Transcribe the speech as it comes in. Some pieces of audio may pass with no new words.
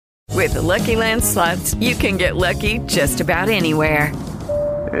With the Lucky Land Slots, you can get lucky just about anywhere.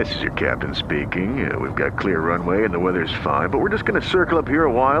 This is your captain speaking. We've got clear runway and the weather's fine, but we're just going to circle up here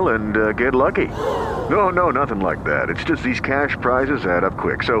a while and get lucky. No, nothing like that. It's just these cash prizes add up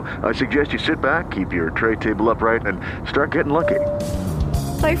quick. So I suggest you sit back, keep your tray table upright, and start getting lucky.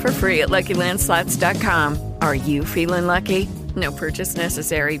 Play for free at LuckyLandSlots.com. Are you feeling lucky? No purchase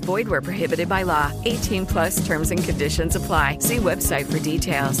necessary. Void where prohibited by law. 18 plus terms and conditions apply. See website for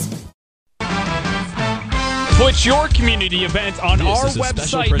details. Put your community event on our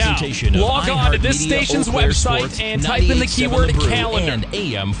website now. Log on to this station's website and type in the keyword calendar. And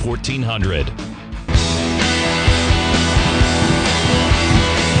AM 1400.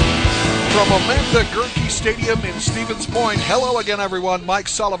 From Amanda Gerke Stadium in Stevens Point, hello again, everyone. Mike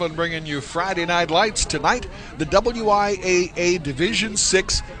Sullivan bringing you Friday Night Lights. Tonight, the WIAA Division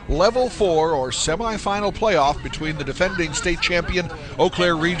 6 Level 4 or semifinal playoff between the defending state champion Eau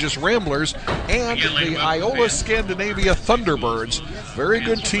Claire Regis Ramblers and the Iola-Scandanavia Thunderbirds. Very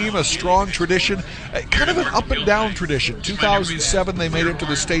good team, a strong tradition, kind of an up-and-down tradition. 2007, they made it to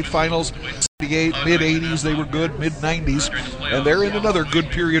the state finals. Mid-80s, they were good, mid-90s, and they're in another good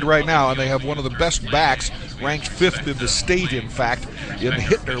period right now, and they have one of the best backs, ranked 5th in the state, in fact, in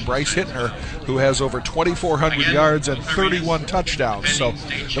Hittner, Bryce Hittner, who has over 2,400 yards and 31 touchdowns. So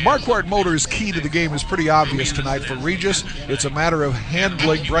the Marquardt Motors key to the game is pretty obvious tonight for Regis. It's a matter of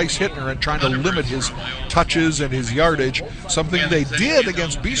handling Bryce Hittner and trying to limit his touches and his yardage, something they did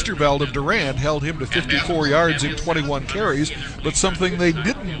against Biesterveld of Durand, held him to 54 yards in 21 carries, but something they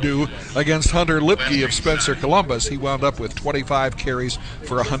didn't do against Hunter Lipke of Spencer Columbus. He wound up with 25 carries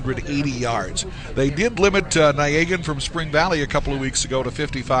for 180 yards. They did limit Niagan from Spring Valley a couple of weeks ago to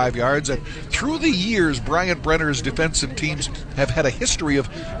 55 yards, and through the years, Bryant Brenner's defensive teams have had a history of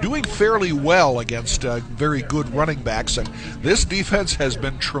doing fairly well against very good running backs, and this defense has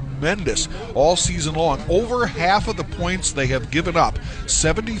been tremendous all season long. Over half of the points they have given up,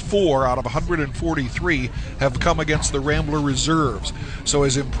 74 out of 143, have come against the Rambler reserves. So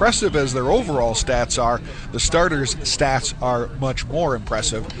as impressive as their overall stats are, the starters' stats are much more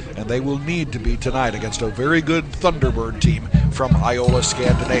impressive, and they will need to be tonight against a very good Thunderbird team from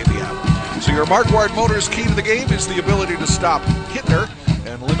Iola-Scandinavia. So your Marquardt Motors key to the game is the ability to stop Hittner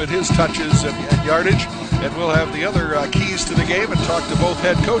and limit his touches and yardage. And we'll have the other keys to the game and talk to both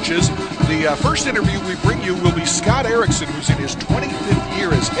head coaches. The first interview we bring you will be Scott Erickson, who's in his 25th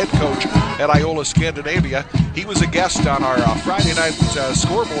year as head coach at Iola-Scandinavia. He was a guest on our Friday night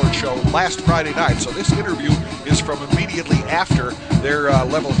scoreboard show last Friday night. So this interview is from immediately after their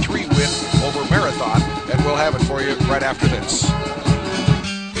Level 3 win over Marathon. And we'll have it for you right after this.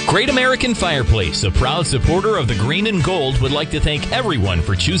 Great American Fireplace, a proud supporter of the Green and Gold, would like to thank everyone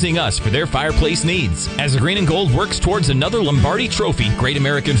for choosing us for their fireplace needs. As the Green and Gold works towards another Lombardi trophy, Great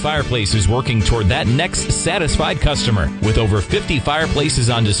American Fireplace is working toward that next satisfied customer. With over 50 fireplaces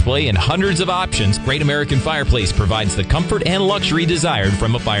on display and hundreds of options, Great American Fireplace provides the comfort and luxury desired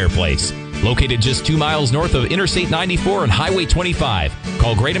from a fireplace. Located just 2 miles north of Interstate 94 and Highway 25.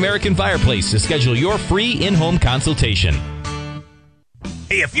 Call Great American Fireplace to schedule your free in-home consultation.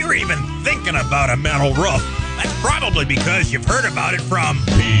 Hey, if you're even thinking about a metal roof, that's probably because you've heard about it from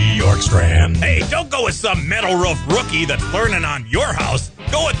Bjorkstrand. Hey, don't go with some metal roof rookie that's learning on your house.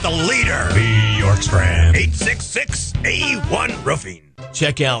 Go with the leader, Bjorkstrand. 866-A1 Roofing.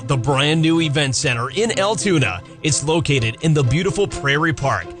 Check out the brand new event center in Altoona. It's located in the beautiful Prairie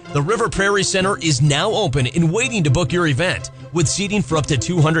Park. The River Prairie Center is now open and waiting to book your event. With seating for up to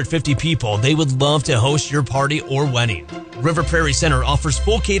 250 people, they would love to host your party or wedding. River Prairie Center offers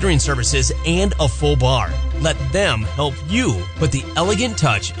full catering services and a full bar. Let them help you put the elegant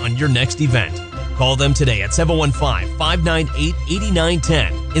touch on your next event. Call them today at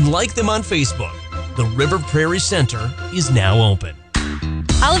 715-598-8910 and like them on Facebook. The River Prairie Center is now open.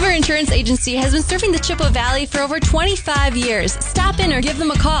 Oliver Insurance Agency has been serving the Chippewa Valley for over 25 years. Stop in or give them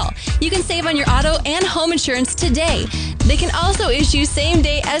a call. You can save on your auto and home insurance today. They can also issue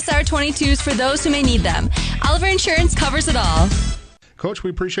same-day SR22s for those who may need them. Oliver Insurance covers it all. Coach, we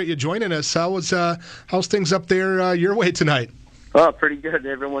appreciate you joining us. How's things up there your way tonight? Oh, pretty good.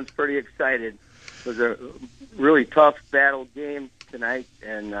 Everyone's pretty excited. It was a really tough battle game tonight,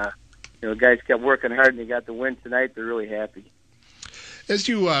 and guys kept working hard, and they got the win tonight. They're really happy. As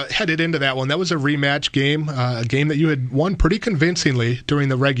you headed into that one, that was a rematch game, a game that you had won pretty convincingly during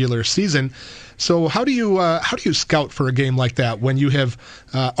the regular season. So how do you scout for a game like that when you have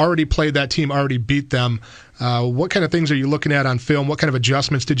already played that team, already beat them? What kind of things are you looking at on film? What kind of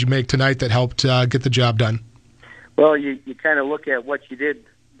adjustments did you make tonight that helped get the job done? Well, you kind of look at what you did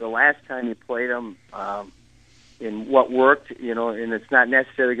the last time you played them. in what worked, and it's not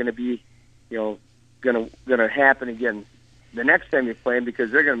necessarily going to be, going to happen again the next time you play them,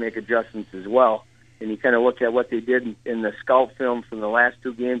 because they're going to make adjustments as well. And you kind of look at what they did in the scout film from the last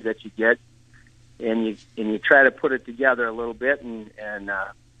two games that you get, and you try to put it together a little bit, and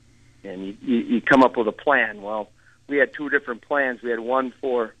you come up with a plan. Well, we had two different plans. We had one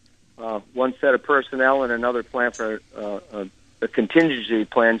for one set of personnel and another plan for a contingency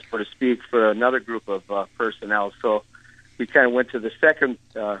plan, so to speak, for another group of personnel. So we kind of went to the second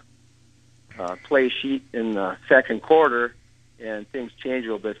play sheet in the second quarter, and things changed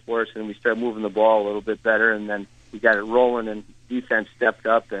a little bit for us, and we started moving the ball a little bit better, and then we got it rolling, and defense stepped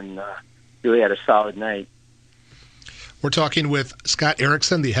up and really had a solid night. We're talking with Scott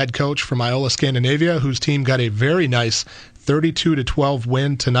Erickson, the head coach from Iola-Scandanavia, whose team got a very nice 32-12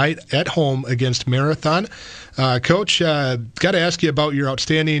 win tonight at home against Marathon. Coach, got to ask you about your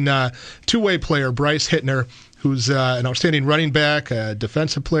outstanding two-way player, Bryce Hittner, who's an outstanding running back, a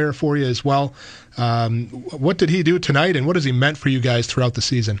defensive player for you as well. What did he do tonight, and what has he meant for you guys throughout the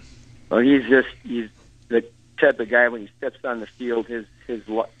season? Well, he's the type of guy, when he steps on the field, his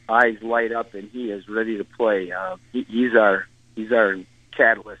eyes light up and he is ready to play. He's our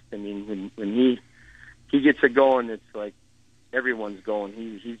catalyst. I mean, when he gets it going, it's like everyone's going.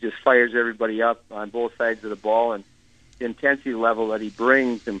 He just fires everybody up on both sides of the ball, and the intensity level that he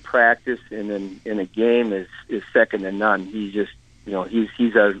brings in practice and in a game is second to none. He's just,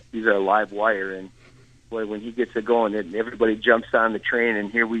 he's our live wire, and boy, when he gets it going, everybody jumps on the train,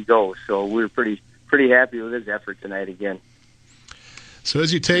 and here we go. So we're pretty happy with his effort tonight again. So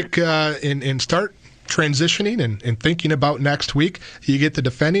as you take and start transitioning and thinking about next week, you get the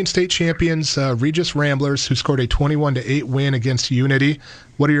defending state champions, Regis Ramblers, who scored a 21-8 win against Unity.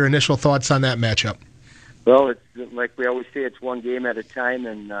 What are your initial thoughts on that matchup? Well, it's like we always say, it's one game at a time,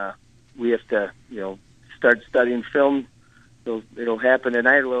 and we have to, start studying film. It'll happen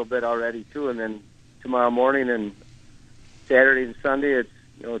tonight a little bit already too, and then tomorrow morning and Saturday and Sunday,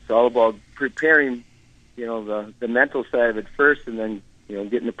 it's all about preparing, the mental side of it first, and then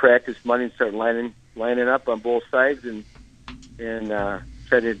getting to practice Monday and start lining up on both sides and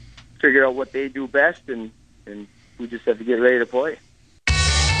try to figure out what they do best, and we just have to get ready to play.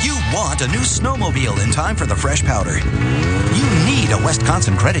 You want a new snowmobile in time for the fresh powder. You need a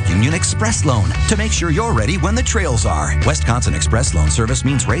Wisconsin Credit Union Express loan to make sure you're ready when the trails are. Wisconsin Express loan service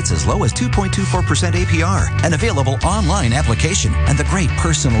means rates as low as 2.24% APR, an available online application, and the great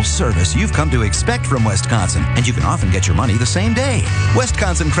personal service you've come to expect from Wisconsin. And you can often get your money the same day.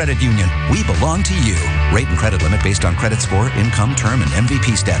 Wisconsin Credit Union, we belong to you. Rate and credit limit based on credit score, income, term, and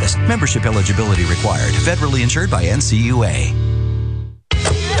MVP status. Membership eligibility required. Federally insured by NCUA.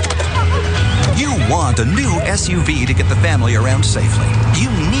 You want a new SUV to get the family around safely.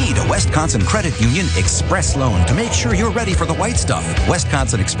 You need a Wisconsin Credit Union Express loan to make sure you're ready for the white stuff.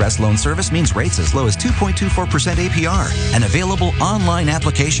 Wisconsin Express loan service means rates as low as 2.24% APR, an available online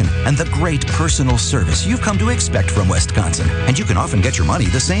application, and the great personal service you've come to expect from Wisconsin. And you can often get your money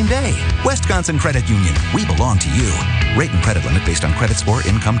the same day. Wisconsin Credit Union, we belong to you. Rate and credit limit based on credit score,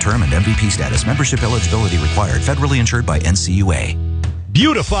 income, term, and MVP status. Membership eligibility required. Federally insured by NCUA.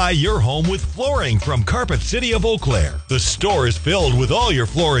 Beautify your home with flooring from Carpet City of Eau Claire. The store is filled with all your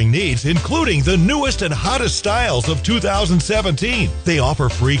flooring needs, including the newest and hottest styles of 2017. They offer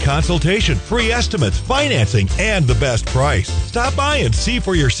free consultation, free estimates, financing, and the best price. Stop by and see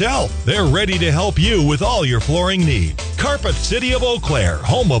for yourself. They're ready to help you with all your flooring needs. Carpet City of Eau Claire,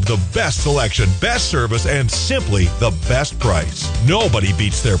 home of the best selection, best service, and simply the best price. Nobody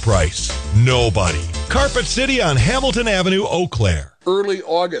beats their price. Nobody. Carpet City on Hamilton Avenue, Eau Claire. Early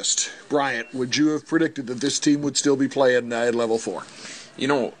August, Bryant, would you have predicted that this team would still be playing at level 4?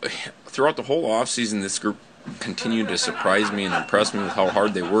 Throughout the whole offseason, this group continued to surprise me and impress me with how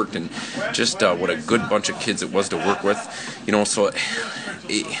hard they worked, and just what a good bunch of kids it was to work with.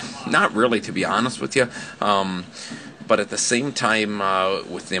 Not really, to be honest with you. But at the same time,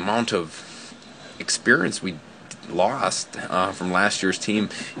 with the amount of experience we lost from last year's team,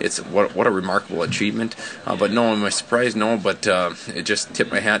 it's what a remarkable achievement. But no, am I surprised? No, but it just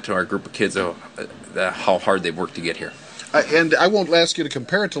tipped my hat to our group of kids, how hard they've worked to get here. And I won't ask you to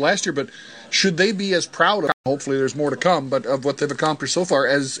compare it to last year, but should they be as proud of, hopefully there's more to come, but of what they've accomplished so far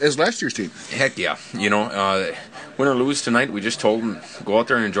as last year's team? Heck yeah. Win or lose tonight, we just told them, go out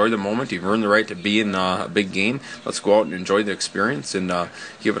there and enjoy the moment. You've earned the right to be in a big game. Let's go out and enjoy the experience and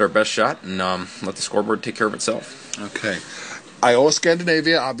give it our best shot, and let the scoreboard take care of itself. Okay.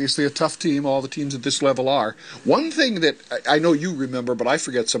 Iola-Scandanavia, obviously a tough team. All the teams at this level are. One thing that I know you remember, but I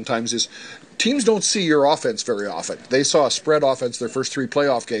forget sometimes, is teams don't see your offense very often. They saw a spread offense their first 3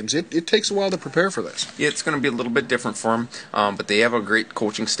 playoff games. It takes a while to prepare for this. Yeah, it's going to be a little bit different for them, but they have a great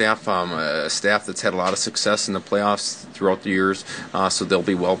coaching staff, a staff that's had a lot of success in the playoffs throughout the years, so they'll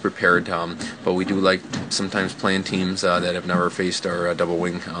be well prepared. But we do like sometimes playing teams that have never faced our double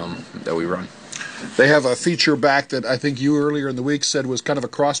wing that we run. They have a feature back that I think you earlier in the week said was kind of a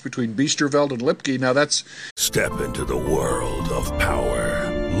cross between Biesterveld and Lipke. Now that's... Step into the world of power,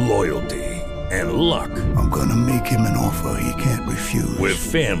 loyalty, and luck. I'm gonna make him an offer he can't refuse. With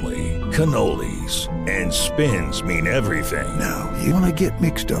family, cannolis, and spins mean everything. Now, you wanna get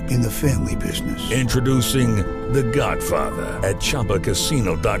mixed up in the family business. Introducing The Godfather at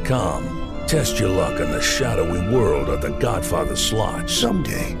ChumbaCasino.com. Test your luck in the shadowy world of The Godfather slot.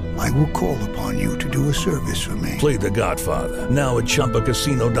 Someday, I will call upon you to do a service for me. Play The Godfather, now at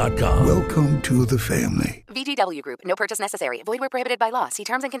ChumbaCasino.com. Welcome to the family. VGW Group. No purchase necessary. Void where prohibited by law. See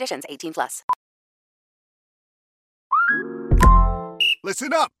terms and conditions. 18+.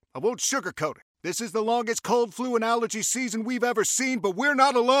 Listen up. I won't sugarcoat it. This is the longest cold, flu, and allergy season we've ever seen, but we're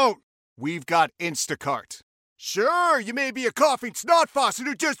not alone. We've got Instacart. Sure, you may be a coughing snot faucet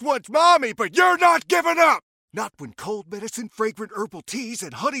who just wants mommy, but you're not giving up! Not when cold medicine, fragrant herbal teas,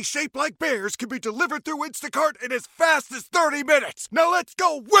 and honey shaped like bears can be delivered through Instacart in as fast as 30 minutes! Now let's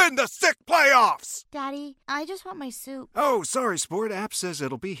go win the sick playoffs! Daddy, I just want my soup. Oh, sorry, Sport. App says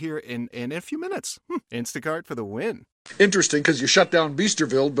it'll be here in a few minutes. Instacart for the win. Interesting, because you shut down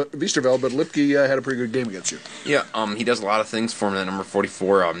Biesterveld, but Lipke had a pretty good game against you. Yeah, he does a lot of things for him, that number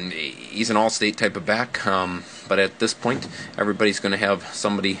 44. He's an all-state type of back, but at this point, everybody's going to have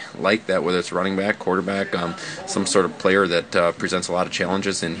somebody like that, whether it's running back, quarterback, some sort of player that presents a lot of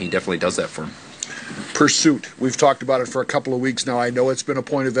challenges, and he definitely does that for him. Pursuit. We've talked about it for a couple of weeks now. I know it's been a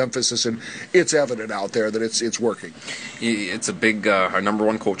point of emphasis, and it's evident out there that it's working. It's a big, our number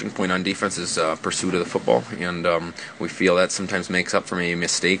one coaching point on defense is pursuit of the football, and we feel that sometimes makes up for maybe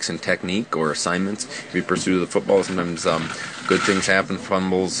mistakes in technique or assignments. If you pursue the football, sometimes good things happen,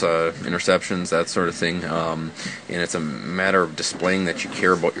 fumbles, interceptions, that sort of thing, and it's a matter of displaying that you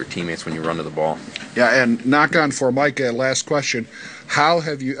care about your teammates when you run to the ball. Yeah, and knock on for Micah, last question. How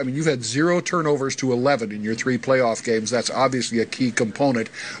have you, you've had 0 turnovers to 11 in your 3 playoff games. That's obviously a key component.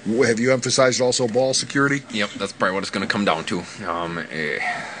 Have you emphasized also ball security? Yep, that's probably what it's going to come down to. You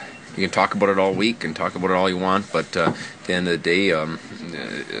can talk about it all week and talk about it all you want, but at the end of the day, you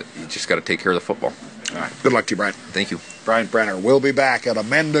just got to take care of the football. All right. Good luck to you, Brian. Thank you. Brian Brenner will be back at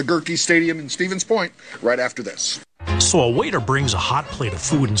Amanda Gerke Stadium in Stevens Point right after this. So a waiter brings a hot plate of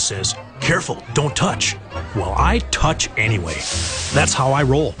food and says, "Careful, don't touch." Well, I touch anyway. That's how I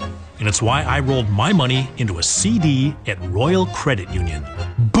roll. And it's why I rolled my money into a CD at Royal Credit Union.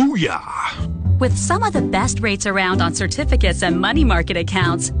 Booyah! With some of the best rates around on certificates and money market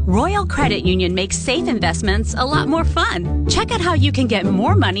accounts, Royal Credit Union makes safe investments a lot more fun. Check out how you can get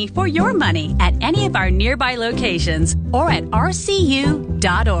more money for your money at any of our nearby locations or at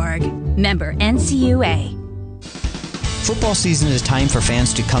rcu.org. Member NCUA. Football season is time for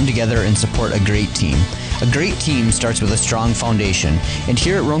fans to come together and support a great team. A great team starts with a strong foundation, and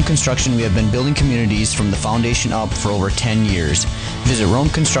here at Rome Construction we have been building communities from the foundation up for over 10 years. Visit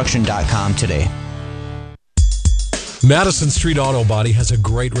RomeConstruction.com today. Madison Street Auto Body has a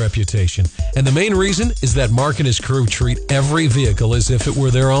great reputation, and the main reason is that Mark and his crew treat every vehicle as if it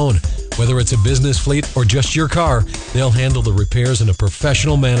were their own. Whether it's a business fleet or just your car, they'll handle the repairs in a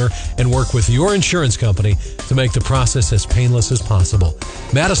professional manner and work with your insurance company to make the process as painless as possible.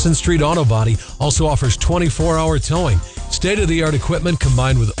 Madison Street Auto Body also offers 24-hour towing, state-of-the-art equipment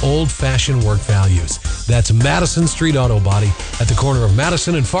combined with old-fashioned work values. That's Madison Street Auto Body at the corner of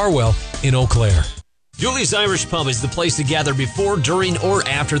Madison and Farwell in Eau Claire. Dooley's Irish Pub is the place to gather before, during, or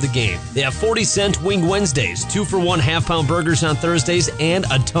after the game. They have 40-cent Wing Wednesdays, 2-for-1 half-pound burgers on Thursdays, and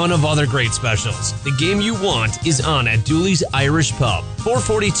a ton of other great specials. The game you want is on at Dooley's Irish Pub,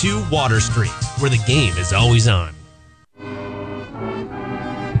 442 Water Street, where the game is always on.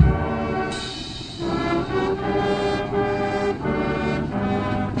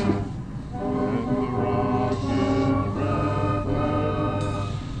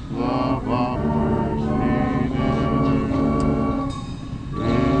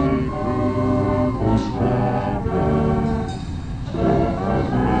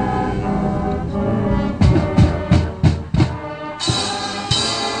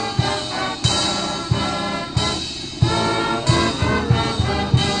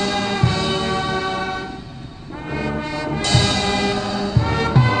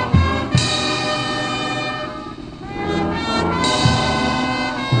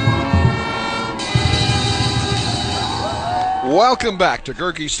 Welcome back to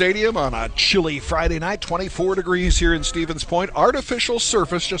Gerke Stadium on a chilly Friday night. 24 degrees here in Stevens Point. Artificial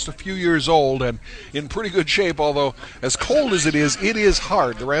surface, just a few years old and in pretty good shape, although as cold as it is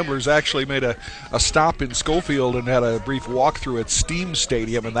hard. The Ramblers actually made a stop in Schofield and had a brief walkthrough at Steam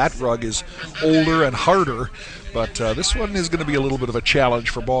Stadium, and that rug is older and harder. But this one is going to be a little bit of a challenge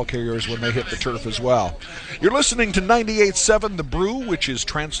for ball carriers when they hit the turf as well. You're listening to 98.7 The Brew, which is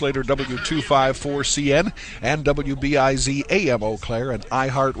translator W254CN and WBIZ AM Eau Claire, an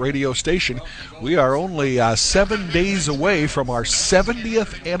iHeart radio station. We are only 7 days away from our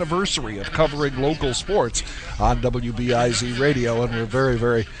 70th anniversary of covering local sports on WBIZ radio, and we're very,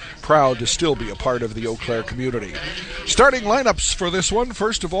 very proud to still be a part of the Eau Claire community. Starting lineups for this one,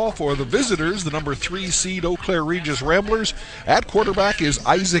 first of all, for the visitors, the number 3 seed Eau Claire Regis Ramblers. At quarterback is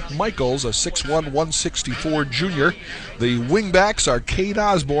Isaac Michaels, a 6'1", 164 junior. The wingbacks are Cade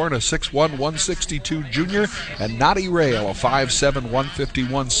Osborne, a 6'1", 162 junior, and Noddy Rail, a 5'7",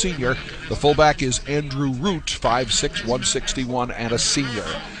 151 senior. The fullback is Andrew Root, 5'6", 161, and a senior.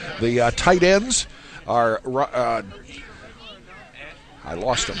 The tight ends are... I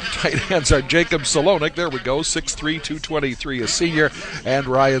lost him. Tight ends are Jacob Salonik, there we go, 6'3", 223, a senior, and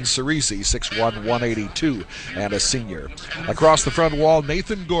Ryan Cerisi, 6'1", 182, and a senior. Across the front wall,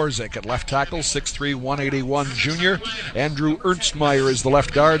 Nathan Gorzik at left tackle, 6'3", 181, junior. Andrew Ernstmeyer is the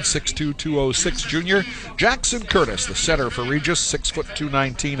left guard, 6'2", 206, junior. Jackson Curtis, the center for Regis, 6',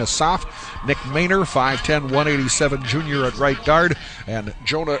 219, a soph. Nick Maynor, 5'10", 187, junior at right guard. And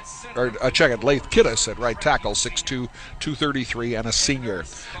Laith Kittis at right tackle, 6'2", 233, and a senior.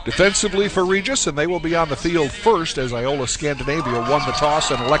 Defensively for Regis, and they will be on the field first as Iola-Scandanavia won the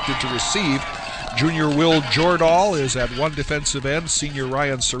toss and elected to receive. Junior Will Jordahl is at one defensive end, senior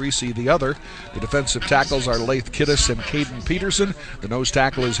Ryan Cerisi the other. The defensive tackles are Laith Kittis and Caden Peterson. The nose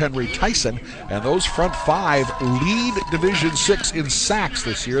tackle is Henry Tyson, and those front five lead Division 6 in sacks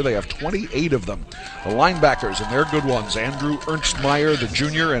this year. They have 28 of them. The linebackers, and they're good ones, Andrew Ernstmeyer, the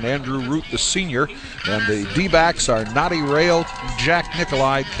junior, and Andrew Root, the senior. And the D-backs are Noddy Rail, Jack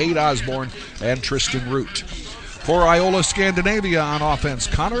Nicolai, Cade Osborne, and Tristan Root. For Iola-Scandanavia on offense,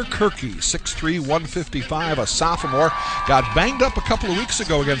 Connor Kirky, 6'3", 155, a sophomore. Got banged up a couple of weeks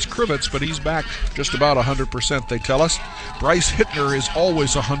ago against Crivets, but he's back just about 100%, they tell us. Bryce Hittner is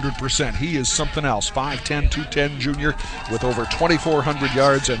always 100%. He is something else, 5'10", 210 junior with over 2,400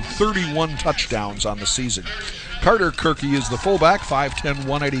 yards and 31 touchdowns on the season. Carter Kirky is the fullback, 5'10",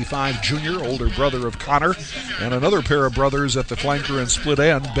 185 junior, older brother of Connor. And another pair of brothers at the flanker and split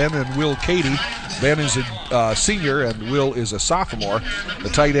end, Ben and Will Cady. Ben is a senior and Will is a sophomore. The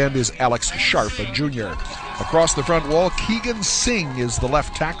tight end is Alex Sharp, a junior. Across the front wall, Keegan Singh is the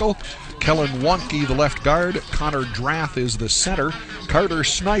left tackle. Kellen Wonke, the left guard. Connor Drath is the center. Carter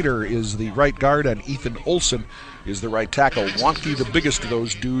Snyder is the right guard, and Ethan Olson is the right tackle. Wonke, the biggest of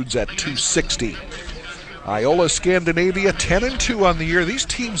those dudes, at 260. Iola-Scandanavia 10-2 on the year. These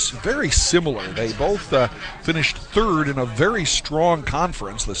teams very similar. They both finished third in a very strong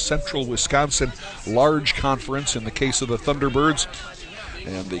conference, the Central Wisconsin Large Conference in the case of the Thunderbirds.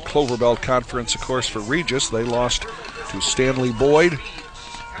 And the Clover Belt Conference, of course, for Regis. They lost to Stanley Boyd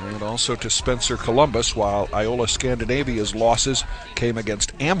and also to Spencer Columbus, while Iola-Scandinavia's losses came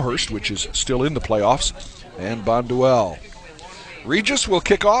against Amherst, which is still in the playoffs, and Bonduelle. Regis will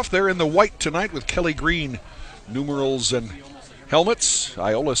kick off. They're in the white tonight with Kelly Green numerals and helmets.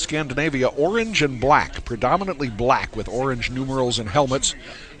 Iola-Scandanavia orange and black, predominantly black with orange numerals and helmets.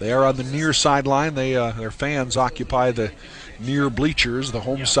 They are on the near sideline. Their fans occupy the near bleachers, the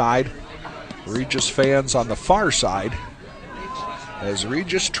home side. Regis fans on the far side as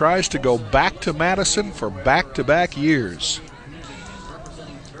Regis tries to go back to Madison for back-to-back years.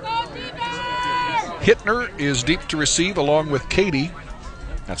 Hittner is deep to receive along with Cady.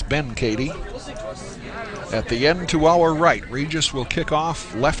 That's Ben Cady. At the end to our right, Regis will kick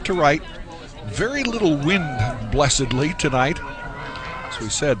off left to right. Very little wind, blessedly, tonight. As we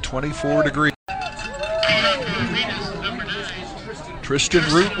said, 24 degrees.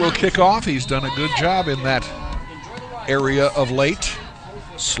 Tristan Root will kick off. He's done a good job in that area of late.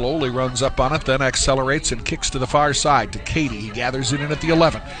 Slowly runs up on it, then accelerates and kicks to the far side to Cady. He gathers it in at the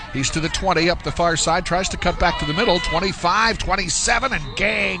 11. He's to the 20, up the far side, tries to cut back to the middle, 25, 27, and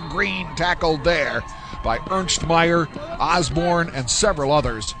Gang Green tackled there by Ernstmeyer, Osborne, and several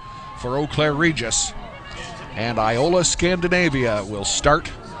others for Eau Claire Regis. And Iola-Scandanavia will start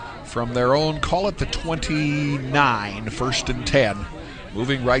from their own, call it the 29, 1st and 10,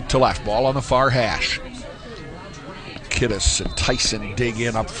 moving right to left. Ball on the far hash. Kittis and Tyson dig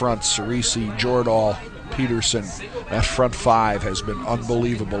in up front. Cerisi, Jordahl, Peterson. That front five has been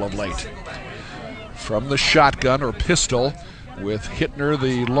unbelievable of late. From the shotgun or pistol, with Hittner,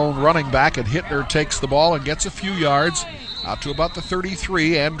 the lone running back, and Hittner takes the ball and gets a few yards out to about the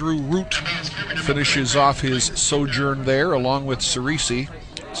 33. Andrew Root finishes off his sojourn there along with Cerisi.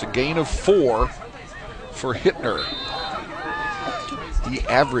 It's a gain of 4 for Hittner. He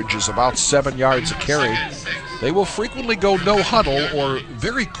averages about 7 yards a carry. They will frequently go no huddle or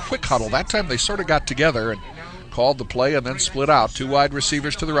very quick huddle. That time they sort of got together and called the play and then split out. 2 wide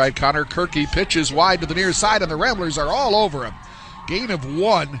receivers to the right. Connor Kirky pitches wide to the near side, and the Ramblers are all over him. Gain of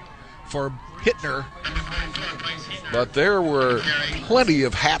 1 for Hittner. But there were plenty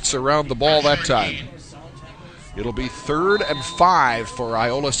of hats around the ball that time. It'll be 3rd and 5 for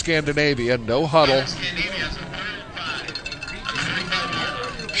Iola-Scandanavia. No huddle.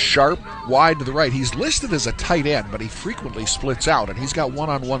 Sharp wide to the right. He's listed as a tight end, but he frequently splits out, and he's got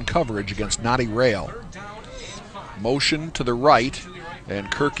one-on-one coverage against Noddy Rail. Motion to the right,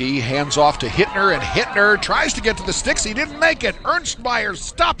 and Kirky hands off to Hittner, and Hittner tries to get to the sticks. He didn't make it. Ernstmeyer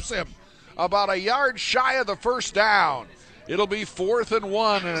stops him about a yard shy of the first down. It'll be 4th and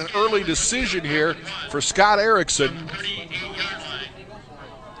 1 and an early decision here for Scott Erickson.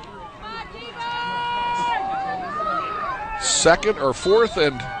 Second or 4th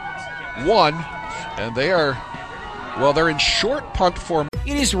and 1, and they're in short punt form.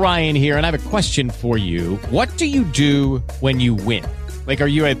 It is Ryan here, and I have a question for you. What do you do when you win? Like, are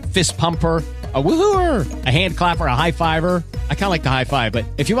you a fist pumper, a woohooer, a hand clapper, a high fiver? I kind of like the high five, but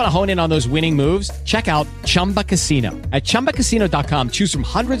if you want to hone in on those winning moves, check out Chumba Casino. At ChumbaCasino.com, choose from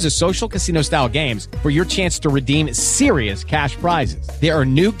hundreds of social casino-style games for your chance to redeem serious cash prizes. There are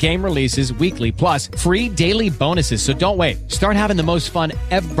new game releases weekly, plus free daily bonuses, so don't wait. Start having the most fun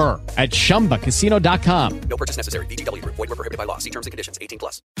ever at ChumbaCasino.com. No purchase necessary. VGW. Void where prohibited by law. See terms and conditions.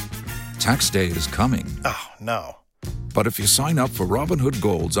 18+. Tax day is coming. Oh, no. But if you sign up for Robinhood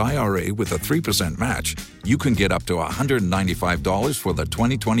Gold's IRA with a 3% match, you can get up to $195 for the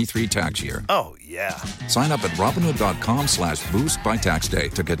 2023 tax year. Oh, yeah. Sign up at Robinhood.com/boost by tax day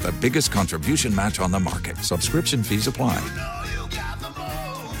to get the biggest contribution match on the market. Subscription fees apply.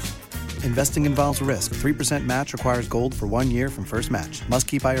 Investing involves risk. 3% match requires gold for 1 year from first match. Must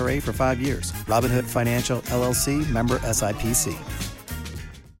keep IRA for 5 years. Robinhood Financial, LLC, member SIPC.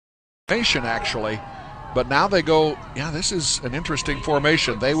 Actually. But now they go, this is an interesting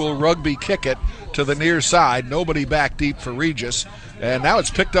formation. They will rugby kick it to the near side. Nobody back deep for Regis. And now it's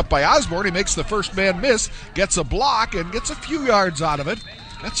picked up by Osborne. He makes the first man miss, gets a block, and gets a few yards out of it.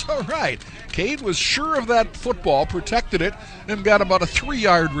 That's all right. Cade was sure of that football, protected it, and got about a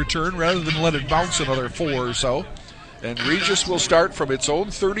 3-yard return rather than let it bounce another 4 or so. And Regis will start from its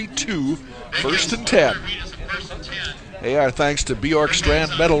own 32, 1st and 10. They are thanks to Bjork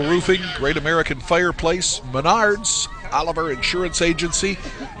Strand Metal Roofing, Great American Fireplace, Menards, Oliver Insurance Agency,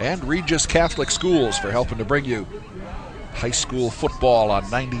 and Regis Catholic Schools for helping to bring you high school football on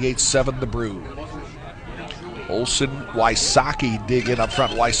 98.7 The Brew. Olson, Wysocki dig in up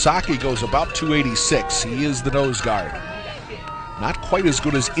front. Wysocki goes about 286. He is the nose guard. Not quite as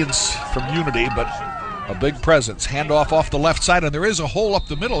good as Ince from Unity, but a big presence. Handoff off the left side, and there is a hole up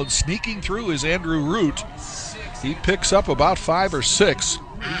the middle, and sneaking through is Andrew Root. He picks up about 5 or 6.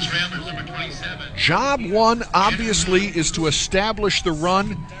 Job 1, obviously, is to establish the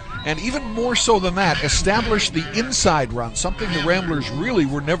run, and even more so than that, establish the inside run, something the Ramblers really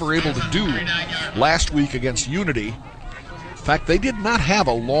were never able to do last week against Unity. In fact, they did not have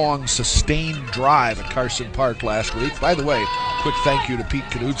a long, sustained drive at Carson Park last week. By the way, quick thank you to Pete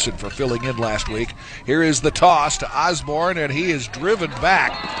Knudsen for filling in last week. Here is the toss to Osborne, and he is driven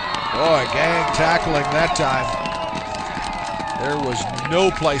back. Boy, gang tackling that time. There was no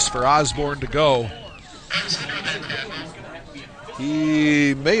place for Osborne to go.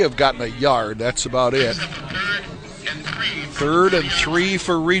 He may have gotten a yard. That's about it. 3rd and 3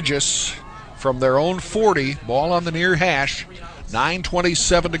 for Regis from their own 40. Ball on the near hash.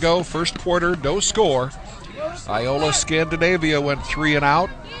 9:27 to go. First quarter, no score. Iola-Scandanavia went 3 and out.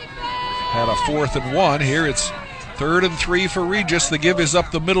 Had a 4th and 1. Here it's 3rd and 3 for Regis. The give is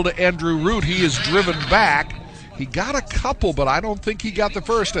up the middle to Andrew Root. He is driven back. He got a couple, but I don't think he got the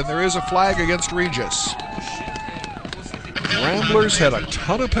first, and there is a flag against Regis. Ramblers had a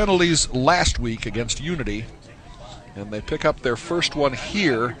ton of penalties last week against Unity, and they pick up their first one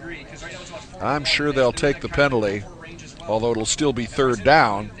here. I'm sure they'll take the penalty, although it'll still be 3rd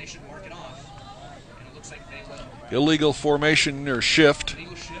down. Illegal formation or shift.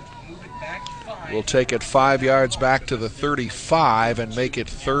 We'll take it 5 yards back to the 35 and make it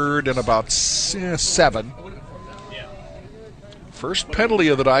 3rd and about 7. First penalty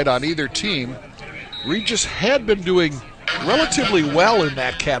of the night on either team. Regis had been doing relatively well in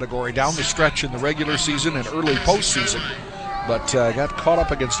that category down the stretch in the regular season and early postseason. but got caught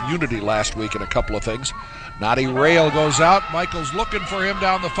up against Unity last week in a couple of things. Naughty Rail goes out. Michael's looking for him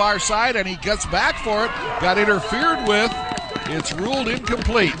down the far side, and he gets back for it. Got interfered with. It's ruled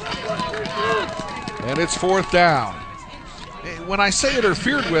incomplete. And it's 4th down. When I say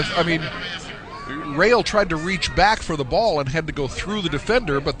interfered with, I mean, Rail tried to reach back for the ball and had to go through the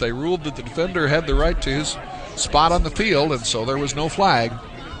defender, but they ruled that the defender had the right to his spot on the field, and so there was no flag.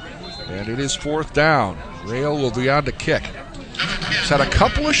 And it is 4th down. Rail will be on to kick. He's had a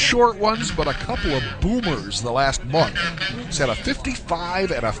couple of short ones, but a couple of boomers the last month. He's had a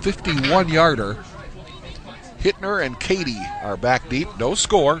 55 and a 51-yarder. Hittner and Katie are back deep. No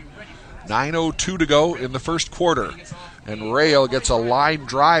score. 9:02 to go in the first quarter. And Rail gets a line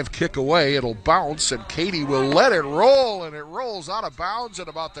drive kick away. It'll bounce, and Katie will let it roll, and it rolls out of bounds at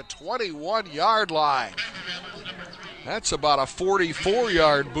about the 21-yard line. That's about a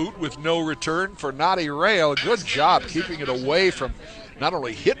 44-yard boot with no return for Naughty Rail. Good job keeping it away from not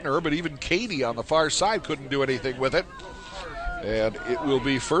only Hittner, but even Katie on the far side couldn't do anything with it. And it will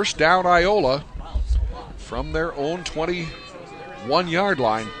be first down Iola from their own 21-yard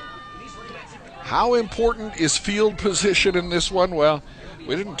line. How important is field position in this one? Well,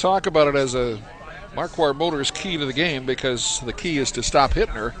 we didn't talk about it as a Marquardt Motors key to the game because the key is to stop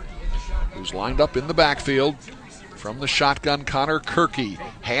Hittner, who's lined up in the backfield. From the shotgun, Connor Kirky.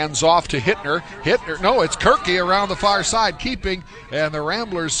 Hands off to Hittner. No, it's Kirky around the far side, keeping, and the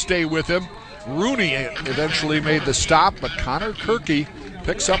Ramblers stay with him. Rooney eventually made the stop, but Connor Kirky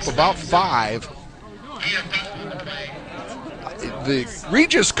picks up about 5. The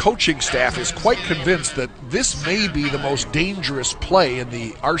Regis coaching staff is quite convinced that this may be the most dangerous play in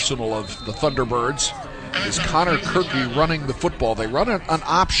the arsenal of the Thunderbirds, is Connor Kirky running the football. They run an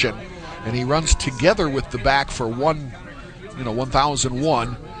option, and he runs together with the back for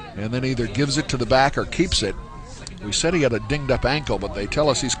 1001, and then either gives it to the back or keeps it. We said he had a dinged-up ankle, but they tell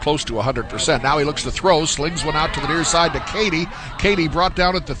us he's close to 100%. Now he looks to throw, slings one out to the near side to Katie. Katie brought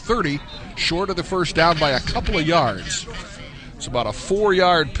down at the 30, short of the first down by a couple of yards. It's about a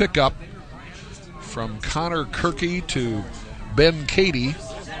 4-yard pickup from Connor Kirky to Ben Katie.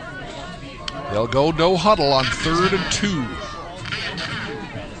 They'll go no huddle on 3rd and 2.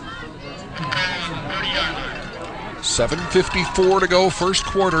 7:54 to go, first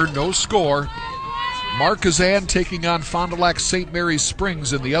quarter, no score. Marquezan taking on Fond du Lac St. Mary's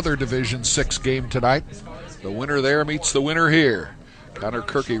Springs in the other Division 6 game tonight. The winner there meets the winner here. Connor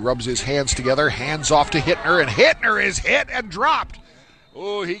Kirky rubs his hands together, hands off to Hittner, and Hittner is hit and dropped.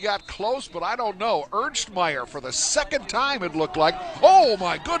 Oh, he got close, but I don't know. Ernstmeyer for the second time it looked like. Oh,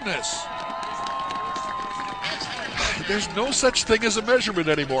 my goodness. There's no such thing as a measurement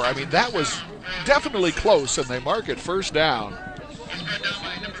anymore. I mean, that was definitely close, and they mark it first down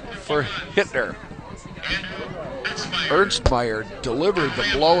for Hittner. Ernstmeyer delivered the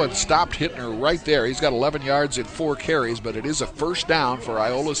blow and stopped Hittner right there. He's got 11 yards in 4 carries, but it is a first down for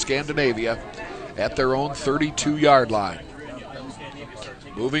Iola-Scandanavia at their own 32-yard line.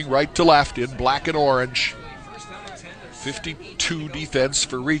 Moving right to left in black and orange. 52 defense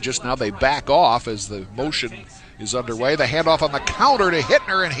for Regis. Now they back off as the motion is underway. The handoff on the counter to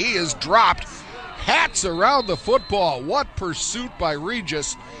Hittner, and he is dropped. Hats around the football. What pursuit by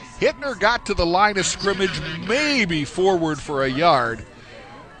Regis. Hittner got to the line of scrimmage, maybe forward for a yard.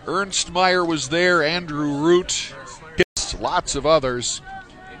 Ernstmeyer was there, Andrew Root, lots of others.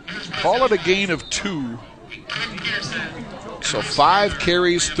 Call it a gain of 2. So 5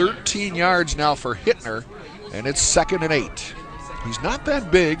 carries, 13 yards now for Hittner, and it's 2nd and 8. He's not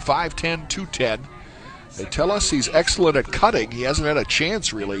that big, 5'10", 210. They tell us he's excellent at cutting. He hasn't had a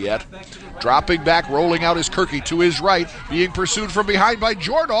chance really yet. Dropping back, rolling out his Kirky to his right, being pursued from behind by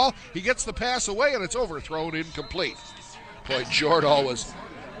Jordahl. He gets the pass away, and it's overthrown, incomplete. Boy, Jordahl was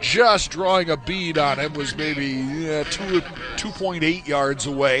just drawing a bead on him, was maybe 2.8 yards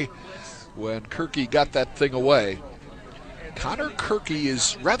away when Kirky got that thing away. Connor Kirky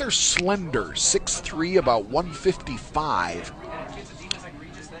is rather slender, 6'3", about 155.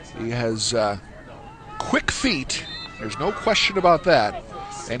 He has quick feet, there's no question about that,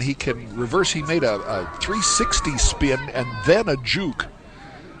 and he can reverse. He made a 360 spin and then a juke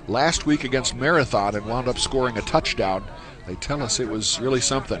last week against Marathon and wound up scoring a touchdown. They tell us it was really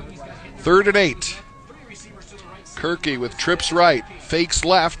something. 3rd and 8. Kirky with trips right, fakes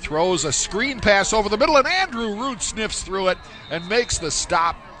left, throws a screen pass over the middle, and Andrew Root sniffs through it and makes the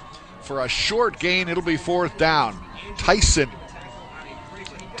stop for a short gain. It'll be 4th down. Tyson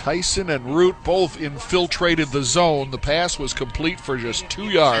Tyson and Root both infiltrated the zone. The pass was complete for just 2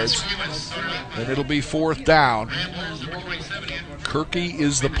 yards, and it'll be 4th down. Kirky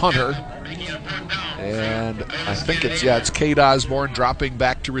is the punter, and I think it's Kate Osborne dropping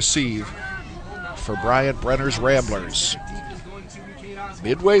back to receive for Bryant Brenner's Ramblers.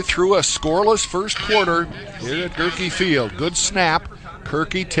 Midway through a scoreless first quarter here at Gerke Field. Good snap.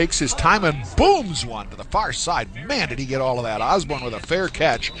 Kirky takes his time and booms one to the far side. Man, did he get all of that. Osborne with a fair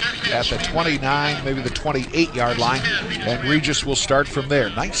catch at the 29, maybe the 28-yard line, and Regis will start from there.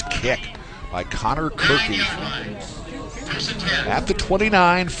 Nice kick by Connor Kirky. At the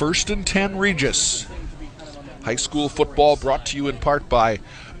 29, 1st and 10 Regis. High school football brought to you in part by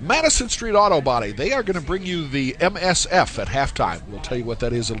Madison Street Auto Body. They are going to bring you the MSF at halftime. We'll tell you what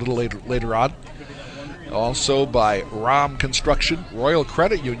that is a little later on. Also by ROM Construction, Royal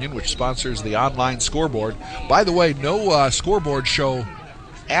Credit Union, which sponsors the online scoreboard. By the way, no scoreboard show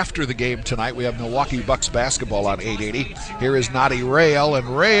after the game tonight. We have Milwaukee Bucks basketball on 880. Here is Noddy Rail,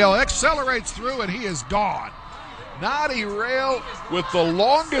 and Rail accelerates through, and he is gone. Noddy Rail with the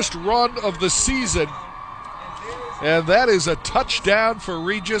longest run of the season, and that is a touchdown for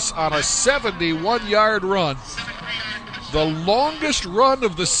Regis on a 71-yard run. The longest run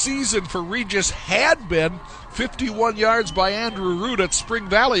of the season for Regis had been 51 yards by Andrew Root at Spring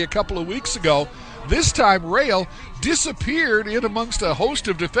Valley a couple of weeks ago. This time, Rail disappeared in amongst a host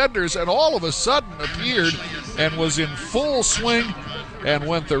of defenders and all of a sudden appeared and was in full swing and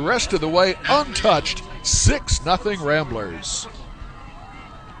went the rest of the way untouched. 6-0 Ramblers.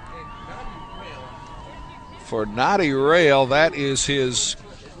 For Noddy Rail, that is his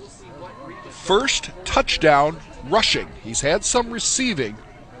first touchdown rushing. He's had some receiving,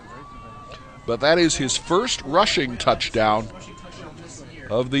 but that is his first rushing touchdown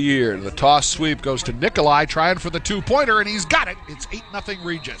of the year. The toss sweep goes to Nikolai, trying for the two-pointer, and he's got it. It's 8-0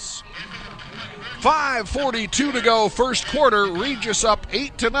 Regis. 5:42 to go, first quarter. Regis up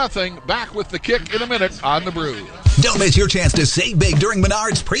 8-0. Back with the kick in a minute on the Brew. Don't miss your chance to save big during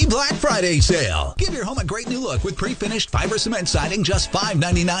Menards pre-Black Friday sale. Give your home a great new look with pre-finished fiber cement siding, just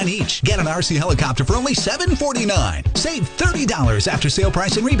 $5.99 each. Get an RC helicopter for only $7.49. Save $30 after sale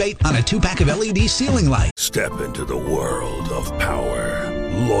price and rebate on a 2-pack of LED ceiling lights. Step into the world of power,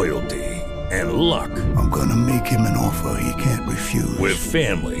 loyalty, and luck. I'm gonna make him an offer he can't refuse. With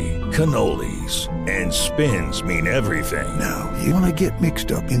family, cannolis, and spins mean everything. Now, you wanna get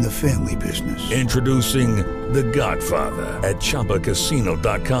mixed up in the family business. Introducing The Godfather at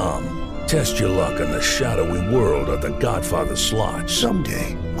ChumbaCasino.com. Test your luck in the shadowy world of The Godfather slot.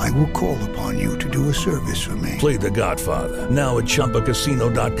 Someday, I will call upon you to do a service for me. Play The Godfather, now at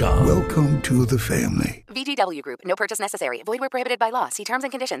ChumbaCasino.com. Welcome to the family. VGW Group. No purchase necessary. Void where prohibited by law. See terms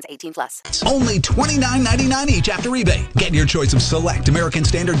and conditions. 18+. It's only $29.99 each after rebate. Get your choice of select American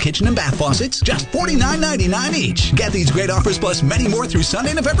Standard kitchen and bath faucets, just $49.99 each. Get these great offers plus many more through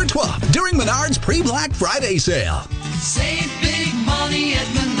Sunday, November 12th during Menards pre-Black Friday sale. Save big money at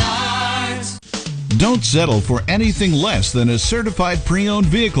Menards. Don't settle for anything less than a certified pre-owned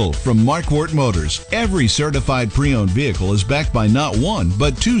vehicle from Marquardt Motors. Every certified pre-owned vehicle is backed by not one,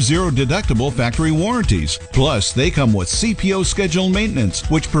 but 2 zero-deductible factory warranties. Plus, they come with CPO scheduled maintenance,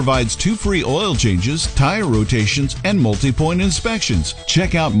 which provides 2 free oil changes, tire rotations, and multi-point inspections.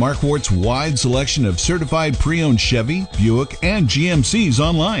 Check out Marquardt's wide selection of certified pre-owned Chevy, Buick, and GMCs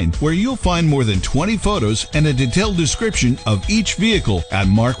online, where you'll find more than 20 photos and a detailed description of each vehicle at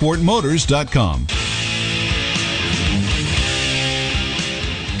marquardtmotors.com.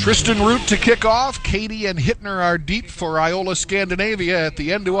 Tristan Root to kick off. Katie and Hittner are deep for Iola-Scandanavia. At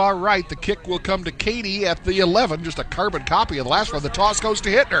the end to our right, the kick will come to Katie at the 11. Just a carbon copy of the last one. The toss goes to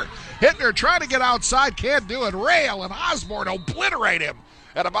Hittner. Hittner trying to get outside, can't do it. Rail and Osborne obliterate him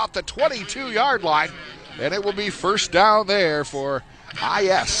at about the 22-yard line. And it will be first down there for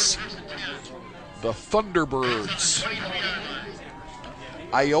IS, the Thunderbirds.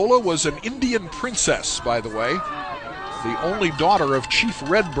 Iola was an Indian princess, by the way. The only daughter of Chief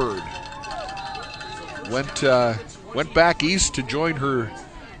Redbird. Went back east to join her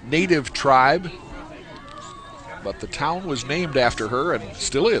native tribe, but the town was named after her and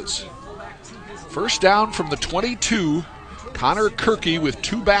still is. First down from the 22. Connor Kirky with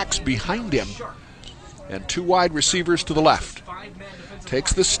 2 backs behind him and 2 wide receivers to the left.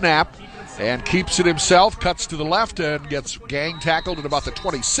 Takes the snap and keeps it himself, cuts to the left and gets gang tackled at about the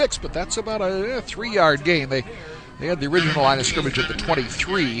 26, but that's about a 3-yard gain. They had the original line of scrimmage at the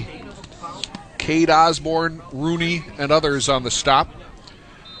 23. Cade Osborne, Rooney, and others on the stop.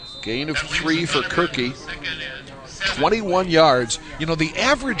 Gain of 3 for Kirky. 21 yards. You know, the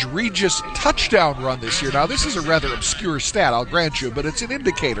average Regis touchdown run this year, now this is a rather obscure stat, I'll grant you, but it's an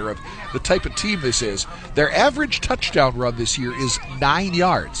indicator of the type of team this is. Their average touchdown run this year is 9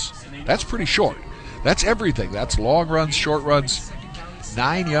 yards. That's pretty short. That's everything. That's long runs, short runs,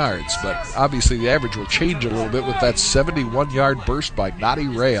 9 yards. But obviously the average will change a little bit with that 71-yard burst by Noddy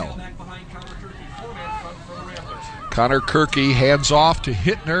Rail. Connor Kirky hands off to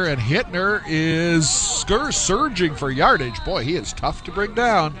Hittner, and Hittner is surging for yardage. Boy, he is tough to bring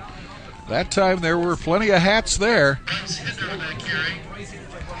down. That time there were plenty of hats there.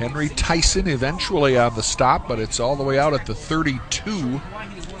 Henry Tyson eventually on the stop, but it's all the way out at the 32.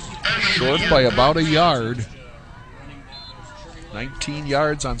 Short by about a yard. 19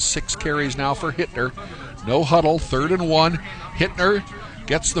 yards on 6 carries now for Hittner. No huddle, 3rd and 1. Hittner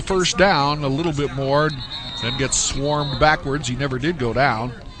gets the first down, a little bit more, then gets swarmed backwards. He never did go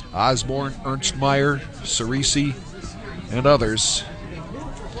down. Osborne, Ernstmeyer, Cerisi, and others.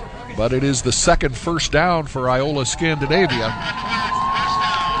 But it is the second first down for Iola-Scandanavia.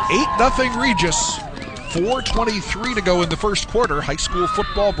 8-0 Regis. 4:23 to go in the first quarter. High school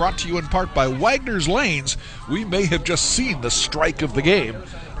football brought to you in part by Wagner's Lanes. We may have just seen the strike of the game.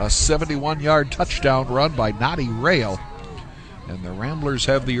 A 71-yard touchdown run by Noddy Rail. And the Ramblers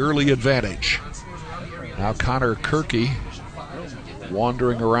have the early advantage. Now Connor Kirky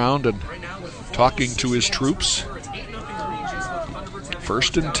wandering around and talking to his troops.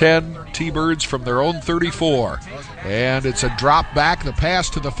 1st and 10, T-Birds from their own 34. And it's a drop back. The pass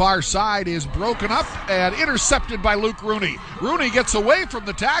to the far side is broken up and intercepted by Luke Rooney. Rooney gets away from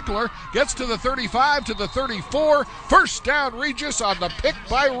the tackler, gets to the 35, to the 34. First down Regis on the pick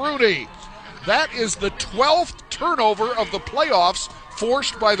by Rooney. That is the 12th turnover of the playoffs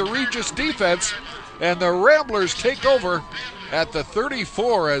forced by the Regis defense. And the Ramblers take over at the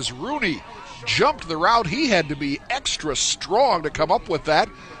 34 as Rooney jumped the route. He had to be extra strong to come up with that,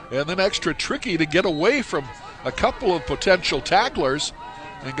 and then extra tricky to get away from a couple of potential tacklers,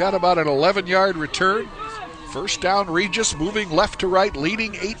 and got about an 11-yard return. First down Regis, moving left to right,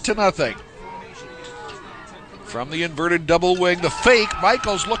 leading 8-0. From the inverted double wing, the fake.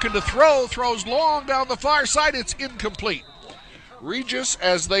 Michaels looking to throw, throws long down the far side. It's incomplete. Regis,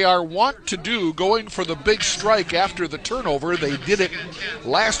 as they are wont to do, going for the big strike after the turnover. They did it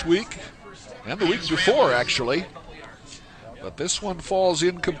last week and the week before, actually. But this one falls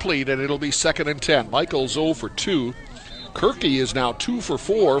incomplete, and it'll be 2nd and 10. Michaels 0 for 2. Kirky is now 2 for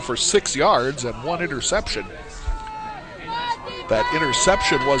 4 for 6 yards and 1 interception. That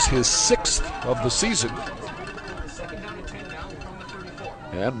interception was his 6th of the season.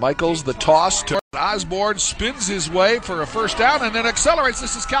 And Michaels, the toss to Osborne, spins his way for a first down and then accelerates.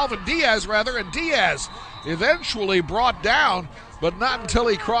 This is Calvin Diaz, and Diaz eventually brought down, but not until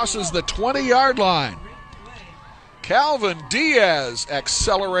he crosses the 20-yard line. Calvin Diaz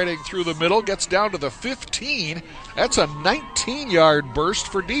accelerating through the middle, gets down to the 15. That's a 19-yard burst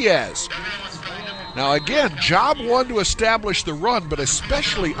for Diaz. Now again, job one to establish the run, but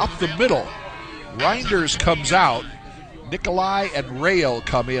especially up the middle. Reinders comes out. Nikolai and Rail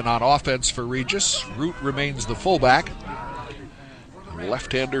come in on offense for Regis. Root remains the fullback.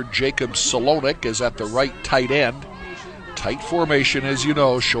 Left-hander Jacob Solonik is at the right tight end. Tight formation, as you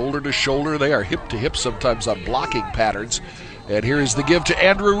know, shoulder to shoulder. They are hip to hip sometimes on blocking patterns. And here is the give to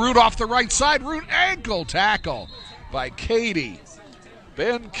Andrew Root off the right side. Root ankle tackle by Cady.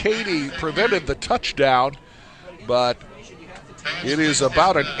 Ben Cady prevented the touchdown, but it is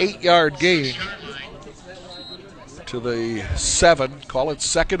about an 8-yard gain to the 7. Call it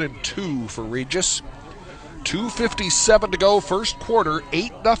 2nd and 2 for Regis. 2:57 to go, first quarter,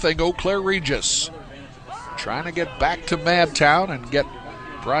 8-0 Eau Claire Regis. Trying to get back to Madtown and get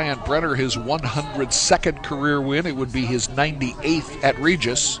Brian Brenner his 102nd career win. It would be his 98th at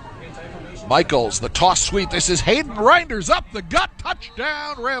Regis. Michaels, the toss sweep. This is Hayden Reinders up the gut.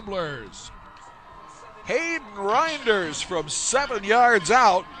 Touchdown, Ramblers. Hayden Reinders from 7 yards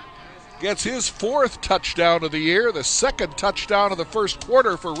out gets his 4th touchdown of the year, the 2nd touchdown of the first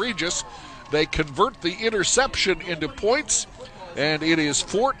quarter for Regis. They convert the interception into points, and it is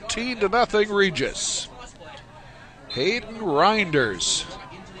 14-0 Regis. Hayden Reinders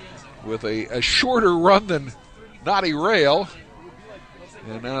with a shorter run than Noddy Rail.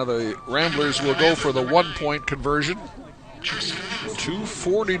 And now the Ramblers will go for the 1-point conversion.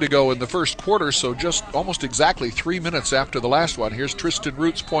 2:40 to go in the first quarter, so just almost exactly 3 minutes after the last one. Here's Tristan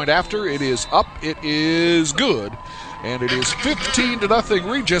Root's point after. It is up. It is good. And it is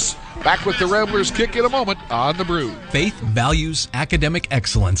 15-0 Regis. Back with the Ramblers kick in a moment on the Brew. Faith, values, academic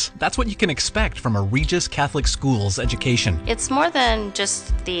excellence. That's what you can expect from a Regis Catholic Schools education. It's more than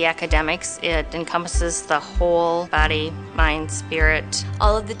just the academics. It encompasses the whole body, mind, spirit.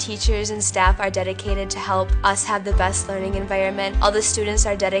 All of the teachers and staff are dedicated to help us have the best learning environment. All the students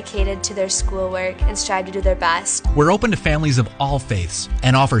are dedicated to their schoolwork and strive to do their best. We're open to families of all faiths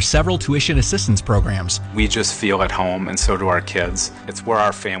and offer several tuition assistance programs. We just feel at home, and so do our kids. It's where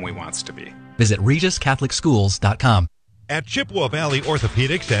our family wants to be. Visit regiscatholicschools.com. At Chippewa Valley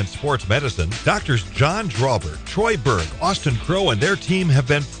Orthopedics and Sports Medicine, Doctors John Drauber, Troy Berg, Austin Crow, and their team have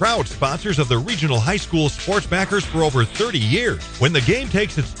been proud sponsors of the regional high school sports backers for over 30 years. When the game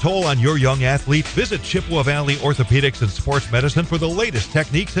takes its toll on your young athlete, visit Chippewa Valley Orthopedics and Sports Medicine for the latest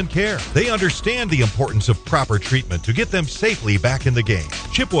techniques and care. They understand the importance of proper treatment to get them safely back in the game.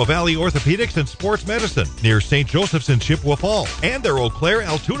 Chippewa Valley Orthopedics and Sports Medicine, near St. Joseph's in Chippewa Falls, and their Eau Claire,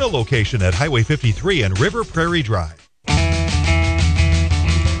 Altoona location at Highway 53 and River Prairie Drive.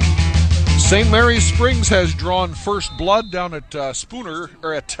 St. Mary's Springs has drawn first blood down at Slinger.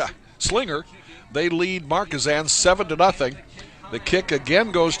 They lead Marquezan 7-0. The kick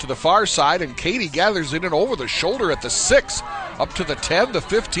again goes to the far side, and Katie gathers in and over the shoulder at the 6. Up to the 10, the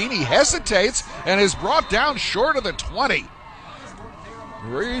 15. He hesitates and is brought down short of the 20.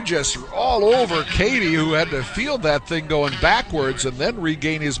 Regis all over Katie, who had to field that thing going backwards and then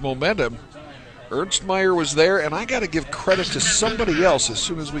regain his momentum. Ernstmeyer was there, and I got to give credit to somebody else as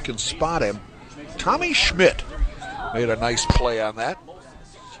soon as we can spot him. Tommy Schmidt made a nice play on that.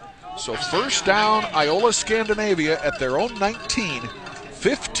 So first down, Iola-Scandanavia at their own 19.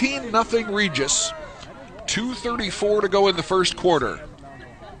 15-0 Regis. 2:34 to go in the first quarter.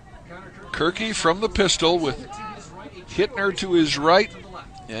 Kirky from the pistol with Hittner to his right.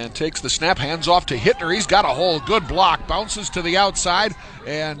 And takes the snap, hands off to Hittner. He's got a hole, good block, bounces to the outside,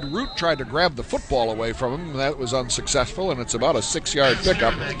 and Root tried to grab the football away from him. That was unsuccessful, and it's about a 6-yard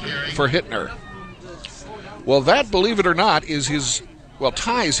pickup for Hittner. Well, that, believe it or not, is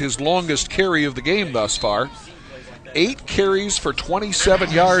ties his longest carry of the game thus far. 8 carries for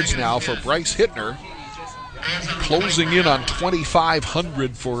 27 yards now for Bryce Hittner, closing in on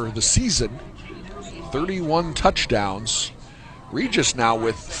 2,500 for the season. 31 touchdowns. Regis now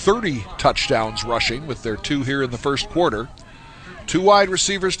with 30 touchdowns rushing with their 2 here in the first quarter. 2 wide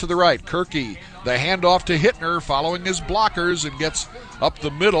receivers to the right. Kirky, the handoff to Hittner following his blockers and gets up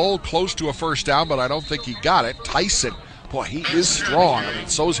the middle, close to a first down, but I don't think he got it. Tyson, boy, he is strong. I mean,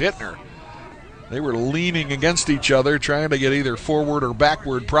 so's Hittner. They were leaning against each other, trying to get either forward or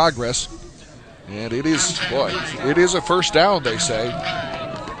backward progress. And it is a first down, they say.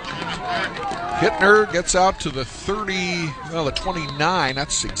 Hittner gets out to the 29.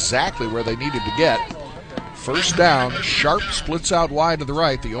 That's exactly where they needed to get. First down. Sharp splits out wide to the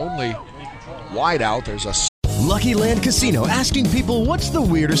right. The only wide out. There's a Lucky Land Casino asking people, what's the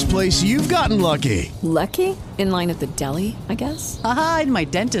weirdest place you've gotten lucky? Lucky? In line at the deli, I guess? Aha, in my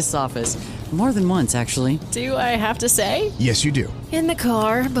dentist's office. More than once, actually. Do I have to say? Yes, you do. In the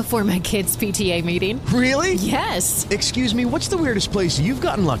car before my kids' PTA meeting. Really? Yes. Excuse me, what's the weirdest place you've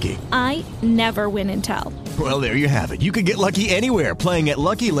gotten lucky? I never win and tell. Well, there you have it. You can get lucky anywhere, playing at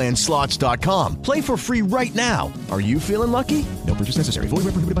LuckyLandSlots.com. Play for free right now. Are you feeling lucky? No purchase necessary. Void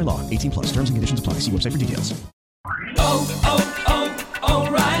where prohibited by law. 18+. Terms and conditions apply. See website for details.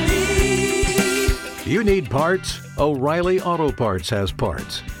 O'Reilly. You need parts? O'Reilly Auto Parts has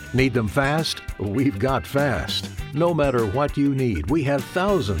parts. Need them fast? We've got fast. No matter what you need, we have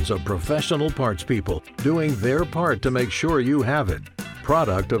thousands of professional parts people doing their part to make sure you have it.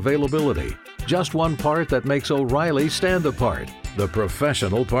 Product availability. Just one part that makes O'Reilly stand apart. The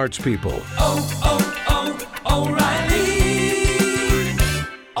professional parts people. O'Reilly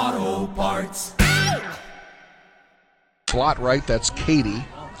Auto Parts. Slot right, that's Katie.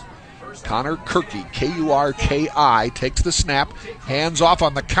 Connor Kirky, K-U-R-K-I, takes the snap, hands off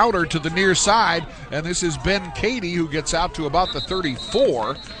on the counter to the near side, and this is Ben Katie who gets out to about the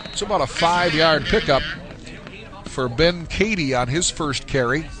 34. It's about a 5-yard pickup for Ben Katie on his first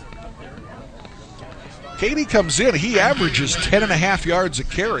carry. Katie comes in, he averages 10.5 yards a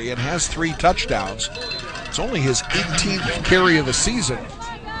carry and has 3 touchdowns. It's only his 18th carry of the season.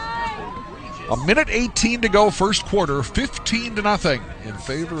 1:18 to go, first quarter, 15-0 in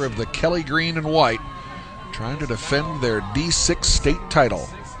favor of the Kelly Green and White, trying to defend their D6 state title.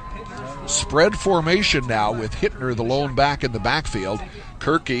 Spread formation now with Hittner, the lone back in the backfield.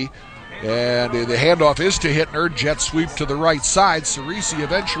 Kirky, and the handoff is to Hittner. Jet sweep to the right side. Cerisi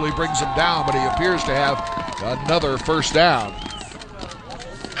eventually brings him down, but he appears to have another first down.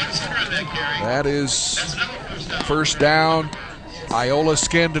 That is First down,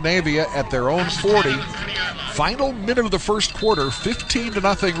 Iola-Scandanavia at their own 40. Final minute of the first quarter,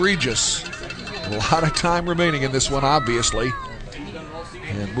 15-0 Regis. A lot of time remaining in this one, obviously.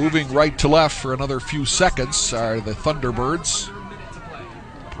 And moving right to left for another few seconds are the Thunderbirds.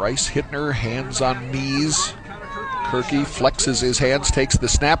 Bryce Hittner, hands on knees. Kirky flexes his hands, takes the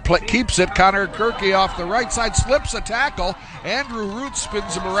snap, keeps it. Connor Kirky off the right side, slips a tackle. Andrew Root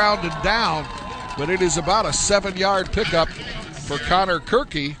spins him around and down, but it is about a 7-yard pickup for Connor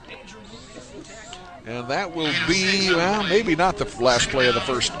Kirky. And that will be, well, maybe not the last play of the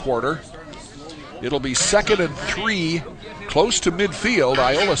first quarter. It'll be 2nd and 3, close to midfield.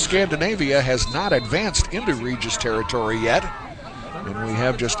 Iola-Scandanavia has not advanced into Regis territory yet. And we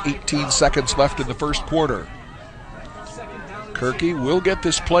have just 18 seconds left in the first quarter. Kirky will get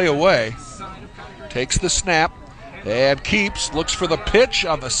this play away. Takes the snap and keeps, looks for the pitch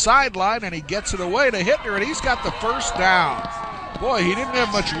on the sideline, and he gets it away to Hittner, and he's got the first down. Boy, he didn't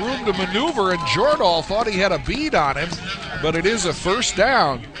have much room to maneuver, and Jordahl thought he had a bead on him, but it is a first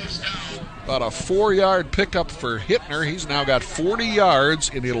down. About a 4-yard pickup for Hittner. He's now got 40 yards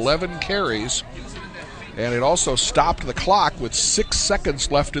in 11 carries. And it also stopped the clock with 6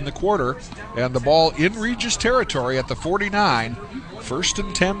 seconds left in the quarter. And the ball in Regis territory at the 49. 1st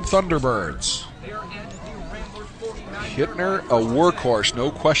and 10 Thunderbirds. Hittner, a workhorse,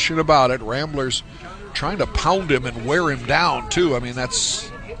 no question about it. Ramblers trying to pound him and wear him down, too. I mean, that's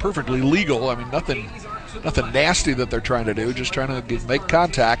perfectly legal. I mean, nothing nasty that they're trying to do, just trying to make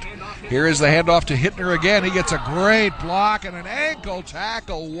contact. Here is the handoff to Hittner again. He gets a great block and an ankle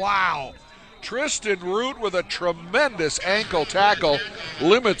tackle. Wow. Tristan Root with a tremendous ankle tackle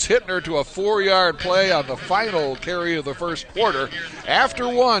limits Hittner to a 4-yard play on the final carry of the first quarter. After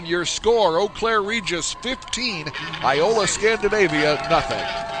one, your score, Eau Claire Regis 15, Iola-Scandanavia nothing.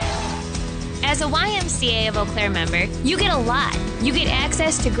 As a YMCA of Eau Claire member, you get a lot. You get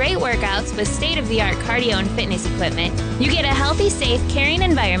access to great workouts with state-of-the-art cardio and fitness equipment. You get a healthy, safe, caring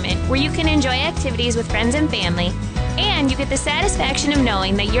environment where you can enjoy activities with friends and family. And you get the satisfaction of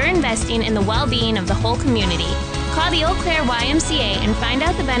knowing that you're investing in the well-being of the whole community. Call the Eau Claire YMCA and find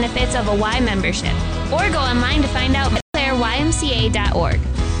out the benefits of a Y membership. Or go online to find out at EauClaireYMCA.org.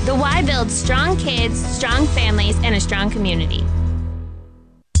 The Y builds strong kids, strong families, and a strong community.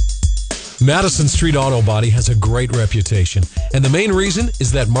 Madison Street Auto Body has a great reputation, and the main reason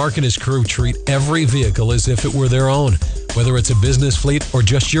is that Mark and his crew treat every vehicle as if it were their own. Whether it's a business fleet or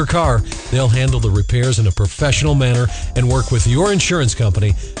just your car, they'll handle the repairs in a professional manner and work with your insurance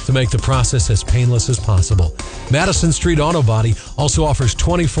company to make the process as painless as possible. Madison Street Auto Body also offers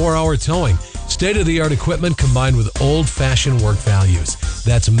 24-hour towing, state-of-the-art equipment combined with old-fashioned work values.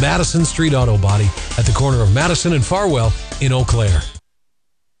 That's Madison Street Auto Body at the corner of Madison and Farwell in Eau Claire.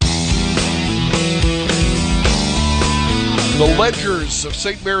 The Ledgers of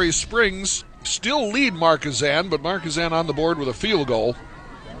St. Mary's Springs still lead Marquezan, but Marquezan on the board with a field goal.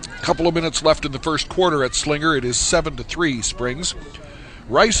 A couple of minutes left in the first quarter at Slinger. It is 7-3 Springs.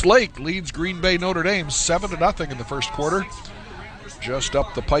 Rice Lake leads Green Bay Notre Dame 7-0 in the first quarter. Just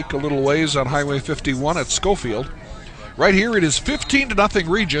up the pike a little ways on Highway 51 at Schofield. Right here it is 15-0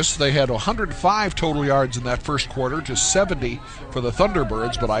 Regis. They had 105 total yards in that first quarter to 70 for the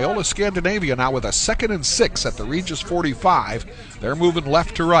Thunderbirds, but Iola-Scandanavia now with a 2nd and 6 at the Regis 45. They're moving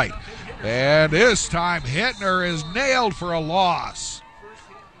left to right. And this time Hittner is nailed for a loss.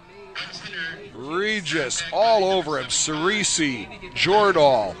 Regis all over him. Cerisi,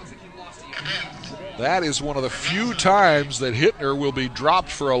 Jordahl. That is one of the few times that Hittner will be dropped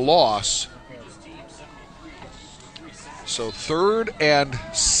for a loss. So 3rd and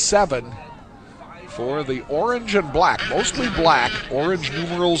 7 for the orange and black, mostly black, orange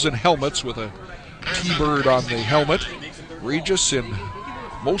numerals and helmets with a T-bird on the helmet. Regis in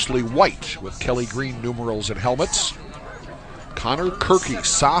mostly white with Kelly green numerals and helmets. Connor Kirky,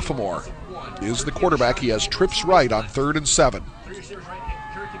 sophomore, is the quarterback. He has trips right on 3rd and 7.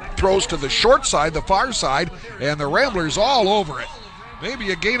 Throws to the short side, the far side, and the Ramblers all over it.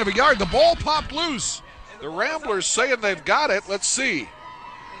 Maybe a gain of a yard. The ball popped loose. The Ramblers saying they've got it. Let's see.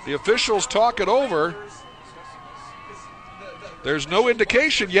 The officials talk it over. There's no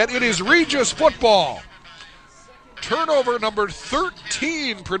indication yet. It is Regis football. Turnover number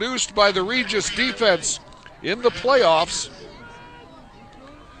 13 produced by the Regis defense in the playoffs.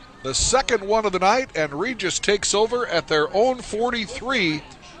 The second one of the night, and Regis takes over at their own 43.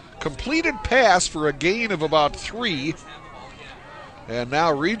 Completed pass for a gain of about 3. And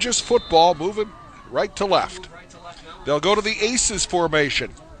now Regis football moving right to left. They'll go to the Aces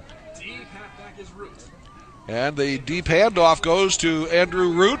formation. And the deep handoff goes to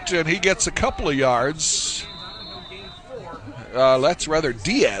Andrew Root, and he gets a couple of yards. That's rather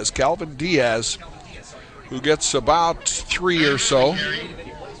Diaz, Calvin Diaz, who gets about 3 or so.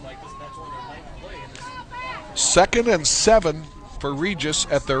 2nd and 7 for Regis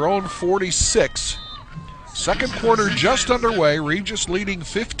at their own 46. Second quarter just underway. Regis leading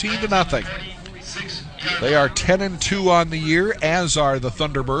 15-0. They are 10-2 on the year, as are the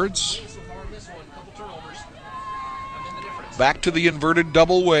Thunderbirds. Back to the inverted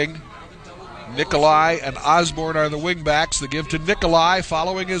double wing. Nikolai and Osborne are the wingbacks. The give to Nikolai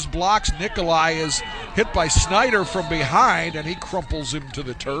following his blocks. Nikolai is hit by Snyder from behind, and he crumples him to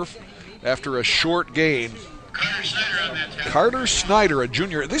the turf after a short gain. Carter Snyder, a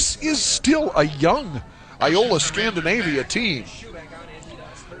junior. This is still a young Iola-Scandanavia team.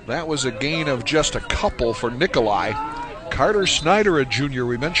 That was a gain of just a couple for Nikolai. Carter Snyder, a junior.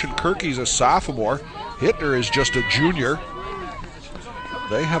 We mentioned Kirky's a sophomore. Hittner is just a junior.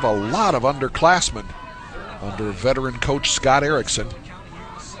 They have a lot of underclassmen under veteran coach Scott Erickson.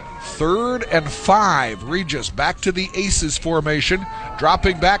 3rd and 5. Regis back to the aces formation.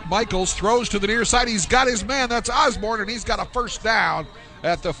 Dropping back, Michaels throws to the near side. He's got his man. That's Osborne, and he's got a first down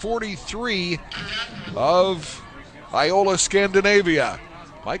at the 43 of Iola-Scandanavia.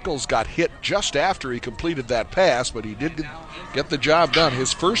 Michaels got hit just after he completed that pass, but he did get the job done.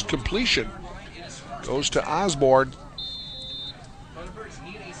 His first completion goes to Osborne.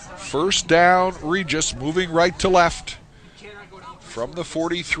 First down, Regis moving right to left from the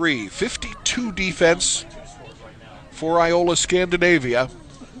 43. 52 defense for Iola-Scandanavia.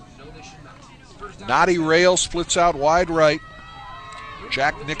 Noddy Rail splits out wide right.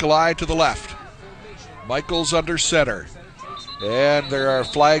 Jack Nikolai to the left. Michaels under center. And there are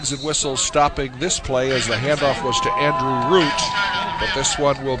flags and whistles stopping this play as the handoff was to Andrew Root. But this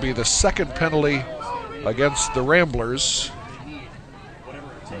one will be the second penalty against the Ramblers.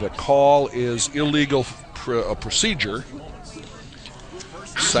 The call is illegal procedure.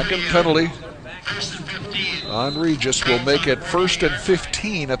 Second penalty on Regis will make it 1st and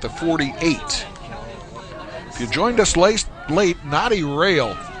 15 at the 48. If you joined us late, Noddy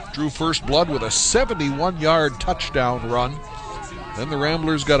Rail drew first blood with a 71-yard touchdown run. Then the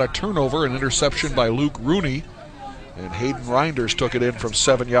Ramblers got a turnover, an interception by Luke Rooney, and Hayden Reinders took it in from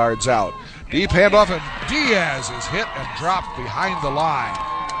 7 yards out. Deep handoff, and Diaz is hit and dropped behind the line.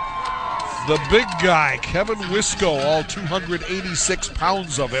 The big guy, Kevin Wisco, all 286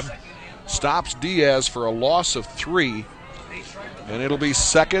 pounds of him, stops Diaz for a loss of 3. And it'll be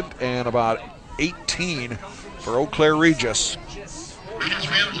 2nd and about 18 for Eau Claire Regis.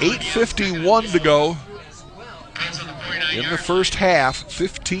 8:51 to go in the first half.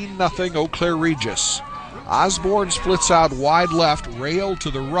 15-0 Eau Claire Regis. Osborne splits out wide left, Rail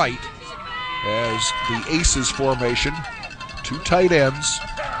to the right as the Aces formation. 2 tight ends.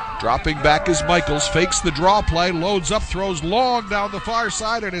 Dropping back is Michaels, fakes the draw play, loads up, throws long down the far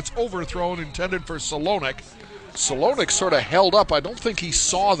side, and it's overthrown, intended for Salonik. Salonik sort of held up. I don't think he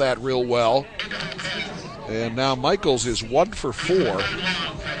saw that real well. And now Michaels is 1 for 4.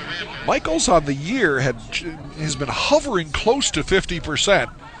 Michaels on the year has been hovering close to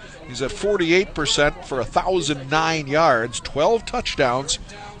 50%. He's at 48% for 1,009 yards, 12 touchdowns,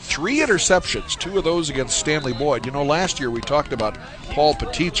 3 interceptions, 2 of those against Stanley Boyd. You know, last year we talked about Paul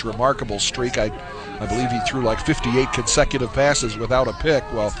Petit's remarkable streak. I believe he threw like 58 consecutive passes without a pick.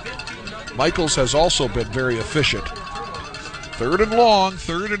 Well, Michaels has also been very efficient. 3rd and long,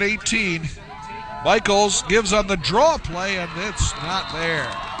 3rd and 18. Michaels gives on the draw play, and it's not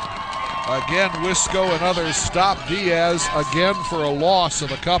there. Again, Wisco and others stop Diaz again for a loss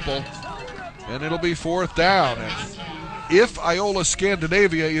of a couple, and it'll be 4th down. And if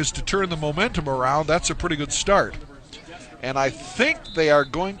Iola-Scandanavia is to turn the momentum around, that's a pretty good start. And I think they are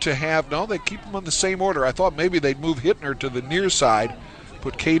going to have, no, they keep them on the same order. I thought maybe they'd move Hittner to the near side,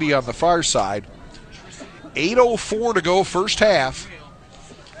 put Katie on the far side. 8:04 to go, first half.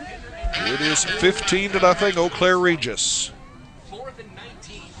 It is 15-0 Eau Claire Regis.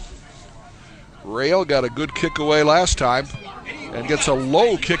 Rail got a good kick away last time and gets a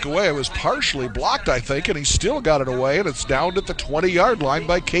low kick away. It was partially blocked, I think, and he still got it away, and it's down at the 20-yard line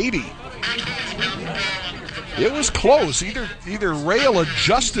by Katie. It was close. Either Rail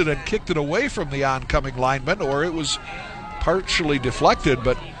adjusted and kicked it away from the oncoming lineman, or it was partially deflected,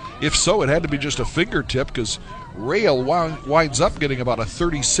 but if so, it had to be just a fingertip because Rail winds up getting about a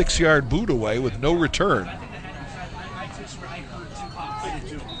 36-yard boot away with no return.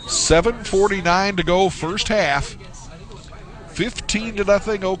 7:49 to go, first half.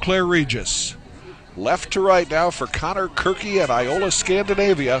 15-0 Eau Claire Regis. Left to right now for Connor Kirky and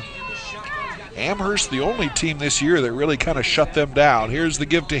Iola-Scandanavia. Amherst, the only team this year that really kind of shut them down. Here's the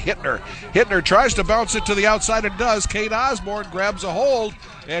give to Hittner. Hittner tries to bounce it to the outside and does. Kate Osborne grabs a hold,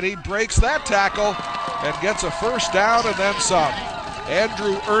 and he breaks that tackle and gets a first down and then some.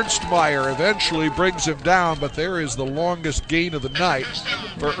 Andrew Ernstmeyer eventually brings him down, but there is the longest gain of the night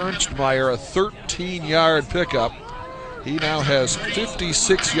for Ernstmeyer, a 13-yard pickup. He now has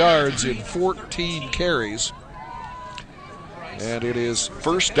 56 yards in 14 carries. And it is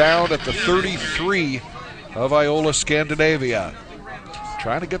first down at the 33 of Iola-Scandanavia.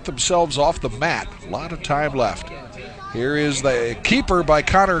 Trying to get themselves off the mat. A lot of time left. Here is the keeper by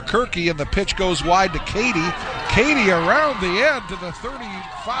Connor Kirky, and the pitch goes wide to Katie. Katie around the end to the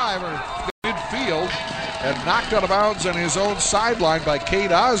 35 or midfield and knocked out of bounds on his own sideline by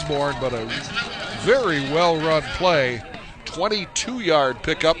Kate Osborne, but a very well-run play. 22-yard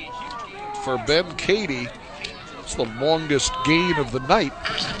pickup for Ben Katie. It's the longest gain of the night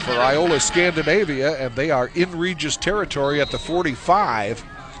for Iola-Scandanavia, and they are in Regis territory at the 45,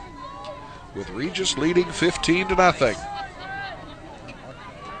 with Regis leading 15-0.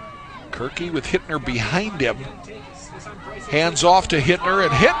 Kirky with Hittner behind him. Hands off to Hittner,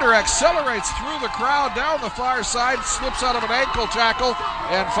 and Hittner accelerates through the crowd down the far side, slips out of an ankle tackle,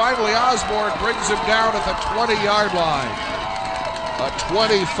 and finally Osborne brings him down at the 20-yard line. A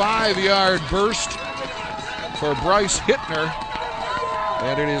 25-yard burst for Bryce Hittner,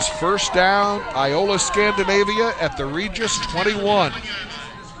 and it is first down, Iola-Scandanavia at the Regis 21.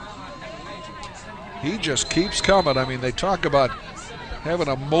 He just keeps coming. I mean, they talk about having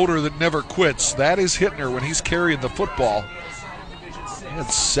a motor that never quits. That is Hittner when he's carrying the football. He had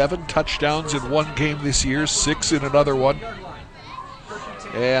 7 touchdowns in one game this year, 6 in another one.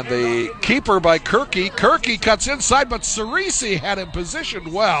 And the keeper by Kirky. Kirky cuts inside, but Cerisi had him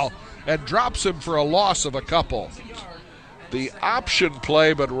positioned well and drops him for a loss of a couple. The option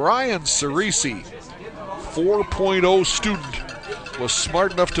play, but Ryan Cerisi, 4.0 student, was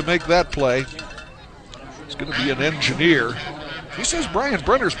smart enough to make that play. He's going to be an engineer. He says Brian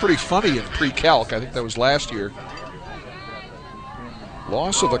Brenner's pretty funny in pre-calc. I think that was last year.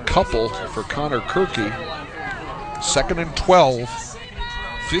 Loss of a couple for Connor Kirky. 2nd and 12.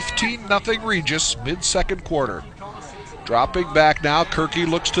 15-0 Regis, mid-second quarter. Dropping back now, Kirky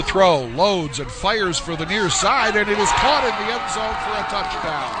looks to throw, loads and fires for the near side, and it is caught in the end zone for a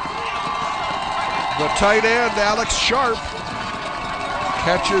touchdown. The tight end, Alex Sharp,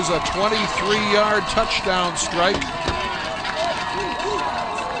 catches a 23-yard touchdown strike.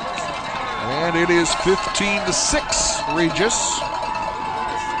 And it is 15-6 Regis.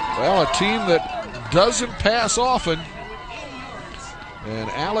 Well, a team that doesn't pass often. And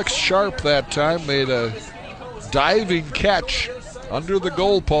Alex Sharp that time made a diving catch under the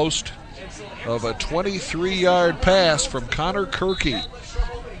goalpost of a 23-yard pass from Connor Kirky.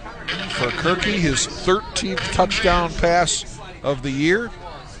 For Kirky, his 13th touchdown pass of the year.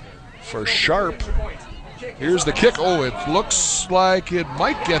 For Sharp, here's the kick. Oh, it looks like it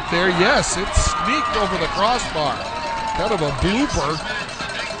might get there. Yes, it sneaked over the crossbar. Kind of a blooper,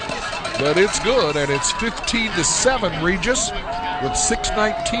 but it's good, and it's 15-7 Regis with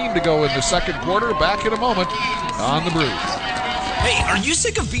 6:19 to go in the second quarter. Back in a moment on the Brew. Hey, are you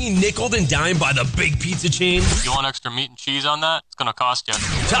sick of being nickeled and dimed by the big pizza chain? You want extra meat and cheese on that? It's gonna cost you.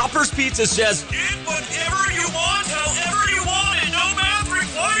 Topper's Pizza says, eat whatever you want, however you want it, no math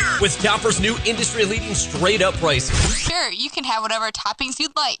required. with Topper's new industry-leading straight-up pricing. Sure, you can have whatever toppings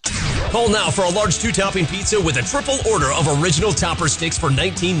you'd like. Call now for a large 2-topping pizza with a triple order of original Topper sticks for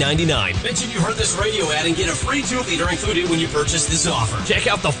 $19.99. Mention you heard this radio ad and get a free 2-liter included when you purchase this offer. Check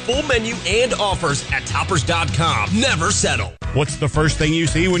out the full menu and offers at toppers.com. Never settle. What's the first thing you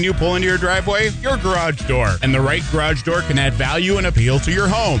see when you pull into your driveway? Your garage door. And the right garage door can add value and appeal to your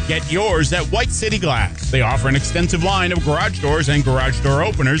home. Get yours at White City Glass. They offer an extensive line of garage doors and garage door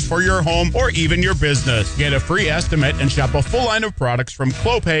openers for your home or even your business. Get a free estimate and shop a full line of products from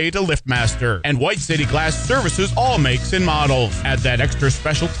Clopay to LiftMaster. And White City Glass services all makes and models. Add that extra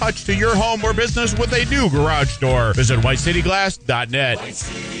special touch to your home or business with a new garage door. Visit whitecityglass.net. White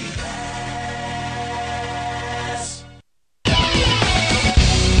City Glass.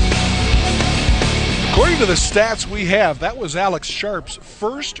 According to the stats we have, that was Alex Sharp's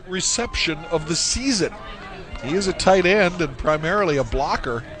first reception of the season. He is a tight end and primarily a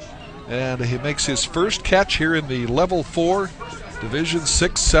blocker, and he makes his first catch here in the Level 4 Division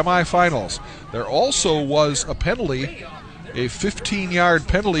 6 semifinals. There also was a penalty, a 15-yard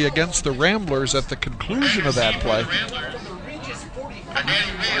penalty against the Ramblers at the conclusion of that play.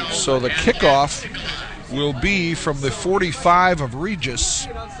 So the kickoff will be from the 45 of Regis.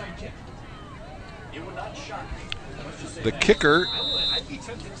 The kicker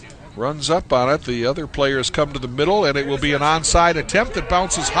runs up on it. The other players come to the middle, and it will be an onside attempt that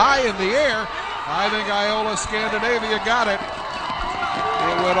bounces high in the air. I think Iola-Scandanavia got it.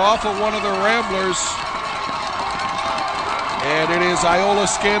 It went off of one of the Ramblers, and it is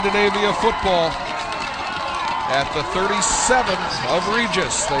Iola-Scandanavia football at the 37 of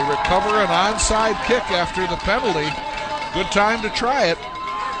Regis. They recover an onside kick after the penalty. Good time to try it.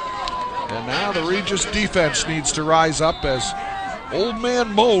 And now the Regis defense needs to rise up, as Old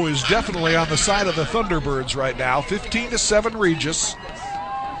Man Mo is definitely on the side of the Thunderbirds right now. 15-7 Regis.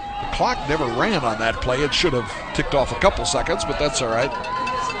 The clock never ran on that play. It should have ticked off a couple seconds, but that's all right.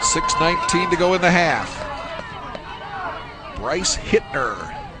 6:19 to go in the half. Bryce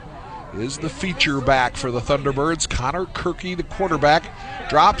Hittner is the feature back for the Thunderbirds. Connor Kirky, the quarterback,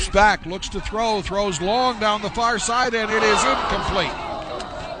 drops back, looks to throw, throws long down the far side, and it is incomplete.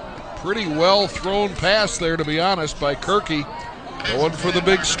 Pretty well thrown pass there, to be honest, by Kirky. Going for the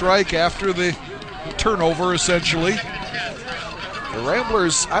big strike after the turnover, essentially. The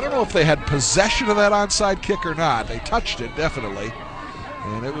Ramblers, I don't know if they had possession of that onside kick or not. They touched it, definitely.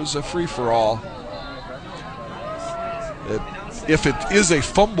 And it was a free-for-all. If it is a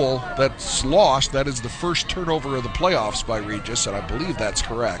fumble that's lost, that is the first turnover of the playoffs by Regis, and I believe that's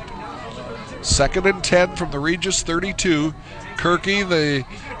correct. 2nd and 10 from the Regis 32. Kirky, the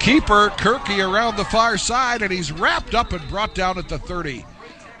keeper, Kirky around the far side, and he's wrapped up and brought down at the 30.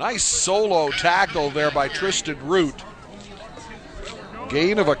 Nice solo tackle there by Tristan Root.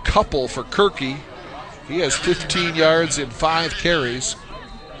 Gain of a couple for Kirky. He has 15 yards in 5 carries.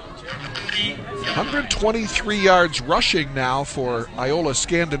 123 yards rushing now for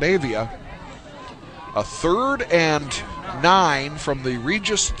Iola-Scandanavia. A 3rd and 9 from the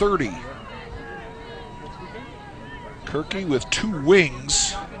Regis 30. Kirky with 2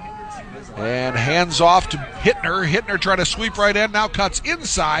 wings and hands off to Hittner. Hittner trying to sweep right in, now cuts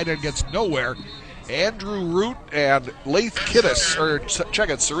inside and gets nowhere. Andrew Root and Laith Kittis, or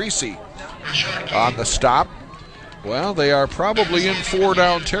Cerisi, on the stop. Well, they are probably in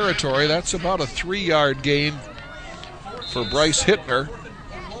 4-down territory. That's about a 3-yard gain for Bryce Hittner.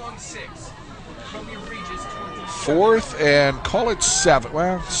 4th and call it 7,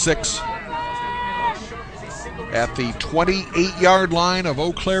 well, 6. At the 28-yard line of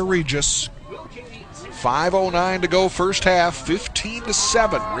Eau Claire Regis. 5:09 to go first half,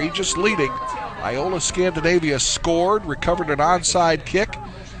 15-7. Regis leading. Iola-Scandanavia scored, recovered an onside kick,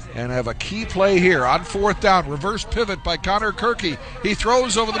 and have a key play here on 4th down. Reverse pivot by Connor Kirky. He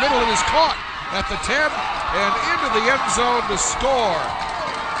throws over the middle and is caught at the 10 and into the end zone to score.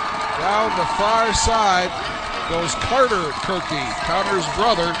 Down the far side goes Carter Kirky, Connor's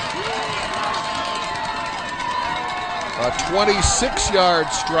brother. A 26-yard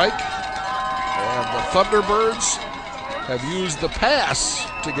strike, and the Thunderbirds have used the pass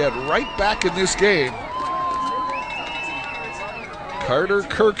to get right back in this game. Carter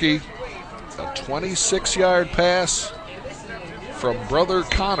Kirky, a 26-yard pass from brother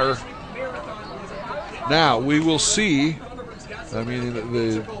Connor. Now, we will see. I mean,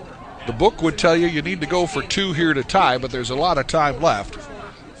 the book would tell you need to go for 2 here to tie, but there's a lot of time left.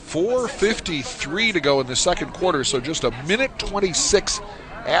 4:53 to go in the second quarter, so just a minute 26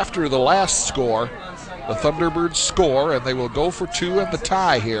 after the last score. The Thunderbirds score, and they will go for 2 and the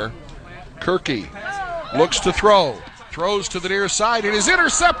tie here. Kirky looks to throw. Throws to the near side. It is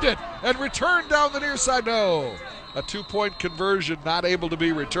intercepted and returned down the near side. No. A 2-point conversion not able to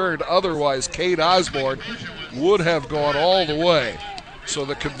be returned. Otherwise, Cade Osborne would have gone all the way. So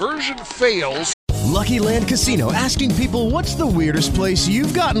the conversion fails. Lucky Land Casino, asking people, what's the weirdest place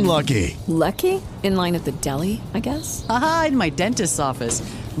you've gotten lucky? Lucky? In line at the deli, I guess? Aha, in my dentist's office.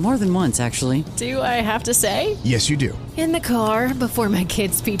 More than once, actually. Do I have to say? Yes, you do. In the car before my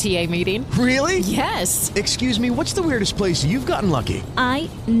kids' PTA meeting. Really? Yes. Excuse me, what's the weirdest place you've gotten lucky? I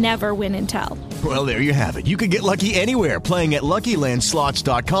never win and tell. Well, there you have it. You can get lucky anywhere, playing at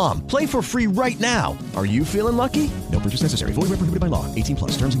LuckyLandSlots.com. Play for free right now. Are you feeling lucky? No purchase necessary. Void where prohibited by law.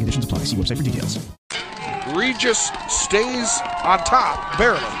 18+. Terms and conditions apply. See website for details. Regis stays on top,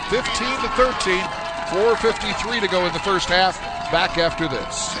 barely. 15-13. 4:53 to go in the first half. Back after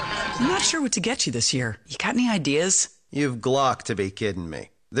this. I'm not sure what to get you this year. You got any ideas? You've Glock to be kidding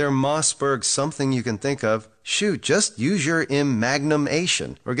me. They're Mossberg something you can think of. Shoot, just use your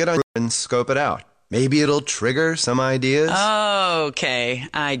Magnum-ation or get on and scope it out. Maybe it'll trigger some ideas. Okay,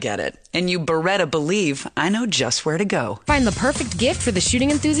 I get it. And you Beretta believe I know just where to go. Find the perfect gift for the shooting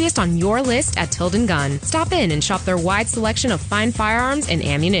enthusiast on your list at Tilden Gun. Stop in and shop their wide selection of fine firearms and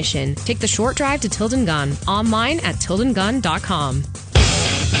ammunition. Take the short drive to Tilden Gun. Online at tildengun.com.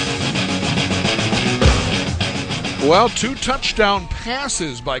 Well, 2 touchdown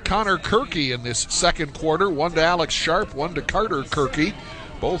passes by Connor Kirky in this second quarter. One to Alex Sharp, one to Carter Kirky,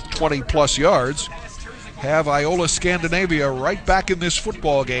 both 20-plus yards. Have Iola-Scandanavia right back in this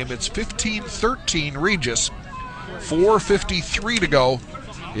football game. It's 15-13 Regis. 4:53 to go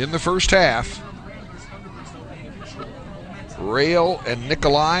in the first half. Rail and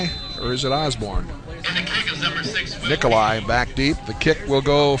Nikolai, or is it Osborne? Nikolai back deep. The kick will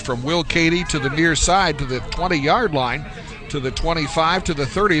go from Will Cady to the near side to the 20-yard line, to the 25, to the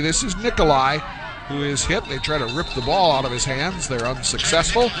 30. This is Nikolai, who is hit. They try to rip the ball out of his hands. They're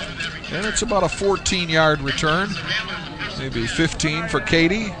unsuccessful. And it's about a 14-yard return. Maybe 15 for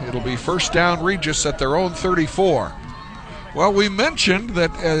Cady. It'll be first down Regis at their own 34. Well, we mentioned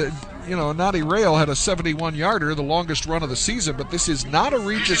that Nadi Rail had a 71-yarder, the longest run of the season, but this is not a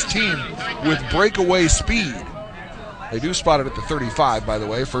Regis team with breakaway speed. They do spot it at the 35, by the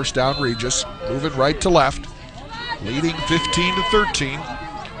way. First down Regis, moving right to left, leading 15-13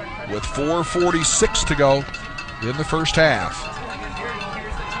 with 4:46 to go in the first half.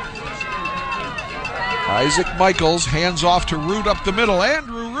 Isaac Michaels hands off to Root up the middle.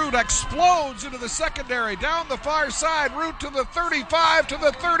 Andrew Root explodes into the secondary. Down the far side. Root to the 35, to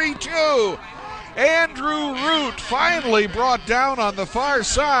the 32. Andrew Root finally brought down on the far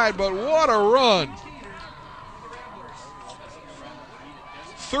side, but what a run.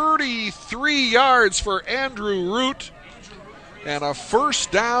 33 yards for Andrew Root. And a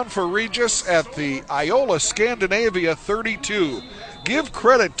first down for Regis at the Iola-Scandanavia 32. Give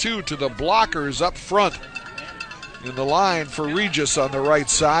credit, too, to the blockers up front in the line for Regis on the right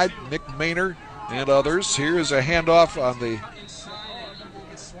side. Nick Maynard and others. Here's a handoff on the...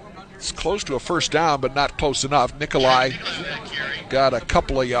 It's close to a first down, but not close enough. Nikolai got a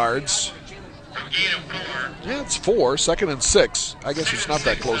couple of yards. Yeah, it's 4, 2nd and 6. I guess it's not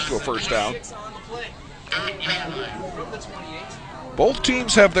that close to a first down. Both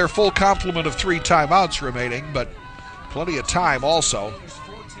teams have their full complement of 3 timeouts remaining, but plenty of time also.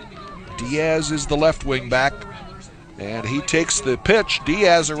 Diaz is the left wing back, and he takes the pitch.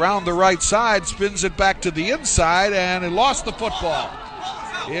 Diaz around the right side, spins it back to the inside, and he lost the football.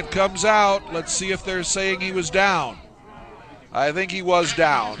 It comes out. Let's see if they're saying he was down. I think he was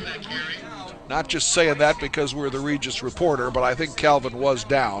down. Not just saying that because we're the Regis reporter, but I think Calvin was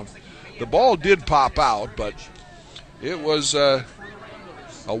down. The ball did pop out, but it was a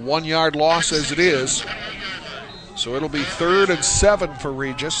 1-yard loss as it is. So it'll be 3rd and 7 for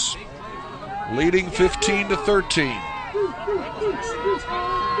Regis, leading 15-13.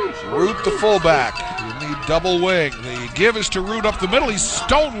 Root the fullback in the double wing. The give is to Root up the middle. He's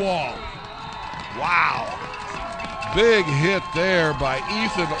stonewalled. Wow. Big hit there by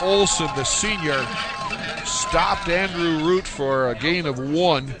Ethan Olson, the senior. Stopped Andrew Root for a gain of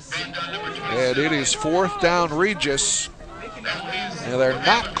 1. And it is 4th down Regis. Now they're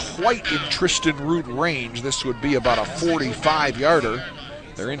not quite in Tristan Root range. This would be about a 45-yarder.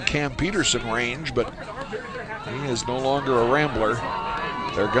 They're in Cam Peterson range, but he is no longer a Rambler.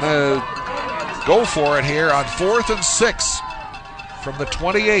 They're going to go for it here on 4th and 6 from the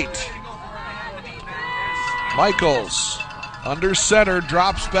 28. Michaels under center,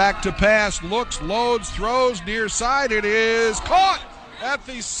 drops back to pass, looks, loads, throws, near side. It is caught at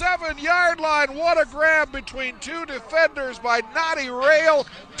the 7-yard line. What a grab between 2 defenders by Nadi Rail.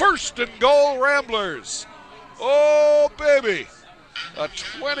 1st and goal, Ramblers. Oh, baby. A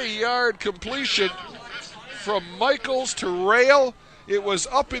 20-yard completion from Michaels to Rail. It was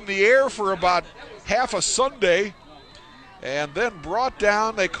up in the air for about half a Sunday and then brought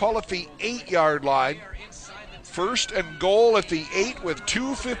down. They call it the 8-yard line. 1st and goal at the 8 with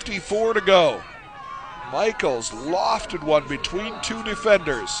 2:54 to go. Michaels lofted one between 2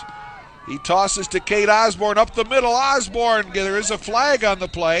 defenders. He tosses to Kate Osborne up the middle. Osborne, there is a flag on the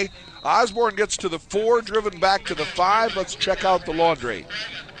play. Osborne gets to the 4, driven back to the 5. Let's check out the laundry.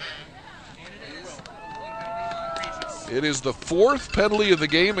 It is the 4th penalty of the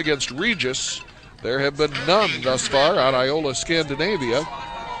game against Regis. There have been none thus far on Iola-Scandanavia.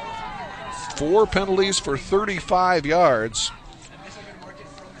 4 penalties for 35 yards.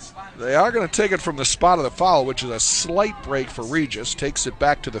 They are going to take it from the spot of the foul, which is a slight break for Regis. Takes it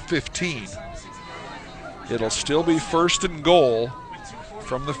back to the 15. It'll still be 1st and goal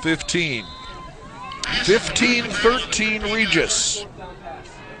from the 15. 15-13 Regis.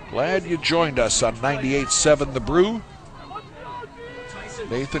 Glad you joined us on 98.7 The Brew.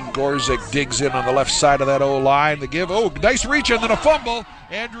 Nathan Gorzik digs in on the left side of that O-line. The give, nice reach and then a fumble.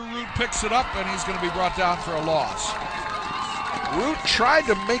 Andrew Root picks it up and he's going to be brought down for a loss. Root tried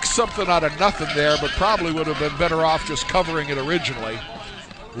to make something out of nothing there, but probably would have been better off just covering it originally.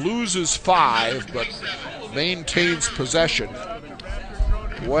 loses 5, but maintains possession.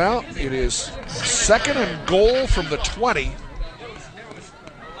 Well, it is 2nd and goal from the 20.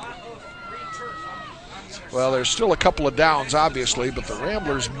 Well, there's still a couple of downs, obviously, but the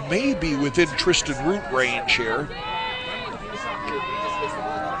Ramblers may be within Tristan Root range here.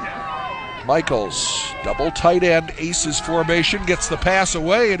 Michaels, double tight end, aces formation, gets the pass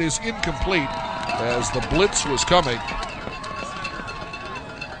away. It is incomplete as the blitz was coming.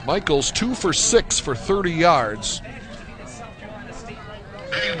 Michaels 2 for 6 for 30 yards.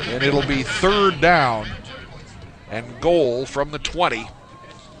 And it'll be 3rd down and goal from the 20.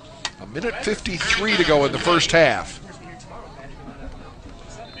 1:53 to go in the first half.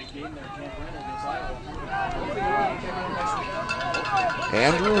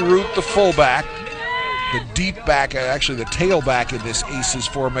 Andrew Root, the fullback, the deep back, actually the tailback in this Aces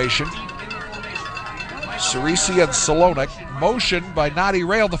formation. Cerisi and Salonik. Motion by Nadi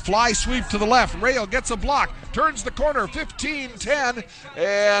Rail. The fly sweep to the left. Rail gets a block. Turns the corner. 15-10.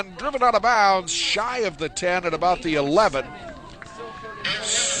 And driven out of bounds. Shy of the 10 at about the 11.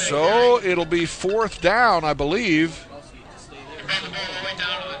 So it'll be 4th down, I believe.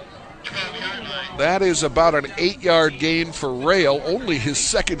 That is about an 8-yard gain for Rail. Only his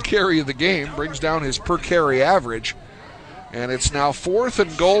 2nd carry of the game. Brings down his per carry average. And it's now 4th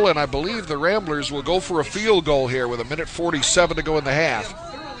and goal, and I believe the Ramblers will go for a field goal here with 1:47 to go in the half.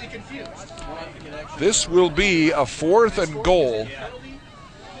 This will be a 4th and goal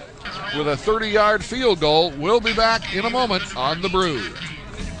with a 30-yard field goal. We'll be back in a moment on The Brew.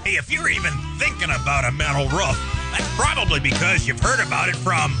 Hey, if you're even thinking about a metal roof, that's probably because you've heard about it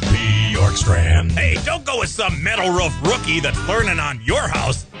from Bjorkstrand. Hey, don't go with some metal roof rookie that's learning on your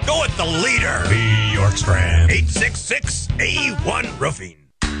house. Go with the leader. Bjorkstrand. 866-A1 Roofing.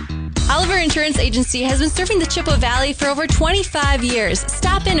 Oliver Insurance Agency has been serving the Chippewa Valley for over 25 years.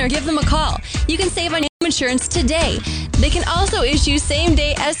 Stop in or give them a call. You can save on insurance today. They can also issue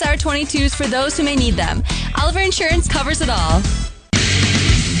same-day SR22s for those who may need them. Oliver Insurance covers it all.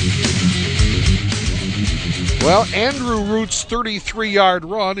 Well, Andrew Root's 33-yard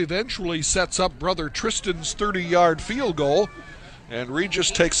run eventually sets up brother Tristan's 30-yard field goal, and Regis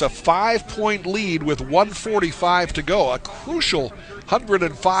takes a 5-point lead with 1:45 to go. A crucial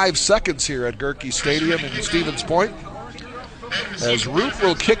 105 seconds here at Gerke Stadium in Stevens Point. As Root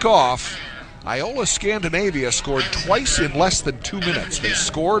will kick off, Iola-Scandanavia scored twice in less than 2 minutes. They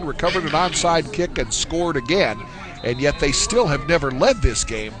scored, recovered an onside kick, and scored again, and yet they still have never led this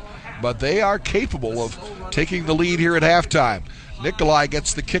game, but they are capable of taking the lead here at halftime. Nikolai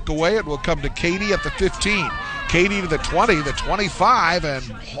gets the kick away. It will come to Katie at the 15. Katie to the 20, the 25, and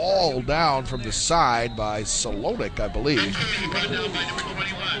hauled down from the side by Salonik, I believe.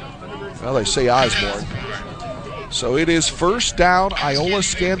 Well, they say Osborne. So it is 1st down,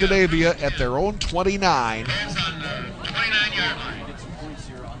 Iola-Scandanavia at their own 29.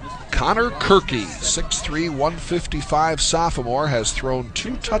 Connor Kirky, 6'3", 155 sophomore, has thrown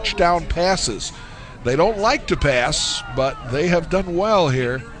 2 touchdown passes. They don't like to pass, but they have done well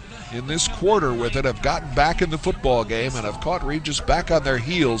here in this quarter with it, have gotten back in the football game and have caught Regis back on their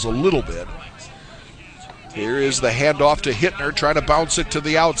heels a little bit. Here is the handoff to Hittner, trying to bounce it to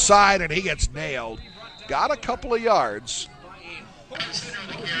the outside, and he gets nailed. Got a couple of yards.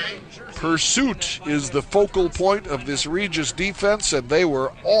 Pursuit is the focal point of this Regis defense, and they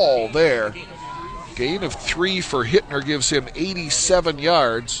were all there. Gain of 3 for Hittner gives him 87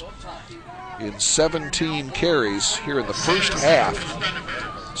 yards in 17 carries here in the first half.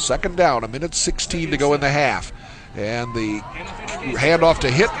 2nd down, 1:16 to go in the half. And the handoff to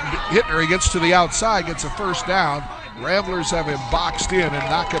Hittner, he gets to the outside, gets a 1st down. Ramblers have him boxed in and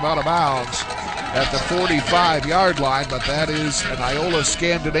knock him out of bounds at the 45-yard line, but that is an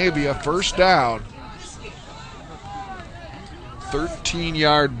Iola-Scandanavia 1st down.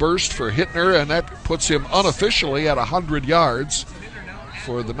 13-yard burst for Hittner, and that puts him unofficially at 100 yards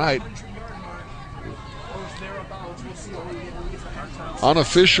for the night.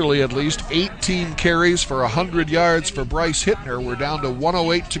 Unofficially, at least 18 carries for 100 yards for Bryce Hittner. We're down to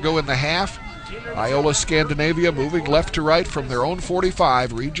 1:08 to go in the half. Iola-Scandanavia moving left to right from their own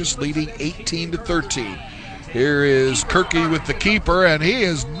 45. Regis leading 18-13. Here is Kirky with the keeper, and he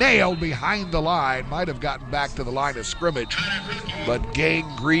is nailed behind the line. Might have gotten back to the line of scrimmage, but Gang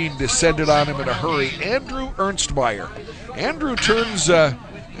Green descended on him in a hurry. Andrew Ernstmeyer. Andrew turns, I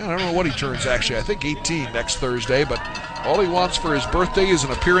don't know what he turns actually. I think 18 next Thursday, but all he wants for his birthday is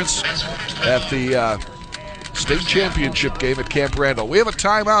an appearance at the state championship game at Camp Randall. We have a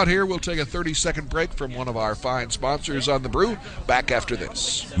timeout here. We'll take a 30-second break from one of our fine sponsors on the Brew. Back after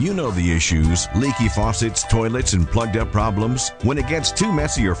this. You know the issues: leaky faucets, toilets, and plugged up problems. When it gets too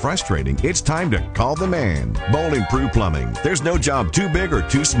messy or frustrating, it's time to call the man. Bowling Prue Plumbing. There's no job too big or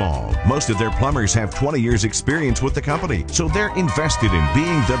too small. Most of their plumbers have 20 years experience with the company, so they're invested in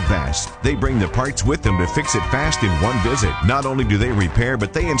being the best. They bring the parts with them to fix it fast in one visit. Not only do they repair,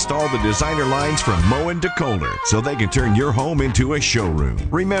 but they install the designer lines from Moen to Kohler, so they can turn your home into a showroom.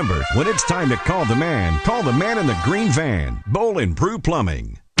 Remember, when it's time to call the man in the green van. Bowling Prue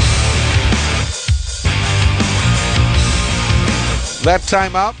Plumbing. That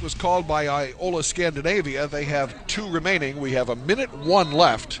timeout was called by Iola-Scandanavia. They have 2 remaining. We have 1:01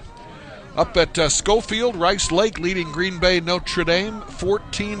 left. Up at Schofield, Rice Lake leading Green Bay Notre Dame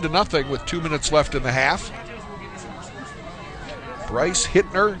 14-0 with 2 minutes left in the half. Bryce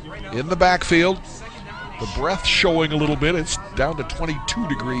Hittner in the backfield. The breath showing a little bit. It's down to 22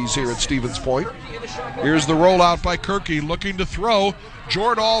 degrees here at Stevens Point. Here's the rollout by Kirky, looking to throw.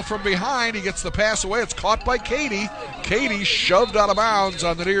 Jordahl from behind. He gets the pass away. It's caught by Katie. Katie shoved out of bounds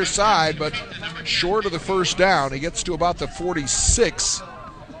on the near side, but short of the first down. He gets to about the 46.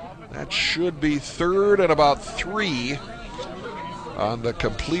 That should be 3rd and about 3 on the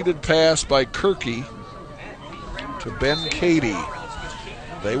completed pass by Kirky to Ben Katie.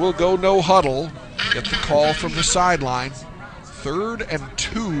 They will go no huddle. Get the call from the sideline. 3rd and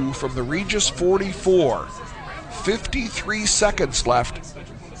 2 from the Regis 44. 53 seconds left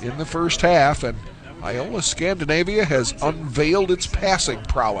in the first half, and Iola-Scandanavia has unveiled its passing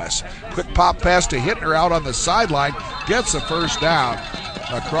prowess. Quick pop pass to Hittner out on the sideline. Gets a first down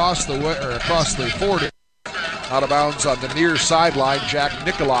across the 40. Out of bounds on the near sideline, Jack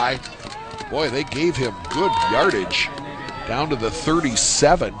Nikolai. Boy, they gave him good yardage down to the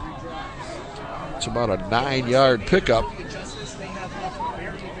 37. It's about a 9-yard pickup.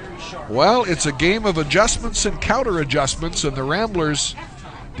 Well, it's a game of adjustments and counter adjustments, and the Ramblers'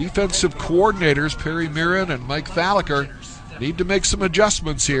 defensive coordinators, Perry Mirren and Mike Thalacker, need to make some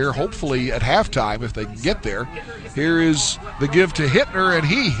adjustments here, hopefully at halftime if they can get there. Here is the give to Hittner, and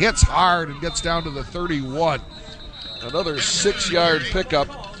he hits hard and gets down to the 31. Another 6-yard pickup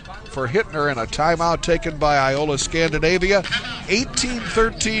for Hittner, and a timeout taken by Iola-Scandanavia.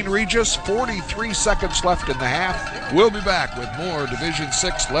 18-13 Regis, 43 seconds left in the half. We'll be back with more Division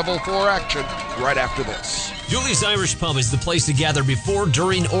 6 Level 4 action right after this. Dooley's Irish Pub is the place to gather before,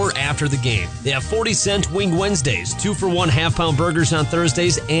 during, or after the game. They have 40-cent Wing Wednesdays, 2-for-1 half-pound burgers on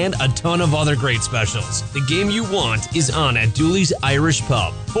Thursdays, and a ton of other great specials. The game you want is on at Dooley's Irish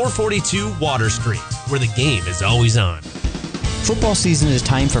Pub, 442 Water Street, where the game is always on. Football season is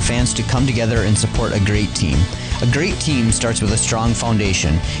time for fans to come together and support a great team. A great team starts with a strong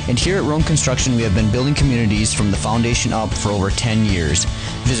foundation, and here at Rome Construction we have been building communities from the foundation up for over 10 years.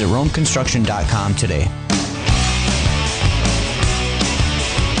 Visit romeconstruction.com today.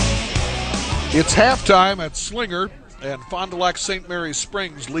 It's halftime at Slinger, and Fond du Lac St. Mary's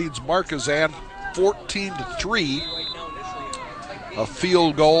Springs leads Marquezan 14-3. A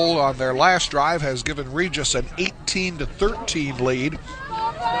field goal on their last drive has given Regis an 18-13 lead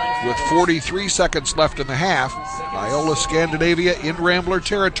with 43 seconds left in the half. Iola-Scandanavia in Rambler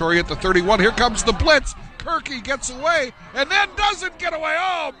territory at the 31. Here comes the blitz. Kirky gets away and then doesn't get away.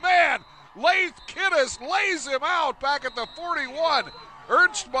 Oh, man. Laith Kittis lays him out back at the 41.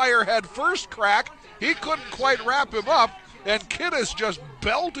 Ernstmeyer had first crack. He couldn't quite wrap him up, and Kittis just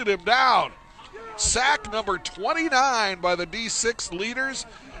belted him down. Sack number 29 by the D6 leaders,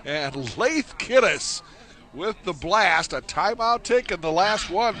 and Laith Kittis with the blast. A timeout taken, the last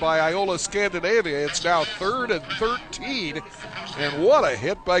one by Iola-Scandanavia. It's now 3rd and 13, and what a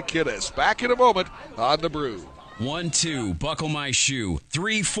hit by Kittis. Back in a moment on the Brew. 1-2, buckle my shoe.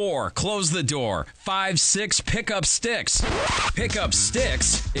 3-4, close the door. 5-6, pick up sticks. Pick up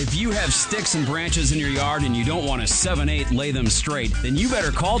sticks? If you have sticks and branches in your yard and you don't want to 7-8 lay them straight, then you better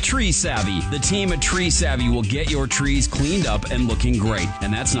call Tree Savvy. The team at Tree Savvy will get your trees cleaned up and looking great.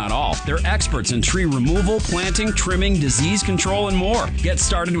 And that's not all. They're experts in tree removal, planting, trimming, disease control, and more. Get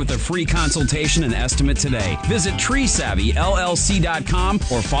started with a free consultation and estimate today. Visit TreeSavvyLLC.com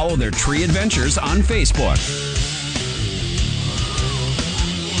or follow their tree adventures on Facebook.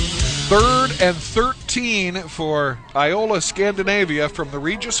 3rd and 13 for Iola-Scandanavia from the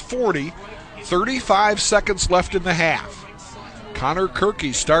Regis 40. 35 seconds left in the half. Connor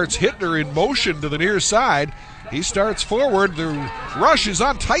Kirky starts Hittner in motion to the near side. He starts forward. The rush is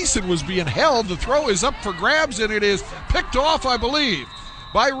on. Tyson was being held. The throw is up for grabs, and it is picked off, I believe,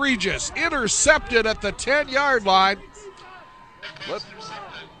 by Regis. Intercepted at the 10-yard line.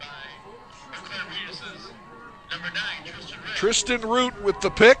 Tristan Root with the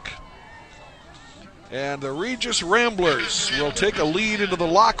pick. And the Regis Ramblers will take a lead into the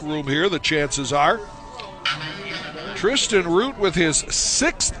locker room here, the chances are. Tristan Root with his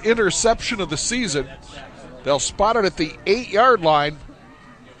 6th interception of the season. They'll spot it at the 8-yard line.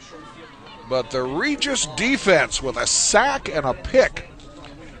 But the Regis defense with a sack and a pick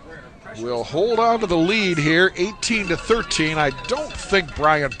will hold on to the lead here, 18-13. I don't think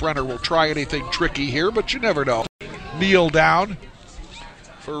Brian Brenner will try anything tricky here, but you never know. Kneel down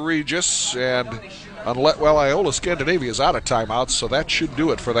for Regis, and Iola-Scandanavia is out of timeouts, so that should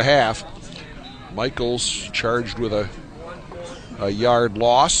do it for the half. Michaels charged with a yard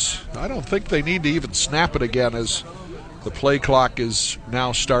loss. I don't think they need to even snap it again as the play clock is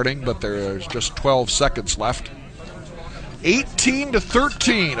now starting, but there's just 12 seconds left.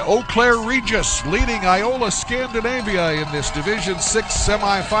 18-13, Eau Claire Regis leading Iola-Scandanavia in this Division 6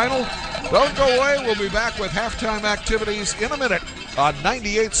 semifinal. Don't go away. We'll be back with halftime activities in a minute on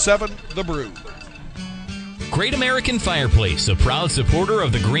 98.7 The Brew. Great American Fireplace, a proud supporter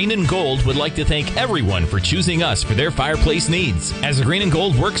of the Green and Gold, would like to thank everyone for choosing us for their fireplace needs. As the Green and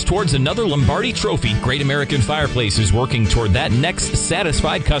Gold works towards another Lombardi trophy, Great American Fireplace is working toward that next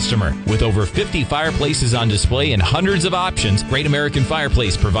satisfied customer. With over 50 fireplaces on display and hundreds of options, Great American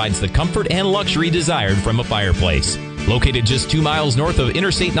Fireplace provides the comfort and luxury desired from a fireplace. Located just 2 miles north of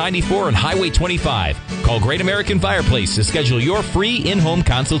Interstate 94 and Highway 25. Call Great American Fireplace to schedule your free in-home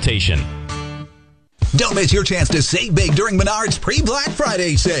consultation. Don't miss your chance to save big during Menards pre-Black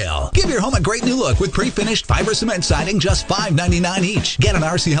Friday sale. Give your home a great new look with pre-finished fiber cement siding, just $5.99 each. Get an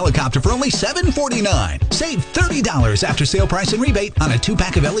RC helicopter for only $7.49. Save $30 after sale price and rebate on a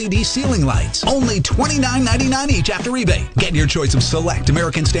 2-pack of LED ceiling lights. Only $29.99 each after rebate. Get your choice of select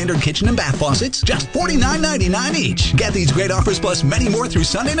American Standard kitchen and bath faucets, just $49.99 each. Get these great offers plus many more through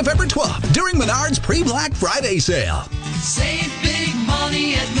Sunday, November 12th during Menards pre-Black Friday sale. Save big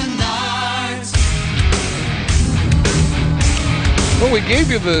money at Menards. Well, we gave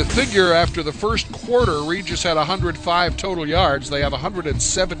you the figure after the first quarter. Regis had 105 total yards. They have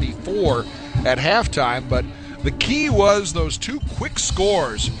 174 at halftime. But the key was those 2 quick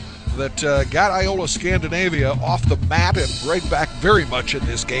scores that got Iola-Scandanavia off the mat and right back very much in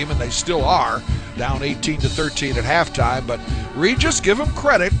this game, and they still are, down 18-13 at halftime. But Regis, give them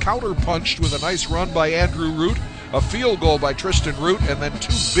credit, counterpunched with a nice run by Andrew Root, a field goal by Tristan Root, and then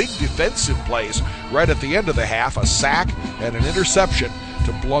 2 big defensive plays right at the end of the half, a sack and an interception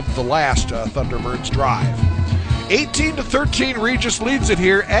to blunt the last Thunderbirds drive. 18-13, Regis leads it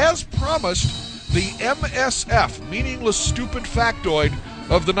here. As promised, the MSF, Meaningless Stupid Factoid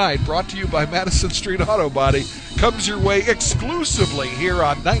of the Night, brought to you by Madison Street Auto Body, comes your way exclusively here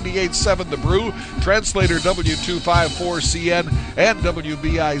on 98.7 The Brew, translator W254CN, and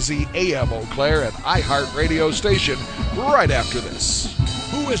WBIZ AM Eau Claire, an iHeart radio station, right after this.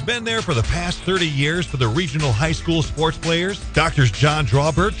 Who has been there for the past 30 years for the regional high school sports players? Doctors John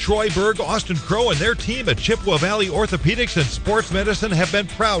Drawberg, Troy Berg, Austin Crow, and their team at Chippewa Valley Orthopedics and Sports Medicine have been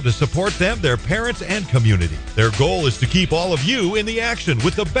proud to support them, their parents, and community. Their goal is to keep all of you in the action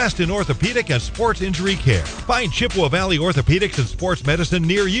with the best in orthopedic and sports injury care. Find Chippewa Valley Orthopedics and Sports Medicine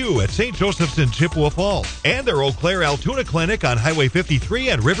near you at St. Joseph's in Chippewa Falls and their Eau Claire Altoona Clinic on Highway 53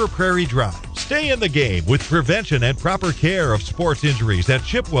 and River Prairie Drive. Stay in the game with prevention and proper care of sports injuries at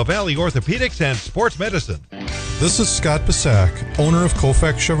Chippewa Valley Orthopedics and Sports Medicine. This is Scott Basak, owner of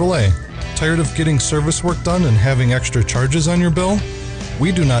Koufax Chevrolet. Tired of getting service work done and having extra charges on your bill?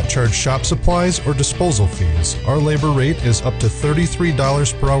 We do not charge shop supplies or disposal fees. Our labor rate is up to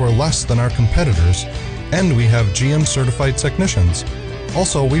 $33 per hour less than our competitors, and we have GM certified technicians.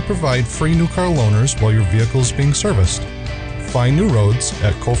 Also, we provide free new car loaners while your vehicle is being serviced. Find new roads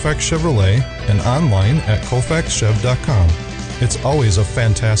at Koufax Chevrolet and online at KoufaxChev.com. It's always a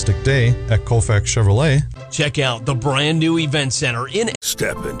fantastic day at Koufax Chevrolet. Check out the brand new event center in...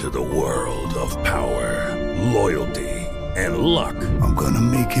 Step into the world of power, loyalty, and luck. I'm gonna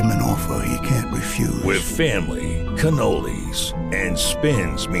make him an offer he can't refuse. With family, cannolis, and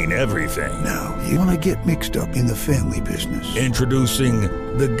spins mean everything. Now, you wanna get mixed up in the family business. Introducing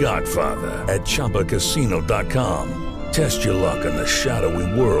The Godfather at ChumbaCasino.com. Test your luck in the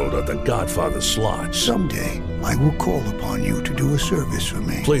shadowy world of The Godfather slot. Someday, I will call upon you to do a service for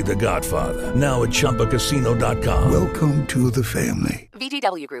me. Play The Godfather, now at ChumbaCasino.com. Welcome to the family.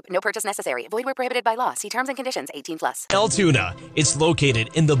 VGW Group. No purchase necessary. Void where prohibited by law. See terms and conditions. 18+. Altoona. It's located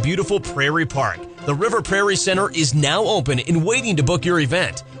in the beautiful Prairie Park. The River Prairie Center is now open and waiting to book your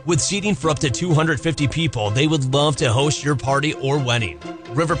event. With seating for up to 250 people, they would love to host your party or wedding.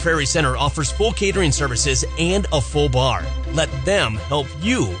 River Prairie Center offers full catering services and a full bar. Let them help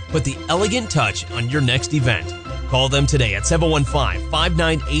you put the elegant touch on your next event. Call them today at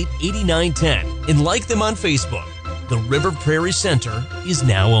 715-598-8910 and like them on Facebook. The River Prairie Center is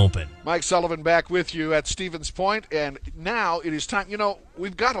now open. Mike Sullivan back with you at Stevens Point, and now it is time. You know,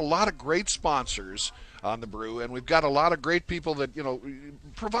 we've got a lot of great sponsors on the Brew, and we've got a lot of great people that, you know,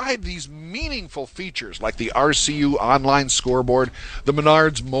 provide these meaningful features like the RCU online scoreboard, the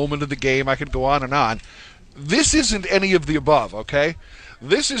Menards moment of the game. I could go on and on. This isn't any of the above, okay?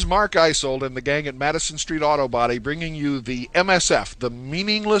 This is Mark Isold and the gang at Madison Street Auto Body bringing you the MSF, the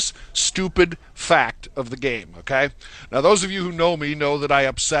meaningless, stupid fact of the game, okay? Now, those of you who know me know that I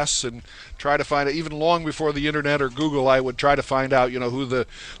obsess and try to find it. Even long before the internet or Google, I would try to find out, you know, who the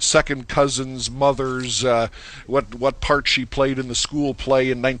second cousin's mother's, what part she played in the school play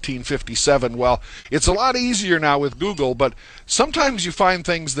in 1957. Well, it's a lot easier now with Google, but sometimes you find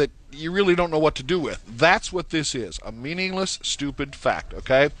things that you really don't know what to do with. That's what this is, a meaningless, stupid fact,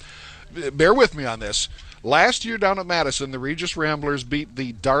 okay? Bear with me on this. Last year down at Madison, the Regis Ramblers beat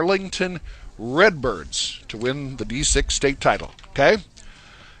the Darlington Redbirds to win the D6 state title, okay?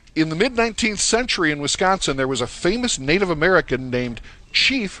 In the mid-19th century in Wisconsin, there was a famous Native American named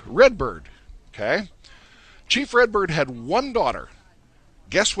Chief Redbird, okay? Chief Redbird had one daughter.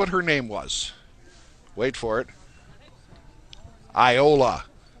 Guess what her name was? Wait for it. Iola.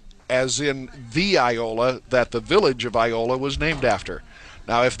 As in the Iola that the village of Iola was named after.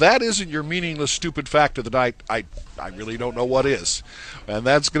 Now, if that isn't your meaningless, stupid fact of the night, I really don't know what is. And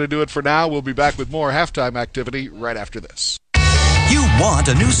that's going to do it for now. We'll be back with more halftime activity right after this. You want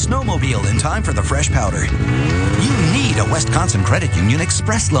a new snowmobile in time for the fresh powder. You need a Wisconsin Credit Union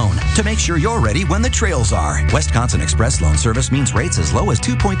Express loan to make sure you're ready when the trails are. Wisconsin Express loan service means rates as low as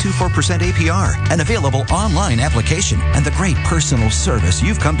 2.24% APR, an available online application, and the great personal service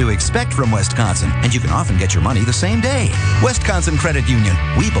you've come to expect from Wisconsin. And you can often get your money the same day. Wisconsin Credit Union,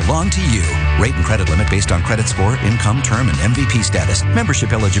 we belong to you. Rate and credit limit based on credit score, income, term, and MVP status.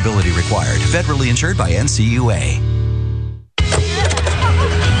 Membership eligibility required. Federally insured by NCUA.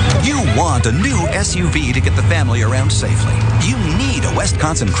 You want a new SUV to get the family around safely. You need a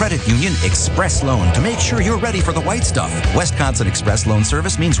Wisconsin Credit Union Express loan to make sure you're ready for the white stuff. Wisconsin Express loan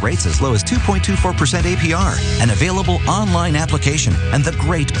service means rates as low as 2.24% APR, an available online application, and the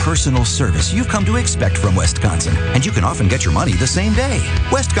great personal service you've come to expect from Wisconsin. And you can often get your money the same day.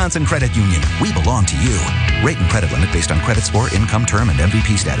 Wisconsin Credit Union, we belong to you. Rate and credit limit based on credit score, income, term, and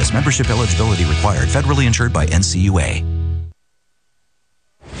MVP status. Membership eligibility required. Federally insured by NCUA.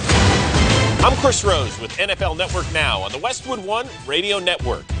 I'm Chris Rose with NFL Network Now on the Westwood One Radio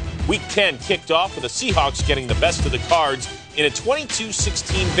Network. Week 10 kicked off with the Seahawks getting the best of the Cards in a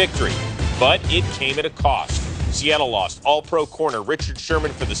 22-16 victory, but it came at a cost. Seattle lost All-Pro corner Richard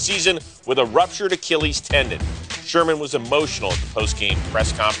Sherman for the season with a ruptured Achilles tendon. Sherman was emotional at the post-game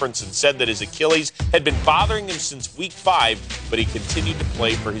press conference and said that his Achilles had been bothering him since Week 5, but he continued to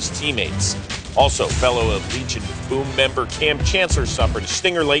play for his teammates. Also, fellow Legion Boom member Cam Chancellor suffered a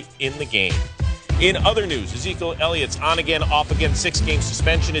stinger late in the game. In other news, Ezekiel Elliott's on-again, off-again 6-game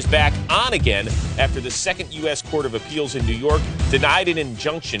suspension is back on again after the Second U.S. Court of Appeals in New York denied an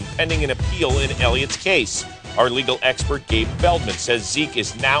injunction pending an appeal in Elliott's case. Our legal expert, Gabe Feldman, says Zeke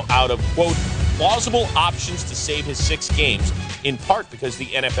is now out of, quote, plausible options to save his 6 games, in part because the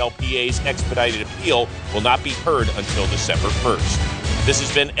NFLPA's expedited appeal will not be heard until December 1st. This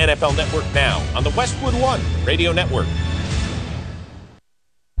has been NFL Network Now on the Westwood One Radio Network.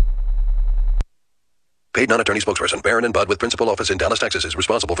 Paid non-attorney spokesperson Barron & Budd with principal office in Dallas, Texas is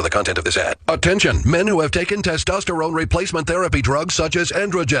responsible for the content of this ad. Attention, men who have taken testosterone replacement therapy drugs such as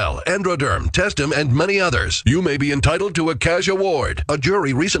Androgel, Androderm, Testim, and many others. You may be entitled to a cash award. A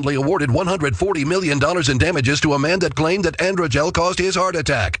jury recently awarded $140 million in damages to a man that claimed that Androgel caused his heart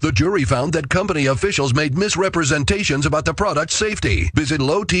attack. The jury found that company officials made misrepresentations about the product's safety. Visit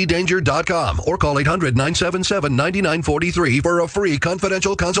lowtdanger.com or call 800-977-9943 for a free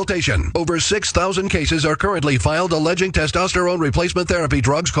confidential consultation. Over 6,000 cases are currently filed alleging testosterone replacement therapy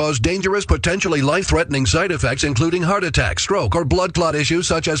drugs cause dangerous, potentially life-threatening side effects, including heart attack, stroke, or blood clot issues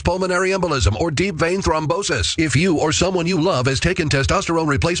such as pulmonary embolism or deep vein thrombosis. If you or someone you love has taken testosterone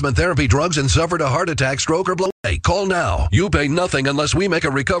replacement therapy drugs and suffered a heart attack, stroke, or blood, call now. You pay nothing unless we make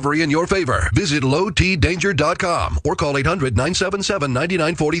a recovery in your favor. Visit lowtdanger.com or call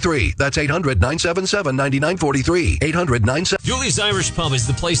 800-977-9943. That's 800-977-9943. 800-977. Dooley's Irish Pub is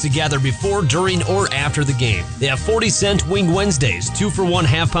the place to gather before, during, or after the game. They have 40-cent Wing Wednesdays, 2-for-1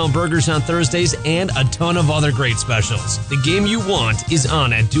 half-pound burgers on Thursdays, and a ton of other great specials. The game you want is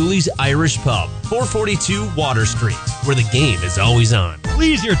on at Dooley's Irish Pub, 442 Water Street, where the game is always on.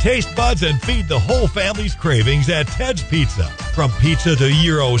 Please your taste buds and feed the whole family's cravings at Ted's Pizza. From pizza to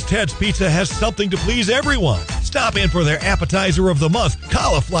gyros, Ted's Pizza has something to please everyone. Stop in for their appetizer of the month,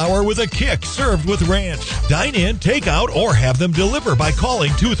 cauliflower with a kick, served with ranch. Dine in, take out, or have them deliver by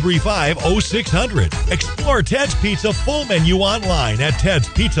calling 235-0600. Explore Ted's Pizza full menu online at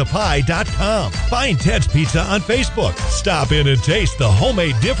tedspizzapie.com. Find Ted's Pizza on Facebook. Stop in and taste the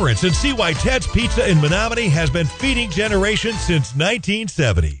homemade difference and see why Ted's Pizza in Menominee has been feeding generations since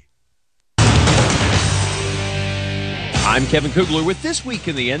 1970. I'm Kevin Kugler with This Week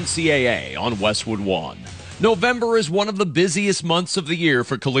in the NCAA on Westwood One. November is one of the busiest months of the year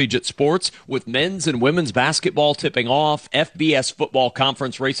for collegiate sports, with men's and women's basketball tipping off, FBS football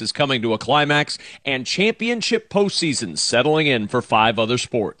conference races coming to a climax, and championship postseasons settling in for 5 other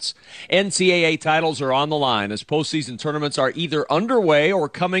sports. NCAA titles are on the line as postseason tournaments are either underway or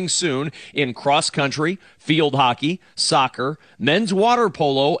coming soon in cross country, field hockey, soccer, men's water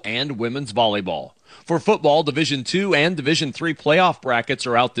polo, and women's volleyball. For football, Division II and Division III playoff brackets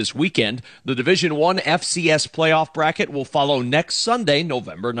are out this weekend. The Division I FCS playoff bracket will follow next Sunday,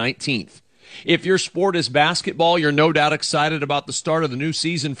 November 19th. If your sport is basketball, you're no doubt excited about the start of the new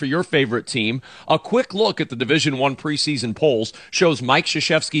season for your favorite team. A quick look at the Division I preseason polls shows Mike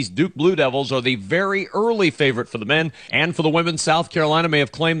Krzyzewski's Duke Blue Devils are the very early favorite for the men, and for the women, South Carolina may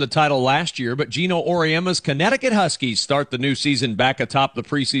have claimed the title last year, but Gino Auriemma's Connecticut Huskies start the new season back atop the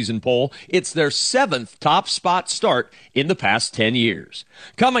preseason poll. It's their 7th top spot start in the past 10 years.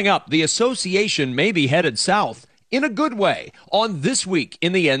 Coming up, the association may be headed south in a good way on This Week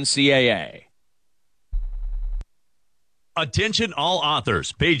in the NCAA. Attention all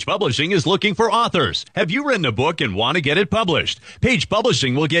authors. Page Publishing is looking for authors. Have you written a book and want to get it published? Page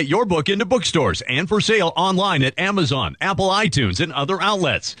Publishing will get your book into bookstores and for sale online at Amazon, Apple iTunes, and other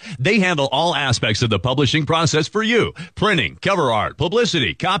outlets. They handle all aspects of the publishing process for you. Printing, cover art,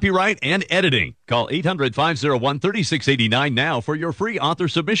 publicity, copyright, and editing. Call 800-501-3689 now for your free author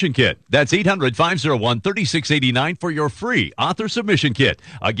submission kit. That's 800-501-3689 for your free author submission kit.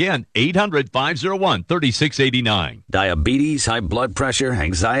 Again, 800-501-3689. Diabetes, high blood pressure,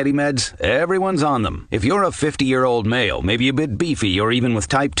 anxiety meds, everyone's on them. If you're a 50-year-old male, maybe a bit beefy, or even with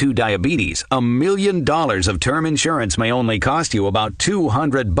type 2 diabetes, $1 million of term insurance may only cost you about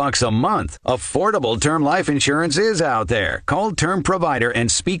 $200 a month. Affordable term life insurance is out there. Call Term Provider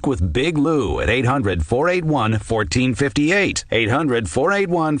and speak with Big Lou at 800-481-1458.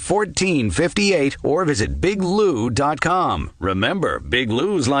 800-481-1458 or visit biglou.com. Remember, Big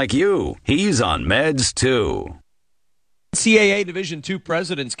Lou's like you. He's on meds too. NCAA Division II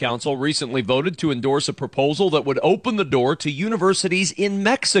President's Council recently voted to endorse a proposal that would open the door to universities in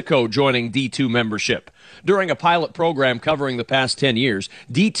Mexico joining D2 membership. During a pilot program covering the past 10 years,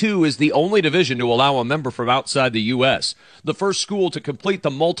 D2 is the only division to allow a member from outside the U.S. The first school to complete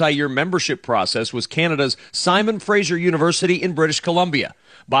the multi-year membership process was Canada's Simon Fraser University in British Columbia.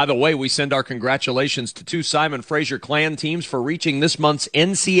 By the way, we send our congratulations to 2 Simon Fraser Clan teams for reaching this month's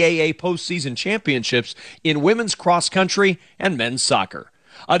NCAA postseason championships in women's cross country and men's soccer.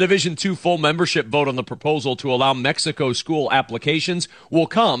 A Division II full membership vote on the proposal to allow Mexico school applications will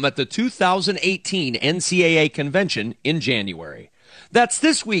come at the 2018 NCAA convention in January. That's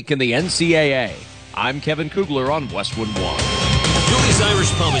This Week in the NCAA. I'm Kevin Kugler on Westwood One. Dooley's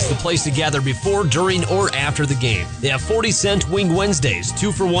Irish Pub is the place to gather before, during, or after the game. They have 40-cent Wing Wednesdays,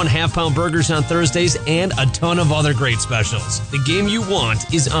 2-for-1 half-pound burgers on Thursdays, and a ton of other great specials. The game you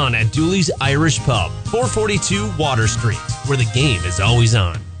want is on at Dooley's Irish Pub, 442 Water Street, where the game is always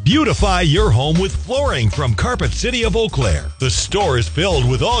on. Beautify your home with flooring from Carpet City of Eau Claire. The store is filled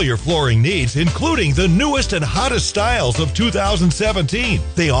with all your flooring needs, including the newest and hottest styles of 2017.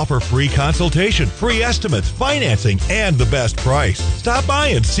 They offer free consultation, free estimates, financing, and the best price. Stop by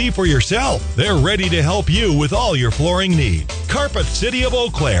and see for yourself. They're ready to help you with all your flooring needs. Carpet City of Eau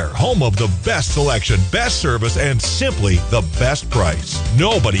Claire, home of the best selection, best service, and simply the best price.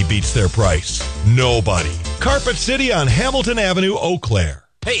 Nobody beats their price. Nobody. Carpet City on Hamilton Avenue, Eau Claire.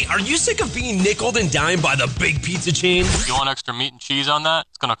 Hey, are you sick of being nickeled and dimed by the big pizza chain? You want extra meat and cheese on that?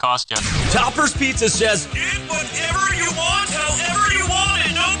 It's going to cost you. Topper's Pizza says, "Get whatever you want, however you want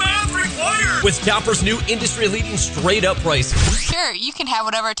it. No math required." With Topper's new industry-leading straight-up prices. Sure, you can have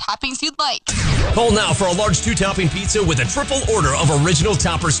whatever toppings you'd like. Call now for a large 2-topping pizza with a triple order of original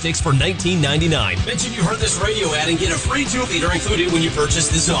Topper sticks for $19.99. Mention you heard this radio ad and get a free 2-liter included when you purchase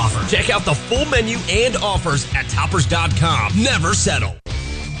this offer. Check out the full menu and offers at toppers.com. Never settle.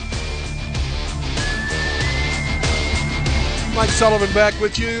 Mike Sullivan back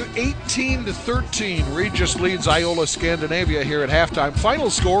with you. 18-13. Regis leads Iola-Scandanavia here at halftime. Final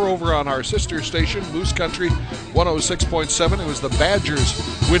score over on our sister station, Moose Country, 106.7. It was the Badgers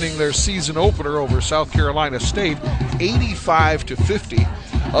winning their season opener over South Carolina State, 85-50.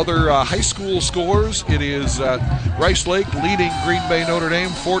 Other high school scores, it is Rice Lake leading Green Bay Notre Dame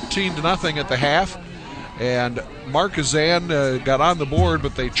 14-0 at the half. And Marquezan got on the board,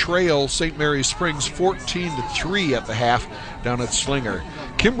 but they trail St. Mary's Springs 14-3 at the half down at Slinger.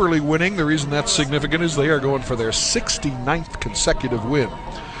 Kimberly winning. The reason that's significant is they are going for their 69th consecutive win.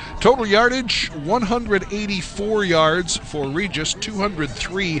 Total yardage, 184 yards for Regis,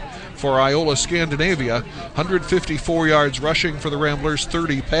 203 for Iola-Scandinavia, 154 yards rushing for the Ramblers,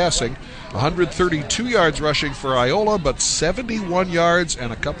 30 passing, 132 yards rushing for Iola, but 71 yards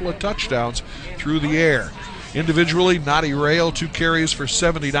and a couple of touchdowns through the air. Individually, Nadi Rail, 2 carries for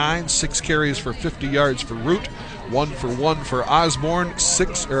 79, 6 carries for 50 yards for Root, 1 for Osborne,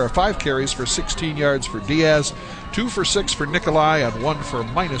 5 carries for 16 yards for Diaz, 2 for 6 for Nikolai, and 1 for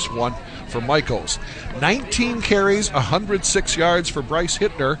 -1 for Michaels. 19 carries, 106 yards for Bryce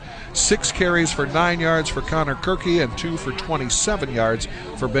Hittner, 6 carries for 9 yards for Connor Kirky, and 2 for 27 yards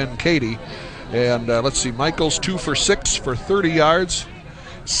for Ben Cady. And let's see, Michaels 2 for 6 for 30 yards,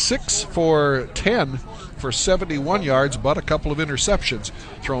 6 for 10 for 71 yards, but a couple of interceptions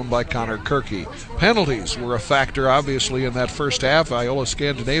thrown by Connor Kirky. Penalties were a factor, obviously, in that first half.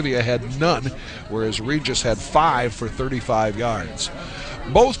 Iola-Scandinavia had none, whereas Regis had 5 for 35 yards.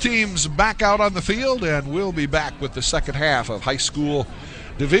 Both teams back out on the field, and we'll be back with the second half of high school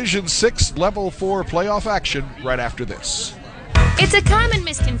Division 6 Level 4 playoff action right after this. It's a common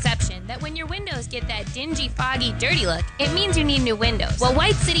misconception that when your windows get that dingy, foggy, dirty look, it means you need new windows. Well,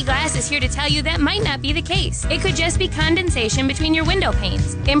 White City Glass is here to tell you that might not be the case. It could just be condensation between your window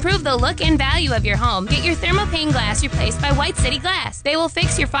panes. Improve the look and value of your home. Get your thermopane glass replaced by White City Glass. They will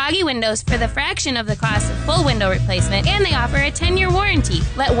fix your foggy windows for the fraction of the cost of full window replacement, and they offer a 10-year warranty.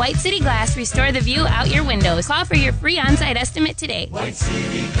 Let White City Glass restore the view out your windows. Call for your free on-site estimate today. White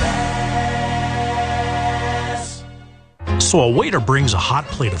City Glass. So a waiter brings a hot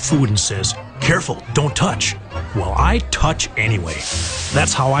plate of food and says, "Careful, don't touch." Well, I touch anyway.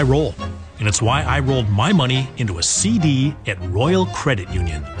 That's how I roll. And it's why I rolled my money into a CD at Royal Credit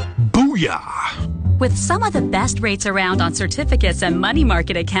Union. Booyah! With some of the best rates around on certificates and money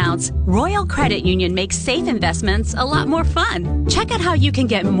market accounts, Royal Credit Union makes safe investments a lot more fun. Check out how you can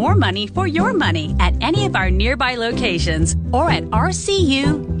get more money for your money at any of our nearby locations or at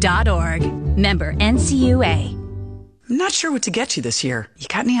rcu.org. Member NCUA. I'm not sure what to get you this year. You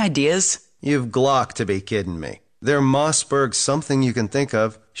got any ideas? You've Glock to be kidding me. They're Mossberg something you can think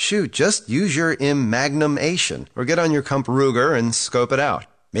of. Shoot, just use your Magnum-ation or get on your Comp Ruger and scope it out.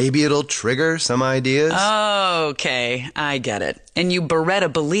 Maybe it'll trigger some ideas. Okay, I get it. And you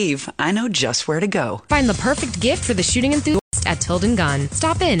Beretta believe I know just where to go. Find the perfect gift for the shooting enthusiast at Tilden Gun.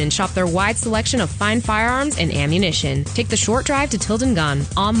 Stop in and shop their wide selection of fine firearms and ammunition. Take the short drive to Tilden Gun.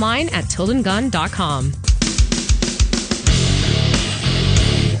 Online at tildengun.com.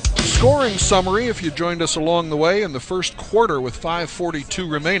 Scoring summary, if you joined us along the way in the first quarter with 5:42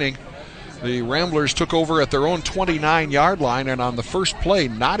 remaining. The Ramblers took over at their own 29-yard line, and on the first play,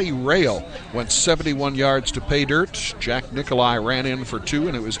 Nadi Rail went 71 yards to pay dirt. Jack Nikolai ran in for 2,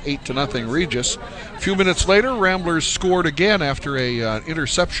 and it was 8-0 Regis. A few minutes later, Ramblers scored again after a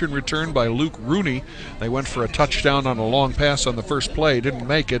interception return by Luke Rooney. They went for a touchdown on a long pass on the first play. Didn't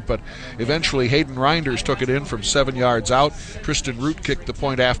make it, but eventually Hayden Reinders took it in from 7 yards out. Tristan Root kicked the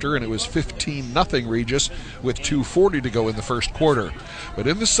point after, and it was 15-0 Regis with 2:40 to go in the first quarter. But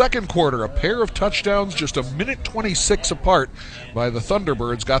in the second quarter, a pair of touchdowns just a minute 26 apart by the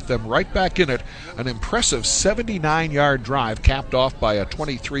Thunderbirds got them right back in it. An impressive 79-yard drive capped off by a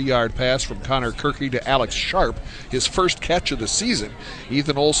 23-yard pass from Connor Kirky to Alex Sharp, his first catch of the season.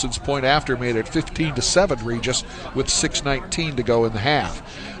 Ethan Olson's point after made it 15-7 Regis with 6:19 to go in the half.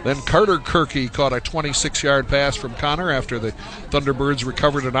 Then Carter Kirky caught a 26-yard pass from Connor after the Thunderbirds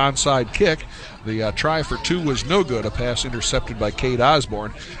recovered an onside kick. The try for 2 was no good, a pass intercepted by Cade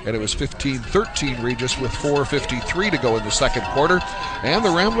Osborne, and it was 15-13 Regis with 4:53 to go in the second quarter. And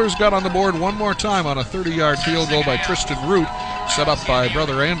the Ramblers got on the board one more time on a 30-yard field goal by Tristan Root, set up by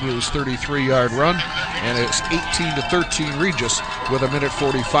Brother Andrew's 33-yard run, and it's 18-13 Regis with a minute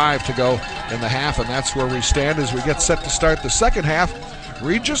 45 to go in the half, and that's where we stand as we get set to start the second half.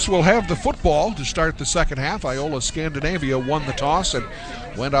 Regis will have the football to start the second half. Iola-Scandinavia won the toss and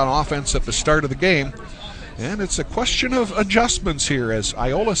went on offense at the start of the game. And it's a question of adjustments here, as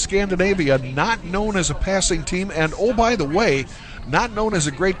Iola-Scandinavia, not known as a passing team, and oh, by the way, not known as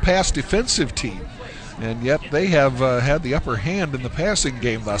a great pass defensive team. And yet they have had the upper hand in the passing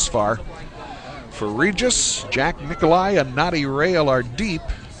game thus far. For Regis, Jack Nikolai and Nadi Rail are deep.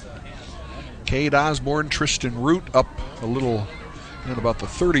 Cade Osborne, Tristan Root up a little at about the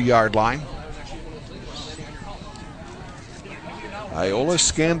 30-yard line.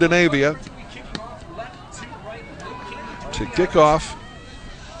 Iola-Scandanavia to kick off.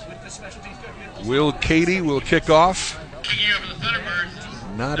 Will Cady will kick off.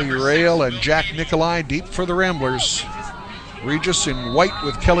 Noddy Rail and Jack Nicolai deep for the Ramblers. Regis in white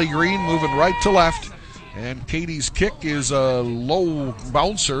with Kelly Green moving right to left. And Cady's kick is a low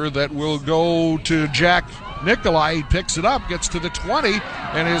bouncer that will go to Jack Nicolai. He picks it up, gets to the 20,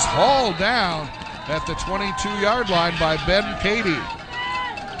 and is hauled down at the 22-yard line by Ben Cady.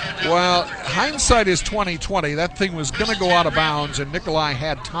 Well, hindsight is 20/20. That thing was going to go out of bounds, and Nicolai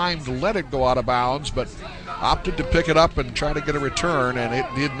had time to let it go out of bounds, but opted to pick it up and try to get a return, and it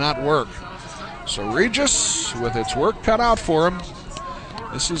did not work. So Regis, with its work cut out for him,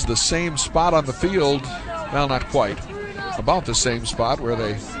 this is the same spot on the field. Well, not quite. About the same spot where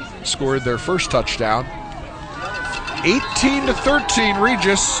they scored their first touchdown. 18-13,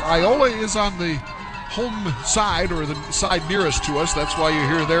 Regis. Iola is on the home side, or the side nearest to us. That's why you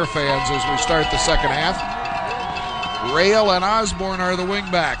hear their fans as we start the second half. Rail and Osborne are the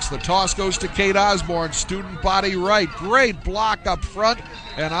wingbacks. The toss goes to Kate Osborne, student body right. Great block up front,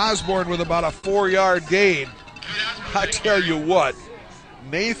 and Osborne with about a 4-yard gain. I tell you what,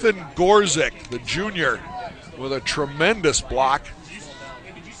 Nathan Gorzik, the junior, with a tremendous block,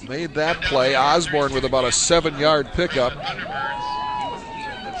 made that play. Osborne with about a 7-yard pickup.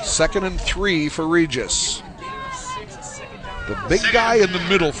 2nd and 3 for Regis. The big guy in the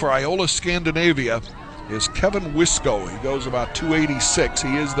middle for Iola-Scandanavia is Kevin Wisco. He goes about 286.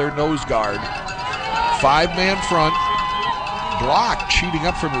 He is their nose guard. 5-man front. Block cheating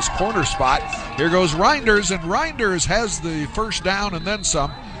up from his corner spot. Here goes Reinders, and Reinders has the first down and then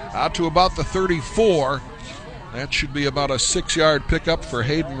some, out to about the 34. That should be about a 6-yard pickup for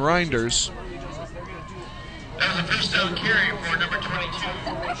Hayden Reinders. That was a first down carry for number 22,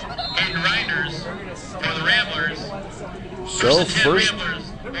 Hayden Reinders, for the Ramblers. So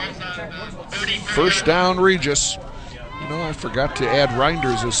first down, Regis. You know, I forgot to add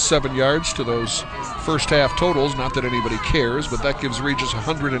Reinders as 7 yards to those first half totals. Not that anybody cares, but that gives Regis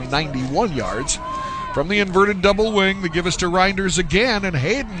 191 yards. From the inverted double wing, they give us to Reinders again, and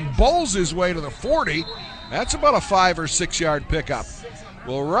Hayden bowls his way to the 40. That's about a 5 or 6 yard pickup.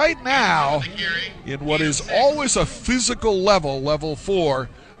 Well, right now, in what is always a physical level 4,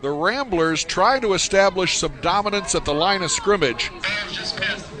 the Ramblers try to establish some dominance at the line of scrimmage.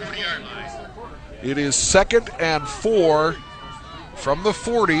 It is 2nd and 4 from the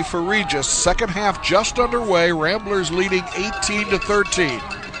 40 for Regis. Second half just underway. Ramblers leading 18-13.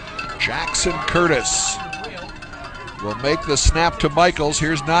 Jackson Curtis will make the snap to Michaels.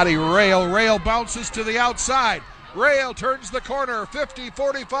 Here's Noddy Rail. Rail bounces to the outside. Rail turns the corner, 50,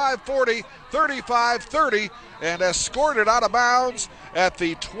 45, 40, 35, 30, and escorted out of bounds at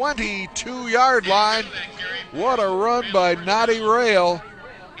the 22-yard line. What a run by Noddy Rail.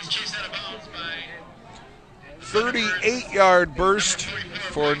 38-yard burst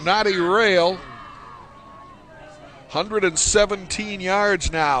for Noddy Rail. 117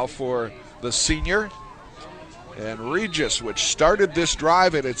 yards now for the senior. And Regis, which started this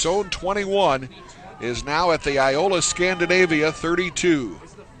drive at its own 21, is now at the Iola-Scandanavia 32.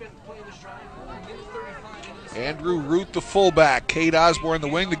 Andrew Root, the fullback. Kate Osborne, the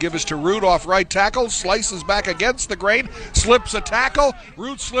wing, to give us to Root off right tackle. Slices back against the grain. Slips a tackle.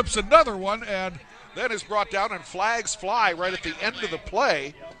 Root slips another one, and then is brought down, and flags fly right at the end of the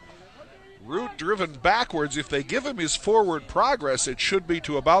play. Root driven backwards. If they give him his forward progress, it should be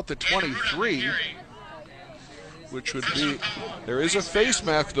to about the 23. Which would be, there is a face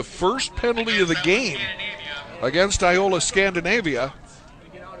mask, the first penalty of the game against Iola-Scandanavia.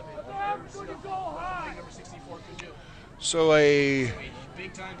 So a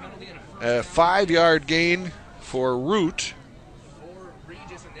 5-yard gain for Root.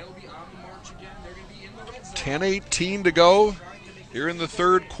 10:18 to go here in the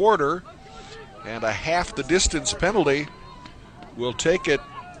third quarter, and a half the distance penalty will take it,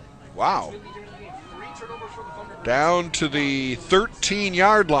 wow, down to the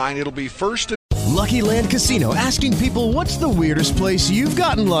 13-yard line. It'll be first. Lucky Land Casino, asking people, what's the weirdest place you've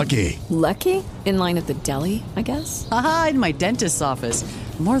gotten lucky? Lucky? In line at the deli, I guess? Aha, in my dentist's office.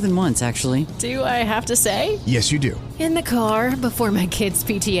 More than once, actually. Do I have to say? Yes, you do. In the car before my kids'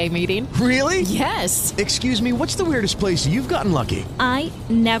 PTA meeting. Really? Yes. Excuse me, what's the weirdest place you've gotten lucky? I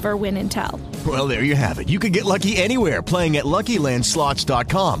never win and tell. Well, there you have it. You can get lucky anywhere, playing at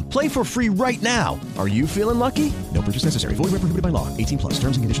LuckyLandSlots.com. Play for free right now. Are you feeling lucky? No purchase necessary. Void where prohibited by law. 18+.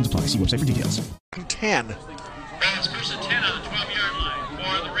 Terms and conditions apply. See website for details. 10. That's first and 10 on the 12-yard line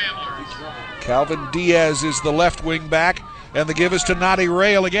for the Ramblers. Calvin Diaz is the left wing back, and the give is to Noddy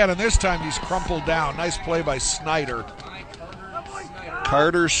Rail again, and this time he's crumpled down. Nice play by Snyder.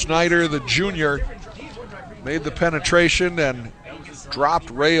 Carter Snyder, the junior, made the penetration and dropped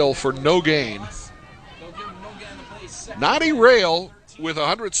Rail for no gain. Naughty Rail with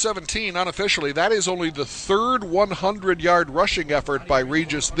 117 unofficially. That is only the third 100-yard rushing effort by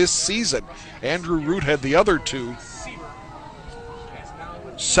Regis this season. Andrew Root had the other two.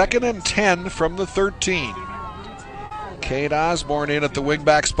 2nd and 10 from the 13. Cade Osborne in at the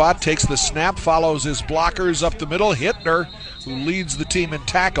wingback spot, takes the snap, follows his blockers up the middle. Hittner, who leads the team in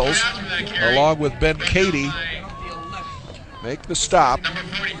tackles, along with Ben Cady, make the stop.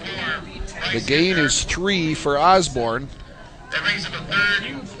 The gain is 3 for Osborne.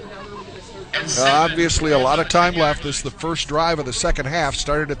 Obviously a lot of time left. This is the first drive of the second half,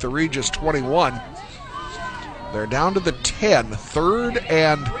 started at the Regis 21. They're down to the 10, 3rd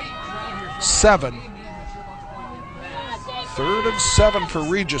and 7. 3rd and 7 for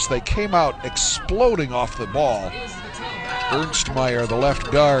Regis. They came out exploding off the ball. Ernstmeyer, the left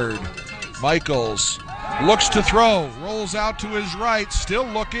guard. Michaels looks to throw, rolls out to his right, still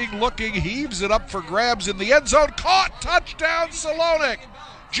looking, heaves it up for grabs in the end zone. Caught, touchdown, Salonik.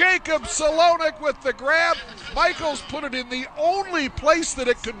 Jacob Salonik with the grab. Michaels put it in the only place that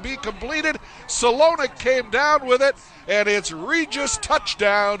it could be completed. Salonik came down with it, and it's Regis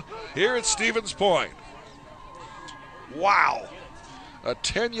touchdown here at Stevens Point. Wow. A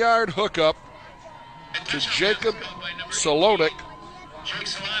 10-yard hookup to Jacob Salonik.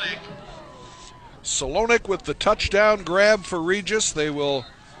 Salonik with the touchdown grab for Regis. They will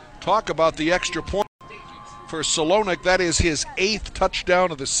talk about the extra point for Salonik. That is his 8th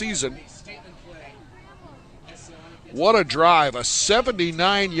touchdown of the season. What a drive. A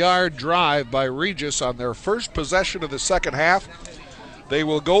 79-yard drive by Regis on their first possession of the second half. They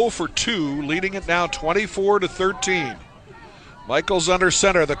will go for 2, leading it now 24-13. Michaels under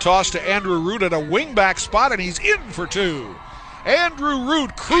center. The toss to Andrew Root at a wingback spot, and he's in for 2. Andrew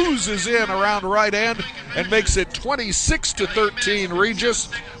Root cruises in around right end and makes it 26-13 Regis.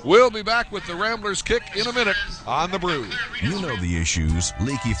 We'll be back with the Ramblers kick in a minute on the Brew. You know the issues,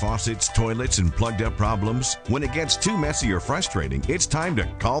 leaky faucets, toilets, and plugged up problems. When it gets too messy or frustrating, it's time to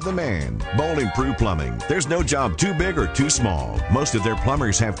call the man. Bowling Prue Plumbing. There's no job too big or too small. Most of their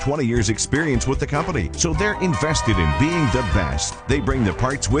plumbers have 20 years experience with the company, so they're invested in being the best. They bring the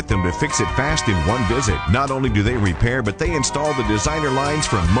parts with them to fix it fast in one visit. Not only do they repair, but they install the designer lines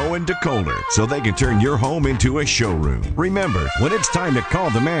from Moen to Kohler, so they can turn your home into a showroom. Remember, when it's time to call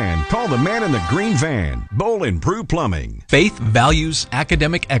the man in the green van. Bowling Prue Plumbing. Faith, values,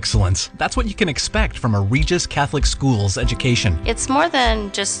 academic excellence. That's what you can expect from a Regis Catholic Schools education. It's more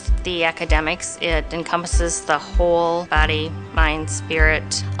than just the academics. It encompasses the whole body, mind,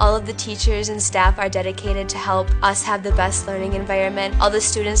 spirit. All of the teachers and staff are dedicated to help us have the best learning environment. All the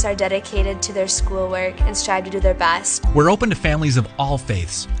students are dedicated to their schoolwork and strive to do their best. We're open to families of all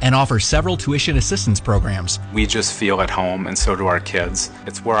faiths and offer several tuition assistance programs. We just feel at home, and so do our kids.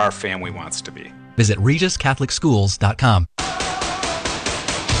 It's where our family wants to be. Visit regiscatholicschools.com.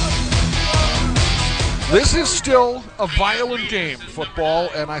 This is still a violent game, football,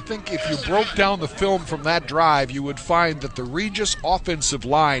 and I think if you broke down the film from that drive, you would find that the Regis offensive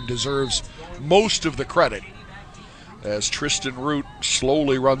line deserves most of the credit. As Tristan Root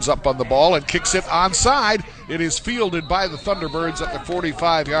slowly runs up on the ball and kicks it onside, it is fielded by the Thunderbirds at the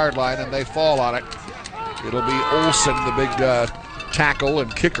 45-yard line, and they fall on it. It'll be Olsen, the big tackle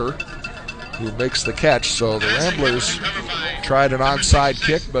and kicker, who makes the catch. So the Ramblers tried an onside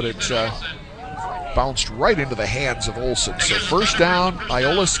kick, but it bounced right into the hands of Olsen. So first down,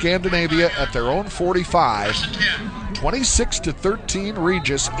 Iola-Scandanavia at their own 45. 26-13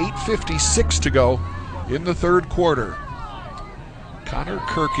 Regis, 8:56 to go in the third quarter. Connor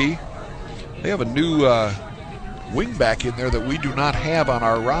Kirky. They have a new wingback in there that we do not have on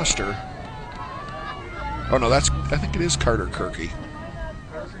our roster. Oh no, I think it is Carter Kirky.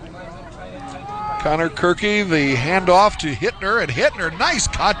 Connor Kirky, the handoff to Hittner, and Hittner, nice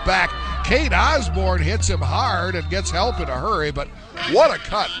cutback. Cade Osborne hits him hard and gets help in a hurry, but what a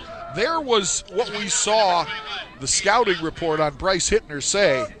cut. There was what we saw the scouting report on Bryce Hittner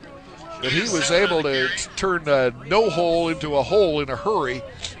say, that he was able to turn a no hole into a hole in a hurry,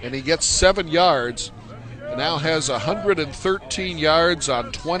 and he gets 7 yards. Now has 113 yards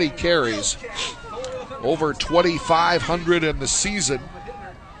on 20 carries. Over 2,500 in the season.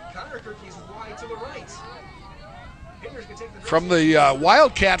 From the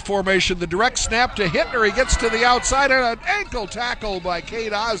Wildcat formation, the direct snap to Hittner. He gets to the outside, and an ankle tackle by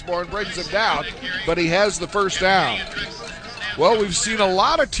Cade Osborne brings him down, but he has the first down. Well, we've seen a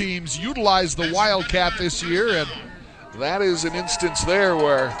lot of teams utilize the Wildcat this year, and that is an instance there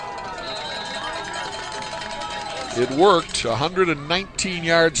where It worked. 119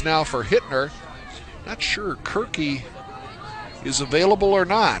 yards now for Hittner. Not sure Kirky is available or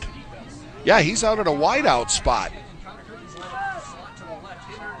not. Yeah, he's out at a wideout spot.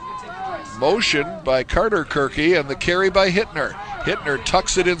 Motion by Carter Kirky and the carry by Hittner. Hittner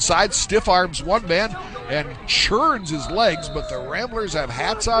tucks it inside, stiff arms one man and churns his legs, but the Ramblers have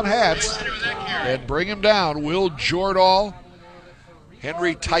hats on hats and bring him down. Will Jordahl,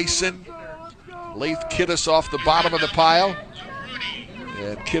 Henry Tyson, Lath Kittis off the bottom of the pile.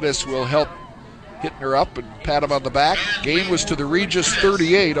 And Kittis will help Hittner up and pat him on the back. Gain was to the Regis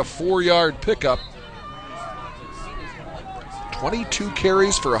 38, a 4-yard pickup. 22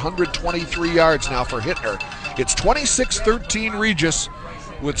 carries for 123 yards now for Hittner. It's 26-13 Regis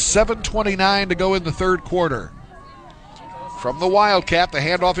with 7:29 to go in the third quarter. From the Wildcat, the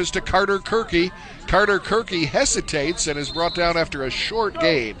handoff is to Carter Kirky. Carter Kirky hesitates and is brought down after a short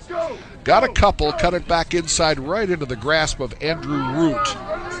gain. Got a couple, cut it back inside right into the grasp of Andrew Root.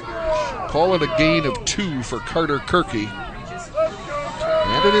 Call it a gain of 2 for Carter Kirky.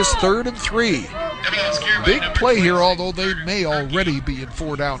 And it is 3rd and 3. Big play here, although they may already be in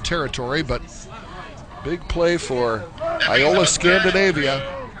 4-down territory, but big play for Iola-Scandanavia.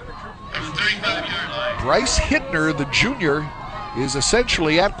 Bryce Hittner, the junior, is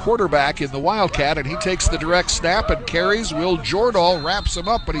essentially at quarterback in the Wildcat, and he takes the direct snap and carries. Will Jordahl wraps him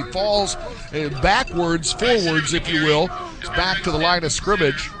up, but he falls backwards, forwards, if you will. It's back to the line of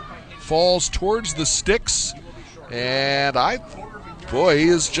scrimmage. Falls towards the sticks, and he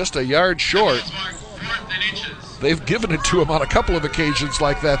is just a yard short. They've given it to him on a couple of occasions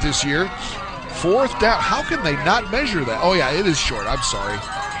like that this year. 4th down. How can they not measure that? Oh, yeah, it is short. I'm sorry.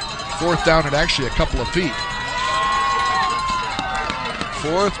 4th down and actually a couple of feet.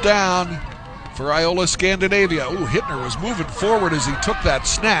 4th down for Iola-Scandanavia. Ooh, Hittner was moving forward as he took that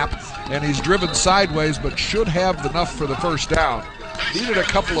snap, and he's driven sideways, but should have enough for the first down. Needed a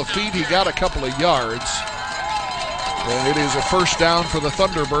couple of feet. He got a couple of yards. And it is a first down for the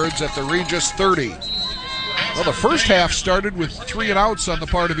Thunderbirds at the Regis 30. Well, the first half started with 3 and outs on the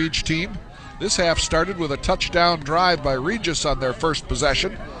part of each team. This half started with a touchdown drive by Regis on their first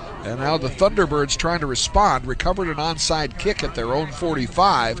possession. And now the Thunderbirds trying to respond, recovered an onside kick at their own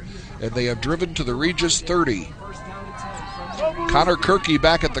 45, and they have driven to the Regis 30. Connor Kirky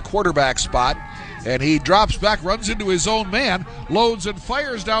back at the quarterback spot, and he drops back, runs into his own man, loads and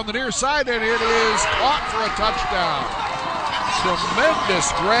fires down the near side, and it is caught for a touchdown.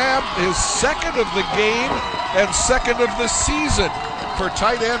 Tremendous grab, his second of the game and second of the season for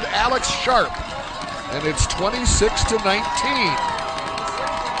tight end Alex Sharp. And it's 26-19.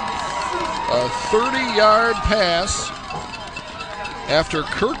 A 30-yard pass. After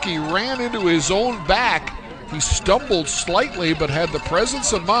Kirky ran into his own back, he stumbled slightly but had the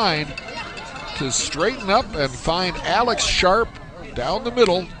presence of mind to straighten up and find Alex Sharp down the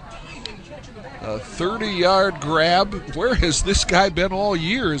middle. A 30-yard grab. Where has this guy been all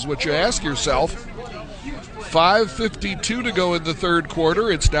year is what you ask yourself. 5:52 to go in the third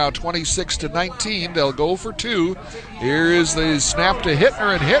quarter. It's now 26-19. They'll go for 2. Here is the snap to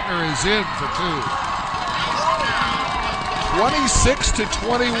Hittner, and Hittner is in for 2.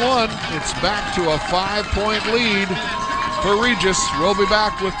 26-21. It's back to a 5-point lead for Regis. We'll be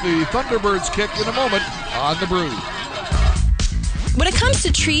back with the Thunderbirds kick in a moment on The Brew. When it comes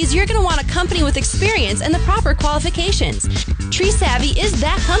to trees, you're going to want a company with experience and the proper qualifications. Tree Savvy is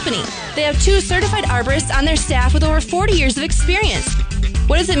that company. They have 2 certified arborists on their staff with over 40 years of experience.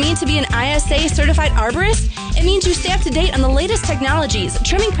 What does it mean to be an ISA certified arborist? It means you stay up to date on the latest technologies,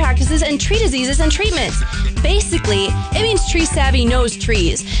 trimming practices, and tree diseases and treatments. Basically, it means Tree Savvy knows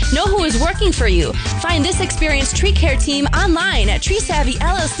trees. Know who is working for you. Find this experienced tree care team online at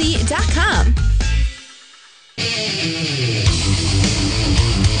treesavvyllc.com.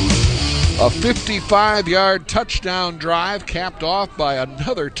 A 55-yard touchdown drive capped off by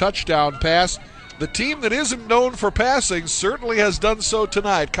another touchdown pass. The team that isn't known for passing certainly has done so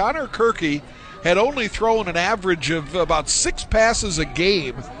tonight. Connor Kirky had only thrown an average of about 6 passes a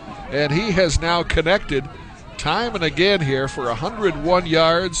game, and he has now connected time and again here for 101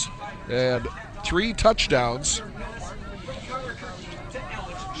 yards and 3 touchdowns.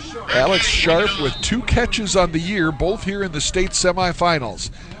 Alex Sharp with 2 catches on the year, both here in the state semifinals.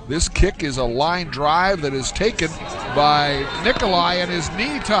 This kick is a line drive that is taken by Nikolai, and his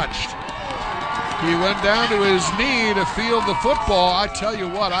knee touched. He went down to his knee to field the football. I tell you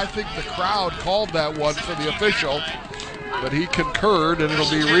what, I think the crowd called that one for the official, but he concurred, and it'll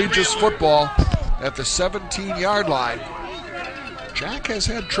be Regis football at the 17-yard line. Jack has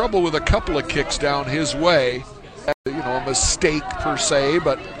had trouble with a couple of kicks down his way. A mistake per se,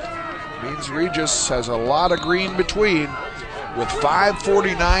 but Means Regis has a lot of green between. With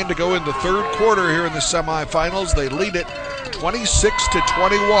 5:49 to go in the third quarter here in the semifinals, they lead it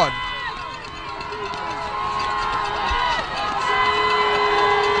 26-21.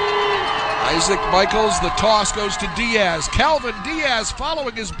 Isaac Michaels, the toss goes to Diaz. Calvin Diaz,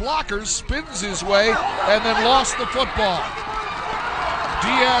 following his blockers, spins his way and then lost the football.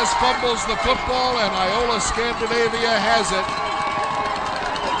 Diaz fumbles the football and Iola-Scandanavia has it.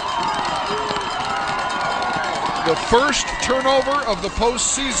 The first turnover of the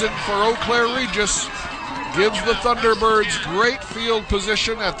postseason for Eau Claire Regis gives the Thunderbirds great field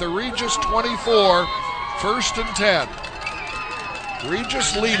position at the Regis 24, 1st and 10.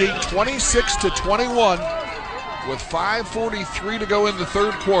 Regis leading 26-21 with 5:43 to go in the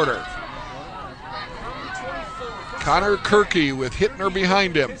third quarter. Connor Kirky with Hittner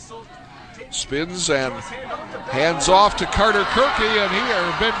behind him. Spins and hands off to Carter Kirky or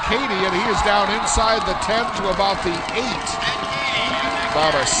Ben Cady, and he is down inside the 10 to about the 8.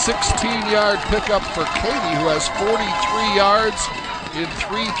 About a 16-yard pickup for Cady, who has 43 yards in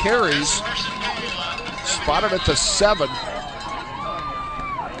 3 carries. Spotted at the 7.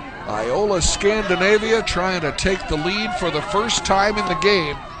 Iola-Scandanavia trying to take the lead for the first time in the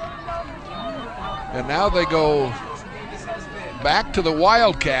game. And now they go back to the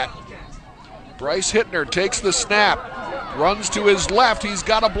Wildcat. Bryce Hittner takes the snap, runs to his left. He's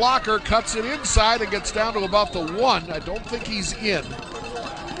got a blocker, cuts it inside and gets down to about the 1. I don't think he's in.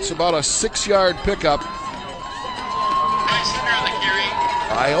 It's about a 6-yard pickup.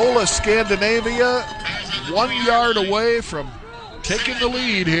 Iola-Scandanavia 1 yard away from taking the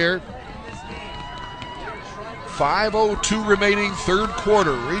lead here. 5:02 remaining third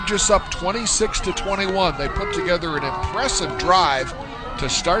quarter. Regis up 26-21. They put together an impressive drive to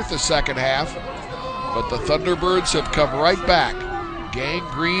start the second half, but the Thunderbirds have come right back. Gang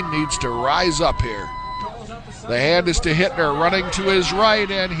Green needs to rise up here. The hand is to Hittner, running to his right,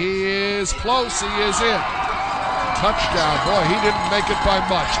 and he is close. He is in. Touchdown. Boy, he didn't make it by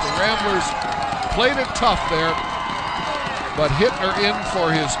much. The Ramblers played it tough there, but Hittner in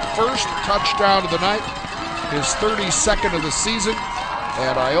for his first touchdown of the night, his 32nd of the season,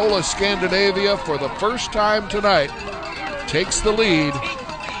 and Iola-Scandanavia for the first time tonight takes the lead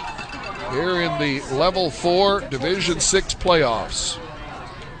here in the Level 4 Division 6 playoffs.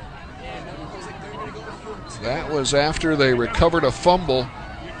 That was after they recovered a fumble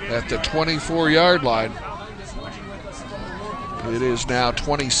at the 24-yard line. It is now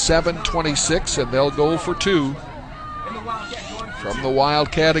 27-26, and they'll go for 2. From the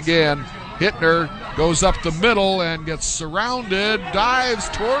Wildcat again, Hittner goes up the middle and gets surrounded, dives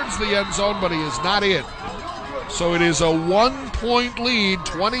towards the end zone, but he is not in. So it is a 1-point lead,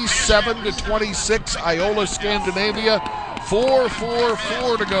 27-26, Iola-Scandanavia.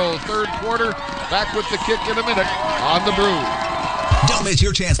 4:44 to go, third quarter. Back with the kick in a minute on the Brew. Don't miss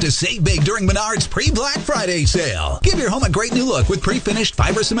your chance to save big during Menards pre-Black Friday sale. Give your home a great new look with pre-finished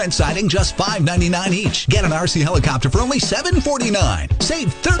fiber cement siding, just $5.99 each. Get an RC helicopter for only $7.49. Save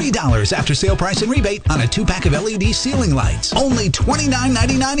 $30 after sale price and rebate on a 2-pack of LED ceiling lights. Only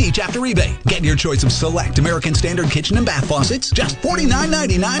 $29.99 each after rebate. Get your choice of select American Standard kitchen and bath faucets, just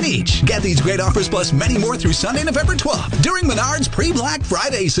 $49.99 each. Get these great offers plus many more through Sunday, November 12th during Menards pre-Black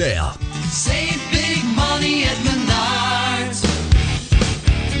Friday sale. Save big money at Menards.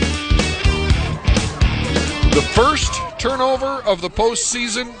 The first turnover of the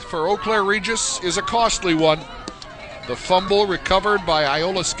postseason for Eau Claire Regis is a costly one. The fumble recovered by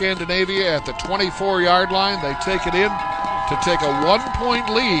Iola-Scandanavia at the 24-yard line. They take it in to take a 1-point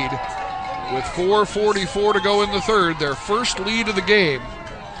lead with 4:44 to go in the third, their first lead of the game.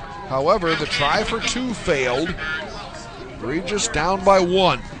 However, the try for 2 failed. Regis down by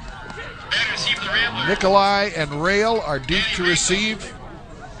 1. Nikolai and Rail are deep to receive.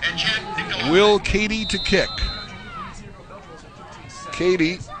 Will Cady to kick.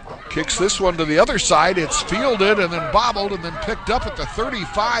 Cady kicks this one to the other side. It's fielded and then bobbled and then picked up at the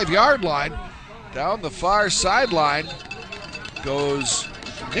 35-yard line. Down the far sideline goes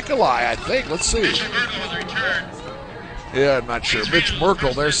Nikolai, I think. Let's see. Yeah, I'm not sure. Mitch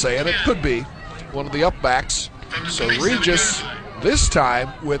Merkel, they're saying. It could be one of the upbacks. So Regis, this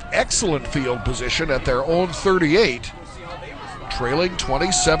time with excellent field position at their own 38. Trailing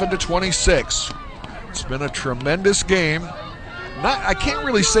 27-26. It's been a tremendous game. I can't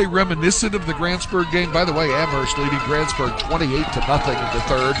really say reminiscent of the Grantsburg game. By the way, Amherst leading Grantsburg 28-0 in the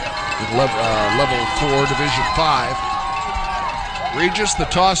third in level 4, Division 5. Regis, the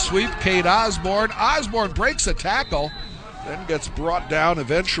toss sweep, Cade Osborne. Osborne breaks a tackle, then gets brought down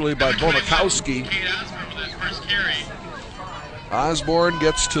eventually by Bonikowski. Osborne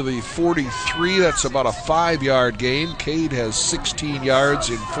gets to the 43. That's about a 5-yard gain. Cade has 16 yards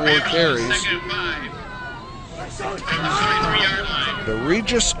in 4 carries. The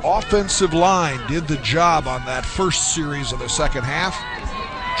Regis offensive line did the job on that first series of the second half.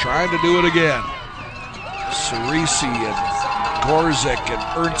 Trying to do it again. Cerisi and Gorzik and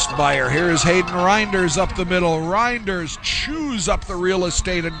Ernstmeyer. Here's Hayden Reinders up the middle. Reinders chews up the real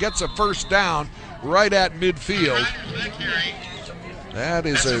estate and gets a first down right at midfield. That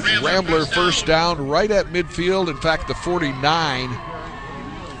is a Rambler first down right at midfield. In fact, the 49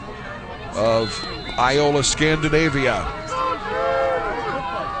 of Iola-Scandinavia.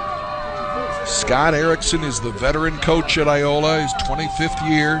 Scott Erickson is the veteran coach at Iola, his 25th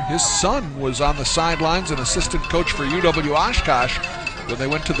year. His son was on the sidelines, an assistant coach for UW Oshkosh when they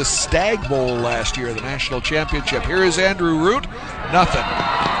went to the Stag Bowl last year, the national championship. Here is Andrew Root, nothing.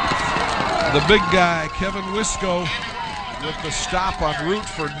 The big guy, Kevin Wisco, with the stop on Root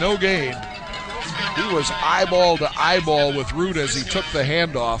for no gain. He was eyeball to eyeball with Root as he took the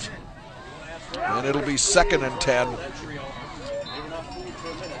handoff. And it'll be 2nd and 10.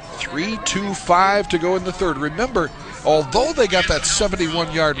 3:25 to go in the third. Remember, although they got that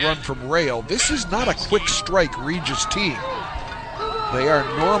 71-yard run from Rail, this is not a quick strike Regis team. They are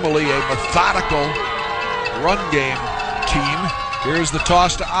normally a methodical run game team. Here's the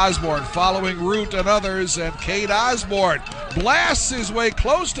toss to Osborne, following Root and others, and Cade Osborne blasts his way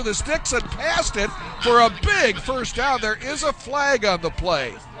close to the sticks and past it for a big first down. There is a flag on the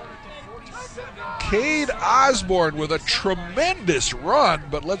play. Cade Osborne with a tremendous run,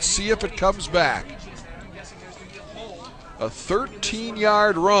 but let's see if it comes back. A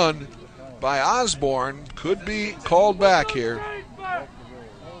 13-yard run by Osborne could be called back here.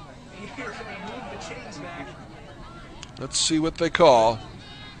 Let's see what they call.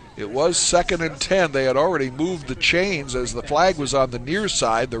 It was 2nd and 10. They had already moved the chains as the flag was on the near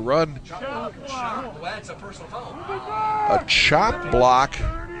side. The run, a chop block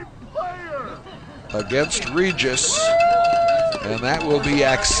against Regis, and that will be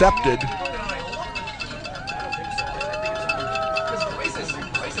accepted.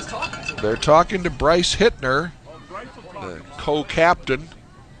 They're talking to Bryce Hittner, the co-captain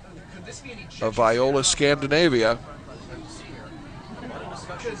of Iola-Scandinavia.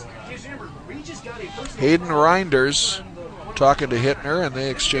 Hayden Reinders talking to Hittner, and they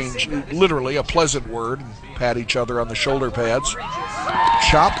exchange literally a pleasant word and pat each other on the shoulder pads.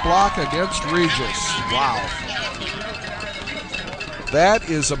 Chop block against Regis. Wow. That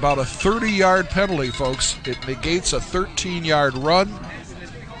is about a 30-yard penalty, folks. It negates a 13-yard run,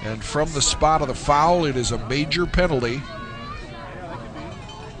 and from the spot of the foul, it is a major penalty.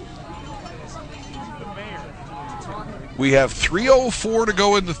 We have 3:04 to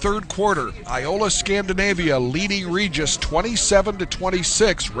go in the third quarter. Iola-Scandinavia leading Regis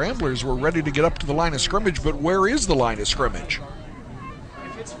 27-26. Ramblers were ready to get up to the line of scrimmage, but where is the line of scrimmage?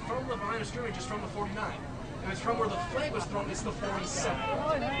 If it's from the line of scrimmage, it's from the 49. If it's from where the flag was thrown, it's the 47.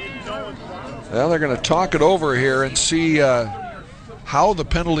 Well, they're going to talk it over here and see how the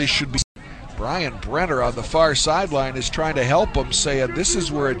penalty should be. Brian Brenner on the far sideline is trying to help them, saying this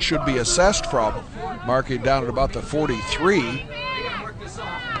is where it should be assessed from, marking down at about the 43.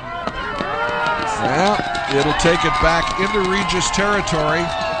 Well, it'll take it back into Regis territory.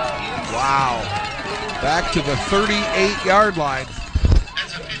 Wow. Back to the 38-yard line.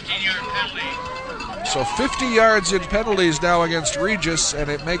 That's a 15-yard penalty. So 50 yards in penalties now against Regis, and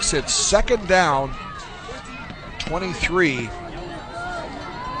it makes it 2nd down, 23.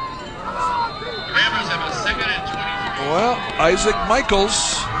 Well, Isaac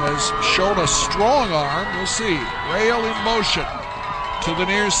Michaels has shown a strong arm. We'll see. Rail in motion to the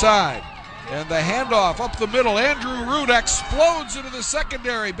near side. And the handoff up the middle. Andrew Root explodes into the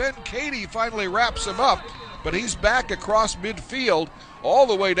secondary. Ben Cady finally wraps him up, but he's back across midfield all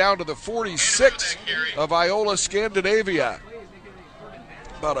the way down to the 46 of Iola-Scandinavia.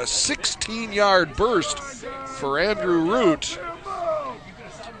 About a 16-yard burst for Andrew Root.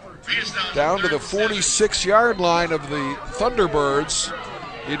 Down to the 46-yard line of the Thunderbirds.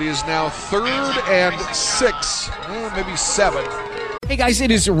 It is now 3rd and 6, maybe 7. Hey guys, it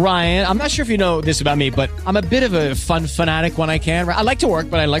is Ryan. I'm not sure if you know this about me, but I'm a bit of a fun fanatic when I can. I like to work,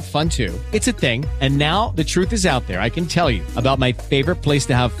 but I like fun too. It's a thing. And now the truth is out there. I can tell you about my favorite place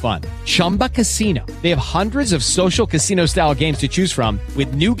to have fun. Chumba Casino. They have hundreds of social casino style games to choose from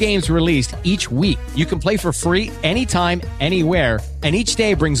with new games released each week. You can play for free anytime, anywhere. And each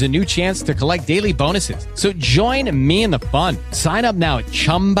day brings a new chance to collect daily bonuses. So join me in the fun. Sign up now at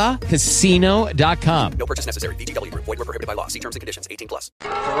ChumbaCasino.com. No purchase necessary. VGW Group. Void where prohibited by law. See terms and conditions. 18+. For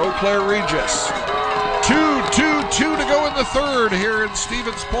Eau Claire Regis. 2-2 1:32 to go in the third here in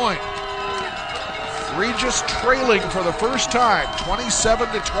Stevens Point. Regis trailing for the first time,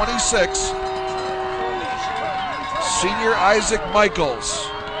 27-26. Senior Isaac Michaels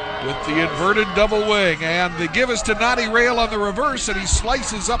with the inverted double wing, and the give is to Noddy Rail on the reverse, and he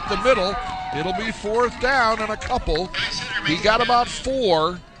slices up the middle. It'll be fourth down and a couple. He got about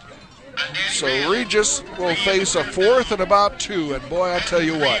 4. So Regis will face a fourth and about 2, and boy, I tell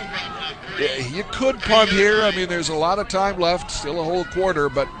you what, you could punt here. I mean, there's a lot of time left, still a whole quarter,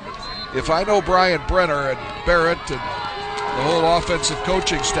 but if I know Brian Brenner and Barrett and the whole offensive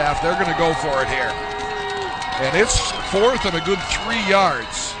coaching staff, they're going to go for it here. And it's fourth and a good 3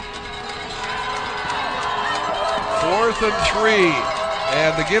 yards. 4th and 3.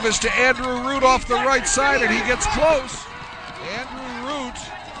 And the give is to Andrew Root off the right side, and he gets close. Andrew Root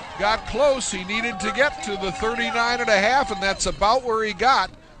got close. He needed to get to the 39.5, and that's about where he got.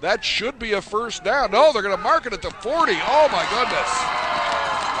 That should be a first down. No, they're going to mark it at the 40. Oh, my goodness.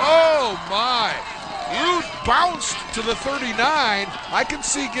 Oh, my. Root bounced to the 39. I can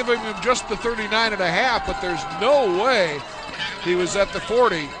see giving him just the 39.5, but there's no way he was at the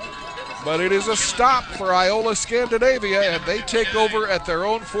 40. But it is a stop for Iola-Scandanavia, and they take over at their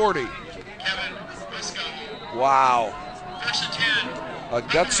own 40. Wow. A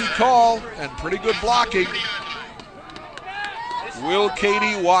gutsy call and pretty good blocking. Will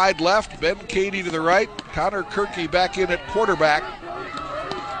Cady wide left, Ben Cady to the right, Connor Kirky back in at quarterback.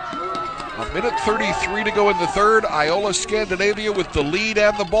 1:33 to go in the third. Iola-Scandanavia with the lead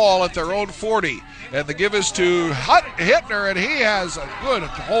and the ball at their own 40. And the give is to Hittner, and he has a good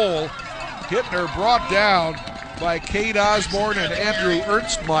hole. Hittner brought down by Cade Osborne and Andrew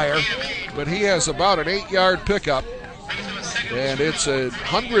Ernstmeyer, but he has about an 8-yard pickup. And it's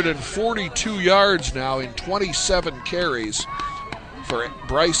 142 yards now in 27 carries for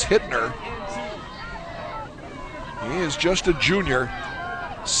Bryce Hittner. He is just a junior.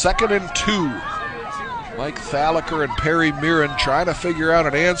 2nd and 2. Mike Thalacker and Perry Mirren trying to figure out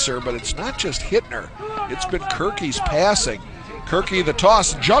an answer, but it's not just Hittner. It's been Kirky's passing. Kirky, the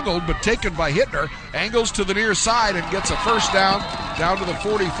toss, juggled, but taken by Hittner. Angles to the near side and gets a first down to the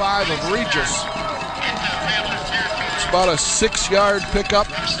 45 of Regis. It's about a 6-yard pickup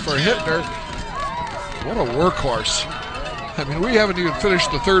for Hittner. What a workhorse. I mean, we haven't even finished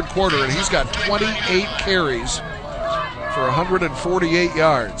the third quarter, and he's got 28 carries for 148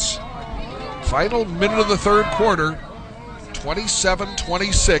 yards. Final minute of the third quarter,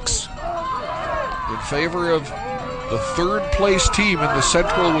 27-26 in favor of the third-place team in the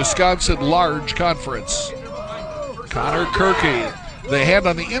Central Wisconsin Large Conference. Connor Kirky, the hand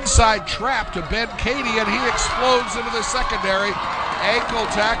on the inside trap to Ben Cady, and he explodes into the secondary. Ankle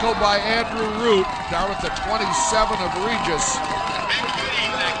tackle by Andrew Root down at the 27 of Regis.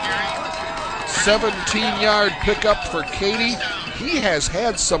 17-yard pickup for Cady. He has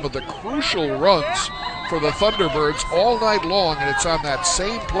had some of the crucial runs for the Thunderbirds all night long, and it's on that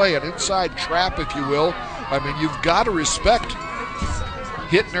same play, an inside trap, if you will. I mean, you've got to respect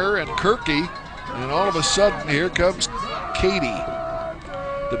Hittner and Kirky, and all of a sudden, here comes Cady.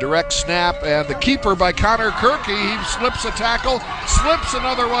 The direct snap, and the keeper by Connor Kirky. He slips a tackle, slips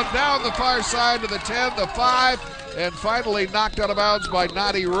another one down the far side to the 10, the 5, and finally knocked out of bounds by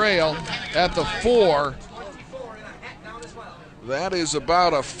Noddy Rail at the 4. That is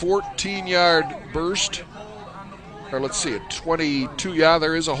about a 14-yard burst. Or let's see, at 22, yeah,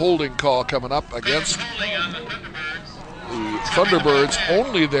 there is a holding call coming up against the Thunderbirds,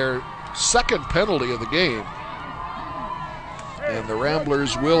 only their second penalty of the game. And the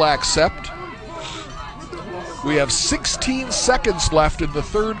Ramblers will accept. We have 16 seconds left in the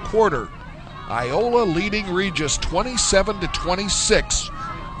third quarter. Iola leading Regis 27-26.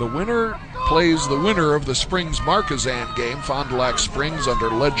 The winner plays the winner of the Springs Marquezan game. Fond du Lac Springs, under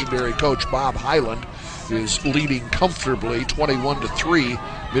legendary coach Bob Highland, is leading comfortably 21-3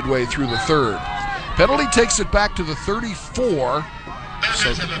 midway through the third. Penalty takes it back to the 34,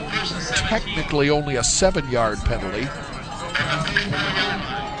 so technically only a 7-yard penalty.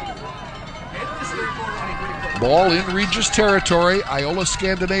 Ball in Regis territory.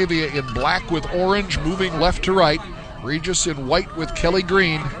 Iola-Scandanavia in black with orange, moving left to right. Regis in white with Kelly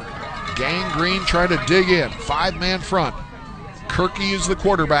Green. Gang Green trying to dig in. 5-man front. Kirky is the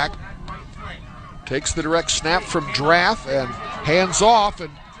quarterback. Takes the direct snap from Drath and hands off,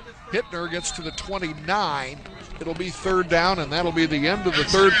 and Hittner gets to the 29. It'll be third down, and that'll be the end of the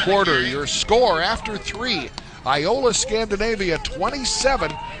third quarter. Your score after 3. Iola-Scandanavia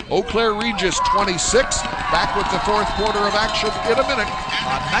 27, Eau Claire Regis 26. Back with the fourth quarter of action in a minute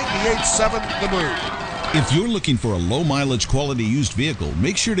on 98.7 The Move. If you're looking for a low-mileage quality used vehicle,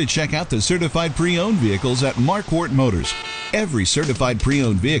 make sure to check out the certified pre-owned vehicles at Marquardt Motors. Every certified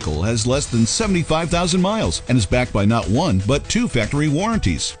pre-owned vehicle has less than 75,000 miles and is backed by not one, but 2 factory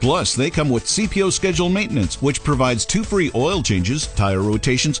warranties. Plus, they come with CPO scheduled maintenance, which provides 2 free oil changes, tire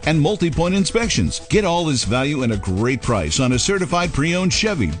rotations, and multi-point inspections. Get all this value and a great price on a certified pre-owned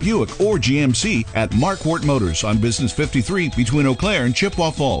Chevy, Buick, or GMC at Marquardt Motors on Business 53 between Eau Claire and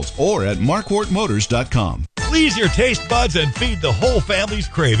Chippewa Falls, or at marquardtmotors.com. Please your taste buds and feed the whole family's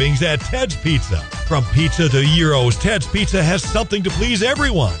cravings at Ted's Pizza. From pizza to gyros, Ted's Pizza has something to please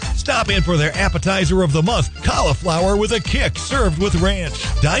everyone. Stop in for their appetizer of the month, cauliflower with a kick served with ranch.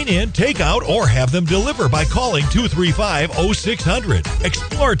 Dine in, take out, or have them deliver by calling 235-0600.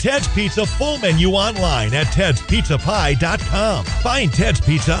 Explore Ted's Pizza full menu online at tedspizzapie.com. Find Ted's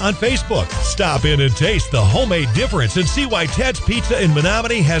Pizza on Facebook. Stop in and taste the homemade difference and see why Ted's Pizza in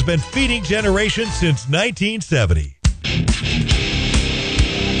Menominee has been feeding generations since 1970.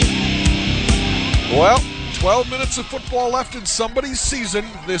 Well, 12 minutes of football left in somebody's season.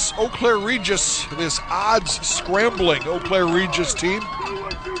 This Eau Claire Regis, this odds-scrambling Eau Claire Regis team,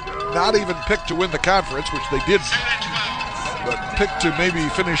 not even picked to win the conference, which they didn't, but picked to maybe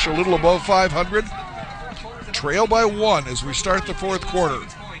finish a little above 500. Trail by 1 as we start the fourth quarter.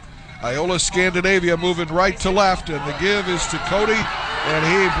 Iola-Scandanavia moving right to left, and the give is to Cody, and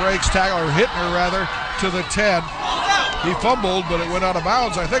he breaks tackle, or Hittner rather, to the 10. He fumbled, but it went out of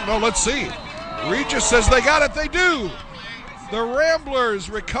bounds, I think. No, let's see. Regis says they got it. They do. The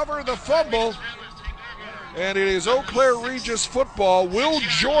Ramblers recover the fumble, and it is Eau Claire Regis football. Will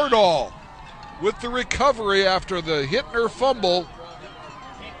Jordahl with the recovery after the Hittner fumble.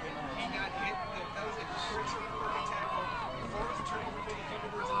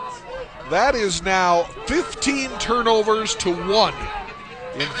 That is now 15 turnovers to 1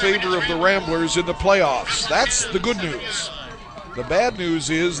 in favor of the Ramblers in the playoffs. That's the good news. The bad news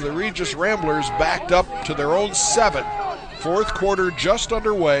is the Regis Ramblers backed up to their own 7. Fourth quarter just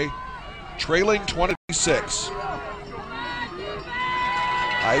underway, trailing 26.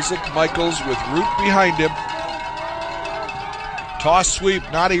 Isaac Michaels with Root behind him. Toss sweep,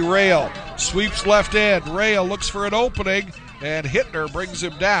 Noddy Rail. Sweeps left end. Rail looks for an opening, and Hittner brings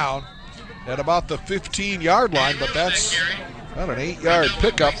him down at about the 15-yard line, but that's about an 8-yard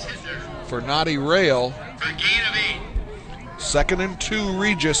pickup for Noddy Rail. Second and 2,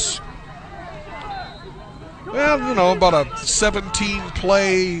 Regis. Well, you know, about a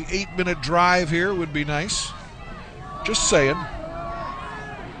 17-play, 8-minute drive here would be nice. Just saying.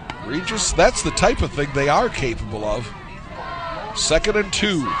 Regis, that's the type of thing they are capable of. Second and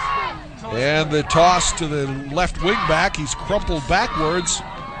 2. And the toss to the left wing back. He's crumpled backwards,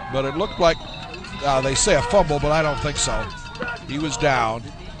 but it looked like, they say a fumble, but I don't think so. He was down.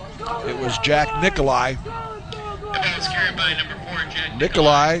 It was Jack Nikolai.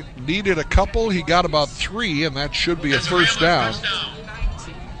 Nikolai needed a couple. He got about 3, and that should be a first down.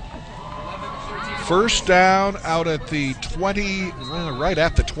 First down out at the 20, right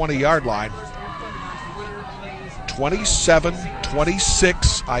at the 20-yard line.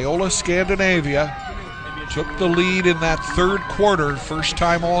 27-26, Iola-Scandanavia took the lead in that third quarter, first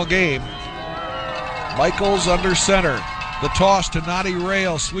time all game. Michaels under center. The toss to Noddy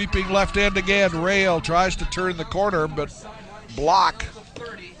Rail, sweeping left end again. Rail tries to turn the corner, but blocks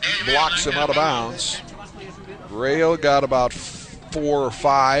him out of bounds. Rail got about 4 or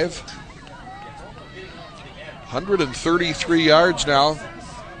 5. 133 yards now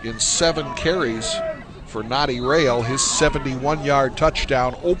in 7 carries for Noddy Rail. His 71-yard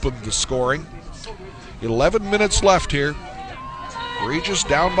touchdown opened the scoring. 11 minutes left here. Regis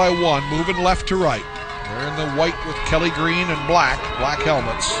down by 1, moving left to right. They're in the white with Kelly green and black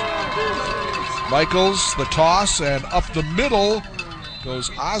helmets. Michaels, the toss, and up the middle goes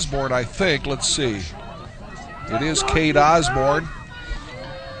Osborne, I think. Let's see. It is Cade Osborne.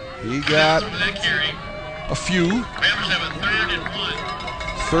 He got a few.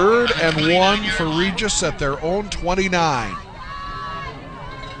 Third and 1 for Regis at their own 29.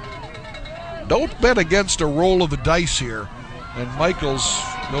 Don't bet against a roll of the dice here. And Michaels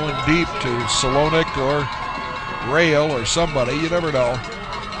going deep to Salonik or Rail or somebody. You never know.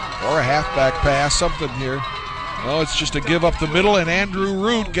 Or a halfback pass, something here. No, it's just a give up the middle, and Andrew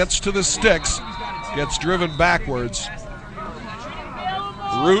Root gets to the sticks. Gets driven backwards.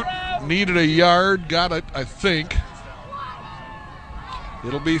 Root needed a yard, got it, I think.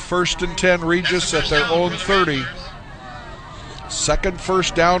 It'll be first and 10, Regis at their own 30. Second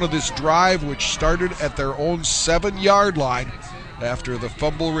first down of this drive, which started at their own 7-yard line after the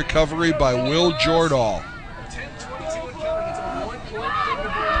fumble recovery by Will Jordahl.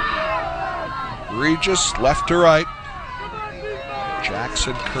 Regis left to right.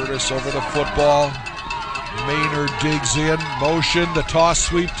 Jackson Curtis over the football. Maynard digs in, motion, the toss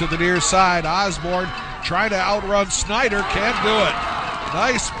sweep to the near side. Osborne trying to outrun Snyder, can't do it.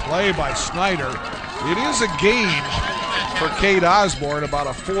 Nice play by Snyder. It is a gain for Cade Osborne, about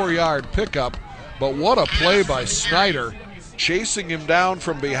a 4-yard pickup, but what a play by Snyder. Chasing him down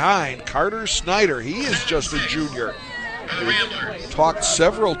from behind, Carter Snyder, he is just a junior. We talked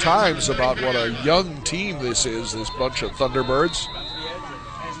several times about what a young team this is, this bunch of Thunderbirds.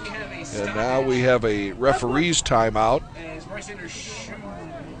 And now we have a referee's timeout.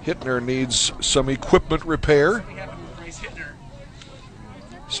 Hittner needs some equipment repair.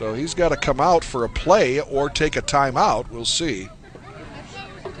 So he's got to come out for a play or take a timeout. We'll see.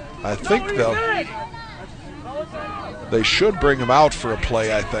 I think they should bring him out for a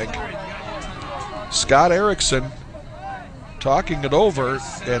play, I think. Scott Erickson talking it over,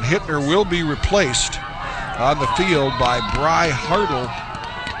 and Hittner will be replaced on the field by Bry Hartle,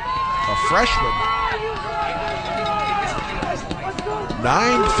 a freshman.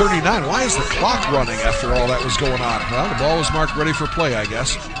 9:39. Why is the clock running after all that was going on? Well, the ball was marked ready for play, I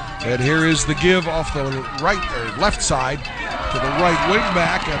guess. And here is the give off the right or left side to the right wing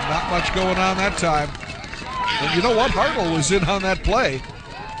back, and not much going on that time. And you know what? Hartle was in on that play,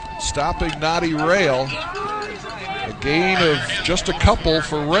 stopping Noddy Rail. A gain of just a couple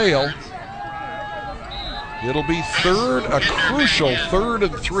for Rail. It'll be third, a crucial 3rd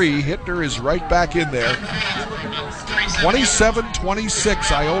and 3. Hittner is right back in there.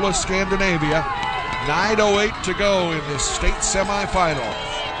 27-26, Iola-Scandanavia. 9:08 to go in the state semifinal.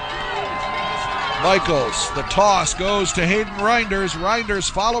 Michaels, the toss goes to Hayden Reinders. Reinders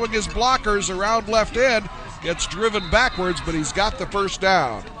following his blockers around left end. Gets driven backwards, but he's got the first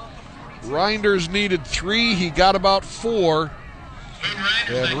down. Reinders needed 3. He got about 4.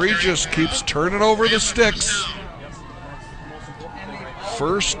 And Regis keeps turning over the sticks.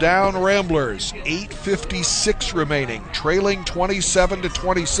 First down, Ramblers. 8:56 remaining, trailing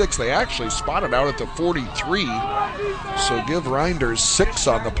 27-26. They actually spotted out at the 43. So give Reinders 6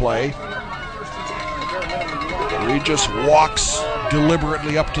 on the play. Regis walks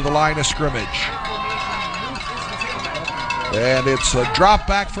deliberately up to the line of scrimmage. And it's a drop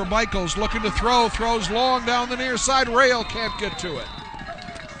back for Michaels, looking to throw, throws long down the near side. Rail can't get to it.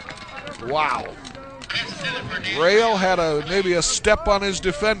 Wow. Rail had maybe a step on his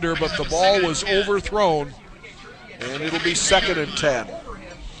defender, but the ball was overthrown, and it'll be 2nd and 10.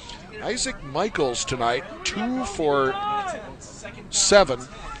 Isaac Michaels tonight, 2 for 7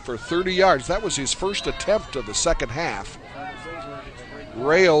 for 30 yards. That was his first attempt of the second half.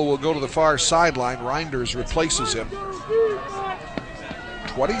 Rail will go to the far sideline. Reinders replaces him.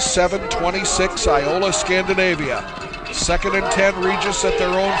 27-26, Iola-Scandanavia. 2nd and 10, Regis at their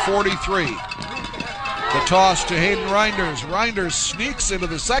own 43. The toss to Hayden Reinders. Reinders sneaks into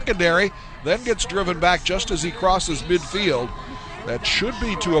the secondary, then gets driven back just as he crosses midfield. That should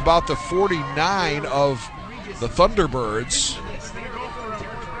be to about the 49 of the Thunderbirds.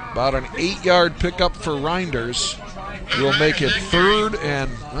 About an 8-yard pickup for Reinders. Will make it 3rd and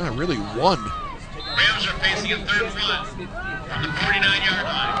really 1. Rams are facing a 3rd and 1 from the 49-yard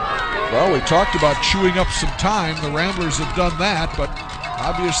line. Well, we talked about chewing up some time. The Ramblers have done that, but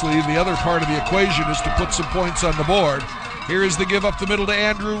obviously the other part of the equation is to put some points on the board. Here is the give up the middle to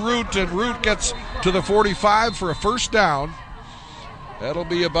Andrew Root, and Root gets to the 45 for a first down. That'll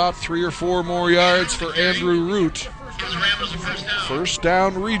be about 3 or 4 more yards for Andrew Root. First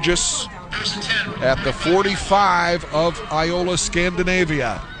down, Regis at the 45 of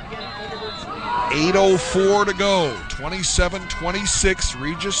Iola-Scandanavia. 8:04 to go. 27-26,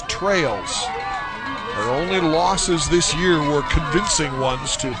 Regis trails. Their only losses this year were convincing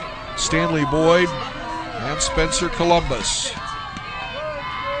ones to Stanley Boyd and Spencer Columbus.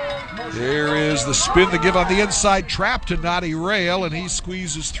 There is the spin, the give on the inside trap to Noddy Rail, and he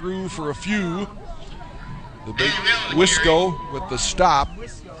squeezes through for a few. The big Wisco with the stop.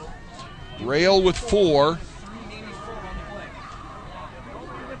 Rail with 4.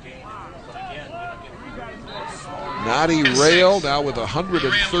 Noddy Rail now with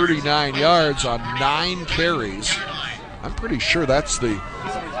 139 yards on 9 carries. I'm pretty sure that's the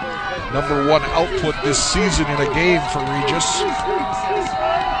number 1 output this season in a game for Regis.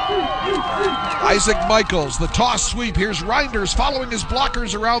 Isaac Michaels, the toss sweep. Here's Reinders following his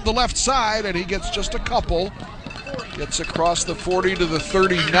blockers around the left side, and he gets just a couple. Gets across the 40 to the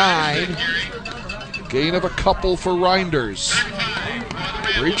 39. Gain of a couple for Reinders.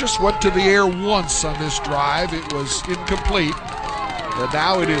 Regis went to the air once on this drive. It was incomplete. And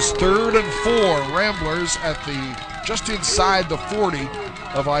now it is 3rd and 4. Ramblers at the just inside the 40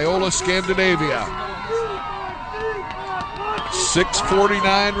 of Iola-Scandanavia.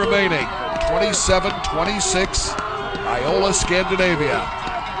 6:49 remaining. 27-26, Iola-Scandanavia.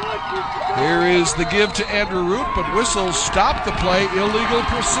 Here is the give to Andrew Root, but whistles stop the play. Illegal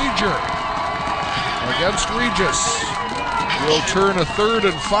procedure against Regis. Will turn a 3rd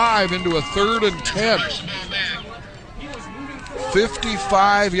and 5 into a 3rd and 10.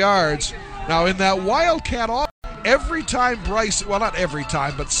 55 yards. Now in that Wildcat off, every time Bryce, well not every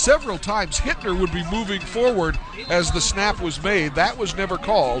time, but several times Hittner would be moving forward as the snap was made. That was never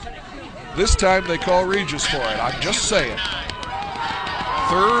called. This time they call Regis for it. I'm just saying.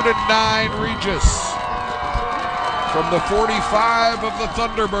 3rd and 9, Regis. From the 45 of the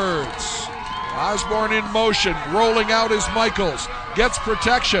Thunderbirds. Osborne in motion, rolling out is Michaels. Gets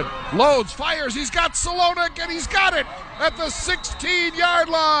protection, loads, fires, he's got Salonik, and he's got it at the 16-yard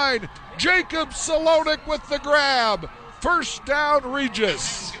line. Jacob Salonik with the grab. First down,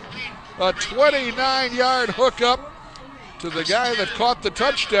 Regis. A 29-yard hookup to the guy that caught the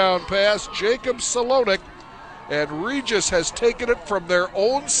touchdown pass, Jacob Salonik. And Regis has taken it from their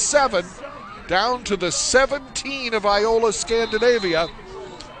own 7 down to the 17 of Iola-Scandanavia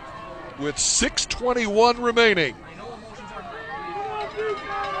with 6:21 remaining.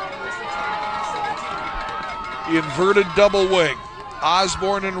 Inverted double wing.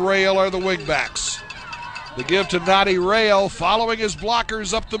 Osborne and Rail are the wingbacks. The give to Nadi Rail, following his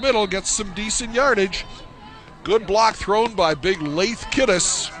blockers up the middle, gets some decent yardage. Good block thrown by big Lath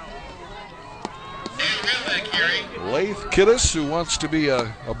Kittis. Lath Kittis, who wants to be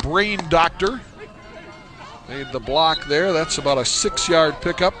a brain doctor, made the block there. That's about a 6-yard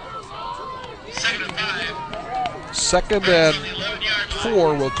pickup. 2nd and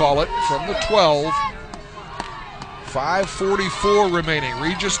 4, we'll call it, from the 12. 5:44 remaining.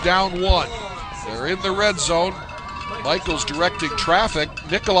 Regis down 1. They're in the red zone. Michaels directing traffic.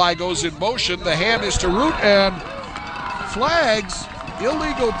 Nikolai goes in motion. The hand is to Root and flags.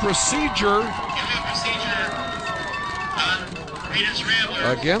 Illegal procedure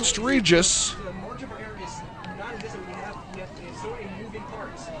against Regis.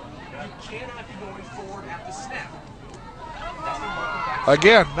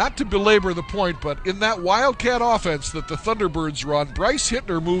 Again, not to belabor the point, but in that Wildcat offense that the Thunderbirds run, Bryce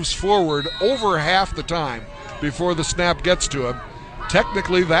Hittner moves forward over half the time before the snap gets to him.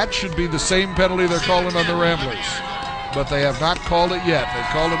 Technically, that should be the same penalty they're calling on the Ramblers, but they have not called it yet. They've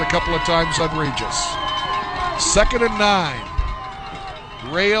called it a couple of times on Regis. 2nd and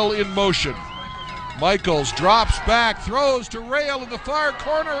 9. Rail in motion. Michaels drops back, throws to Rail in the far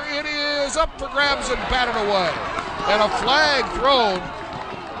corner. It is up for grabs and batted away. And a flag thrown.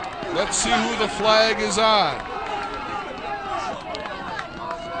 Let's see who the flag is on.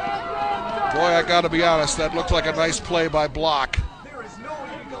 Boy, I got to be honest, that looked like a nice play by Block.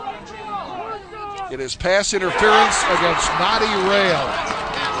 It is pass interference against Nadi Rail.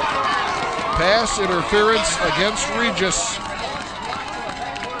 Pass interference against Regis.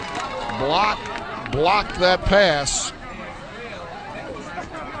 Block blocked that pass.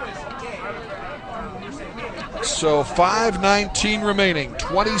 So 5:19 remaining,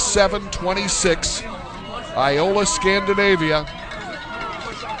 27-26, Iola-Scandanavia.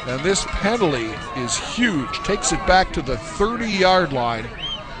 And this penalty is huge. Takes it back to the 30-yard line.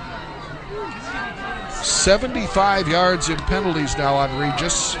 75 yards in penalties now on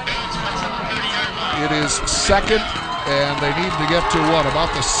Regis. It is 2nd, and they need to get to what?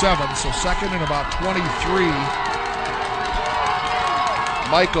 About the 7, so 2nd and about 23.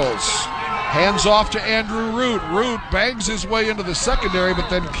 Michaels hands off to Andrew Root. Root bangs his way into the secondary, but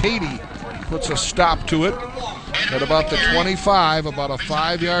then Katie puts a stop to it at about the 25, about a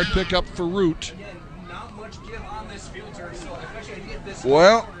 5-yard pickup for Root.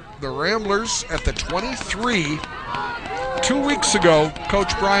 Well, the Ramblers at the 23. 2 weeks ago,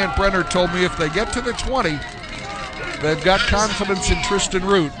 Coach Brian Brenner told me if they get to the 20, they've got confidence in Tristan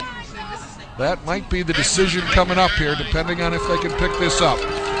Root. That might be the decision coming up here, depending on if they can pick this up.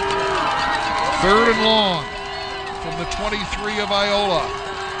 3rd and long from the 23 of Iola.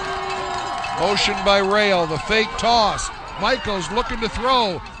 Motion by Rail, the fake toss. Michaels looking to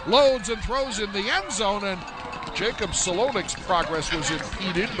throw, loads and throws in the end zone, and Jacob Salonik's progress was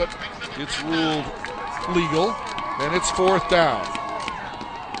impeded, but it's ruled legal, and it's 4th down.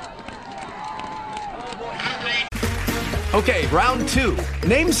 Okay, round 2.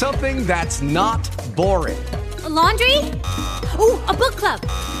 Name something that's not boring. A laundry? Ooh, a book club.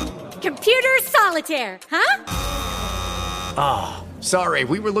 Computer solitaire, huh? Ah, oh, sorry,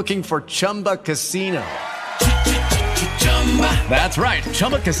 we were looking for Chumba Casino. That's right.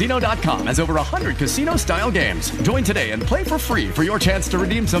 ChumbaCasino.com has over 100 casino-style games. Join today and play for free for your chance to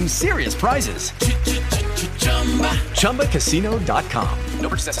redeem some serious prizes. ChumbaCasino.com. No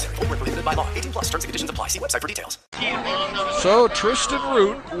purchase necessary. Void where prohibited by law. 18 plus. Terms and conditions apply. See website for details. So Tristan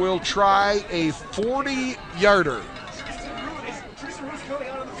Root will try a 40-yarder.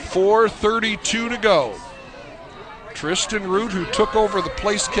 4:32 to go. Tristan Root, who took over the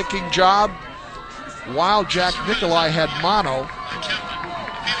place-kicking job while Jack Nikolai had mono,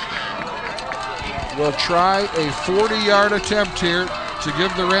 will try a 40-yard attempt here to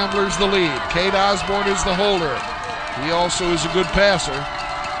give the Ramblers the lead. Kate Osborne is the holder. He also is a good passer.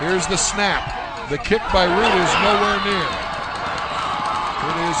 Here's the snap. The kick by Root is nowhere near.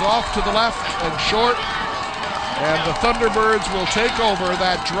 It is off to the left and short, and the Thunderbirds will take over.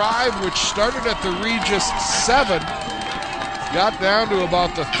 That drive, which started at the Regis 7, got down to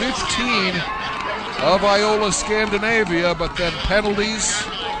about the 15 of Iola-Scandanavia, but then penalties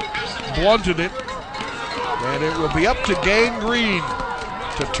blunted it. And it will be up to Gang Green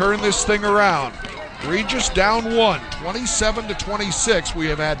to turn this thing around. Regis down 1, 27-26. We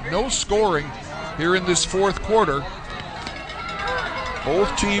have had no scoring here in this fourth quarter.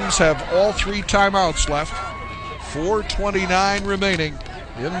 Both teams have all 3 timeouts left. 4:29 remaining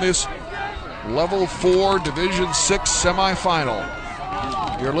in this Level 4 Division 6 semifinal.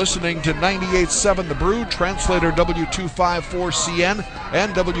 You're listening to 98.7 The Brew, translator W254CN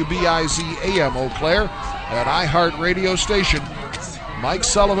and WBIZ AM Eau Claire, an iHeart radio station. Mike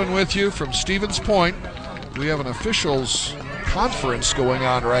Sullivan with you from Stevens Point. We have an officials conference going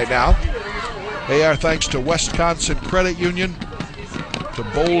on right now. Hey, our thanks to Wisconsin Credit Union, to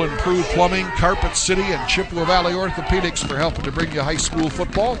Bowl and Prue Plumbing, Carpet City, and Chippewa Valley Orthopedics for helping to bring you high school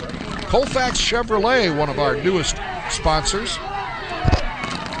football. Colfax Chevrolet, one of our newest sponsors.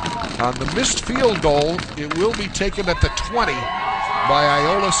 On the missed field goal, it will be taken at the 20 by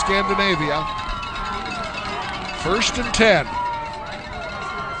Iola-Scandanavia. 1st and 10.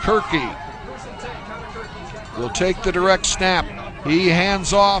 Kirky will take the direct snap. He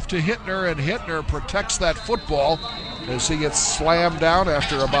hands off to Hittner, and Hittner protects that football as he gets slammed down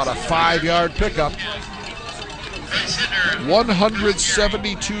after about a 5-yard pickup.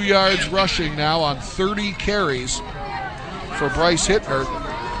 172 yards rushing now on 30 carries for Bryce Hittner.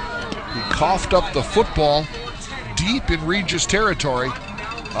 He coughed up the football deep in Regis territory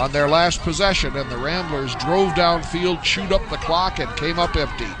on their last possession, and the Ramblers drove downfield, chewed up the clock, and came up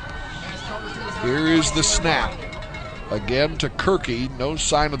empty. Here is the snap. Again to Kirky. No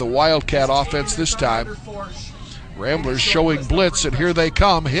sign of the Wildcat offense this time. Ramblers showing blitz, and here they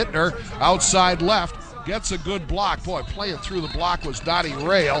come. Hittner outside left. Gets a good block. Boy, playing through the block was Donnie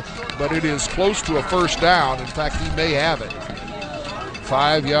Rail, but it is close to a first down. In fact, he may have it.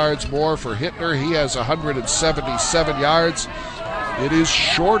 5 yards more for Hittner. He has 177 yards. It is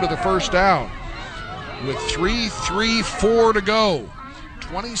short of the first down. With 3:34 to go.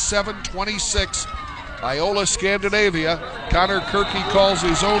 27-26. Iola-Scandanavia. Connor Kirky calls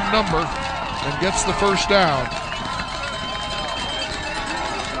his own number and gets the first down.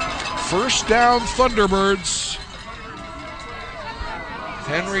 First down, Thunderbirds.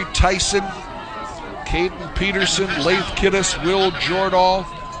 Henry Tyson, Caden Peterson, Leif Kittis, Will Jordahl,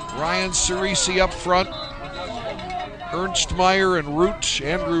 Ryan Cerisi up front. Ernst Meyer and Root,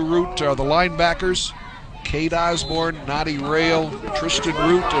 Andrew Root are the linebackers. Kate Osborne, Noddy Rail, Tristan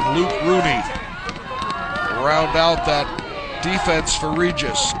Root, and Luke Rooney round out that defense for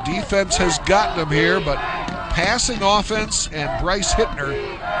Regis. Defense has gotten them here, but passing offense and Bryce Hittner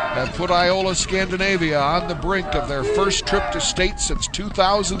have put Iola-Scandanavia on the brink of their first trip to state since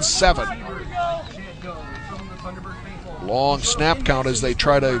 2007. Long snap count as they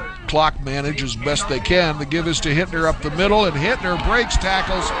try to clock manage as best they can. The give is to Hittner up the middle, and Hittner breaks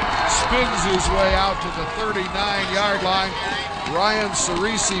tackles, spins his way out to the 39-yard line. Ryan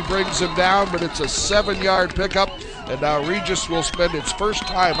Cerisi brings him down, but it's a 7-yard pickup, and now Regis will spend its first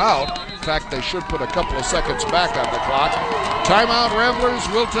timeout. In fact, they should put a couple of seconds back on the clock. Timeout, Ramblers.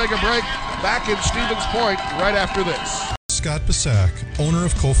 We'll take a break. Back in Stevens Point right after this. Scott Basak, owner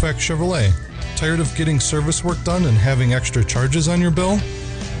of Colfax Chevrolet. Tired of getting service work done and having extra charges on your bill?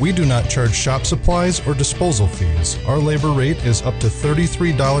 We do not charge shop supplies or disposal fees. Our labor rate is up to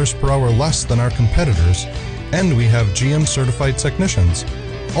 $33 per hour less than our competitors, and we have GM certified technicians.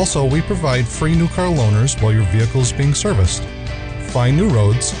 Also, we provide free new car loaners while your vehicle is being serviced. Find new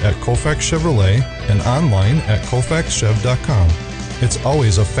roads at Colfax Chevrolet and online at colfaxchev.com. It's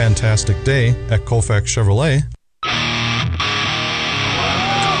always a fantastic day at Colfax Chevrolet.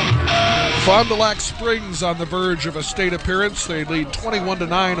 Fond du Lac Springs on the verge of a state appearance. They lead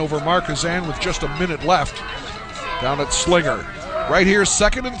 21-9 over Marquezan with just a minute left down at Slinger. Right here,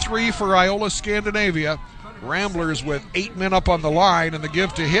 2nd and 3 for Iola-Scandinavia. Ramblers with 8 men up on the line, and the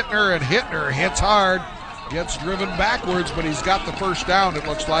give to Hittner, and Hittner hits hard, gets driven backwards, but he's got the first down, it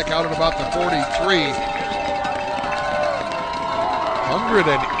looks like, out at about the 43.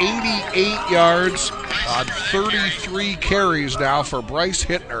 188 yards on 33 carries now for Bryce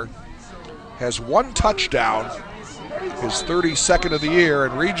Hittner. Has 1 touchdown, his 32nd of the year,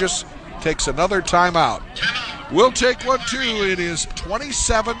 and Regis takes another timeout. We'll take one too. It is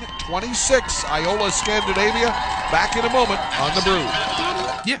 27-26, Iola-Scandinavia. Back in a moment on the Brew.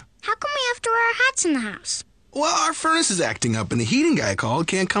 Yeah. How come we have to wear our hats in the house? Well, our furnace is acting up, and the heating guy called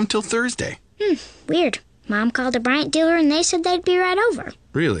can't come till Thursday. Weird. Mom called a Bryant dealer, and they said they'd be right over.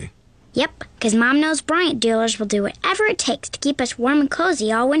 Really? Yep, because Mom knows Bryant dealers will do whatever it takes to keep us warm and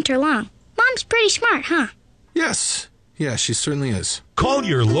cozy all winter long. Mom's pretty smart, huh? Yes. Yeah, she certainly is. Call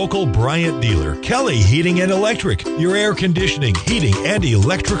your local Bryant dealer, Kelly Heating and Electric, your air conditioning, heating, and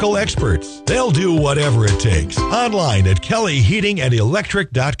electrical experts. They'll do whatever it takes. Online at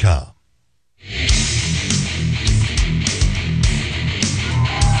kellyheatingandelectric.com.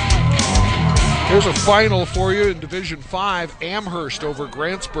 Here's a final for you in Division 5. Amherst over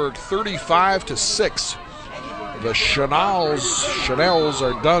Grantsburg, 35-6. The Chanels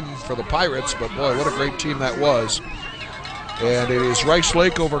are done for the Pirates, but boy, what a great team that was. And it is Rice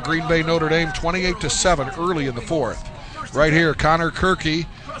Lake over Green Bay Notre Dame, 28-7 early in the 4th. Right here, Connor Kirky,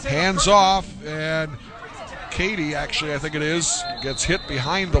 hands off, and Katie, actually, I think it is, gets hit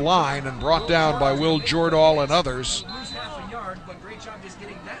behind the line and brought down by Will Jordahl and others.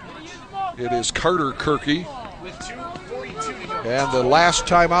 It is Carter Kirky. And the last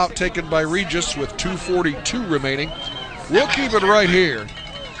timeout taken by Regis with 2:42 remaining. We'll keep it right here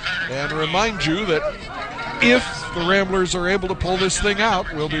and remind you that if the Ramblers are able to pull this thing out,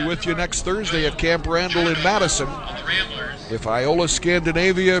 we'll be with you next Thursday at Camp Randall in Madison. If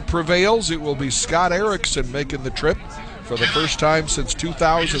Iola-Scandinavia prevails, it will be Scott Erickson making the trip for the first time since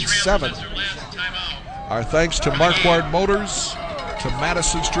 2007. Our thanks to Marquardt Motors, to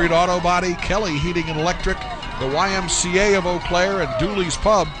Madison Street Auto Body, Kelly Heating and Electric, the YMCA of Eau Claire, and Dooley's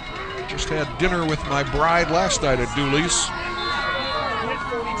Pub. Just had dinner with my bride last night at Dooley's.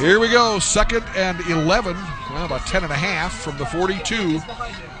 Here we go, 2nd and 11, well, about 10.5 from the 42.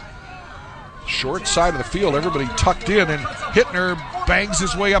 Short side of the field, everybody tucked in, and Hittner bangs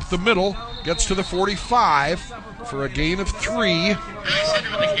his way up the middle, gets to the 45 for a gain of 3.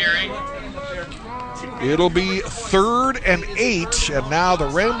 It'll be 3rd and 8, and now the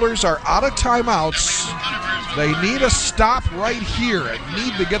Ramblers are out of timeouts. They need a stop right here and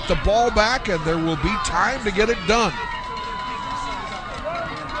need to get the ball back, and there will be time to get it done.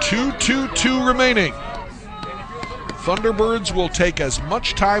 2:22 remaining. Thunderbirds will take as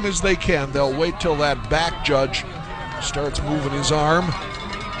much time as they can. They'll wait till that back judge starts moving his arm.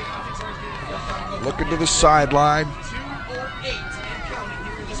 Looking to the sideline.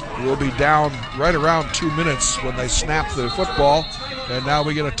 We'll be down right around 2 minutes when they snap the football. And now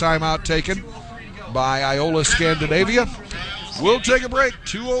we get a timeout taken by Iola-Scandinavia. We'll take a break.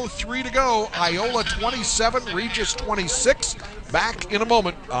 2:03 to go. Iola 27, Regis 26. Back in a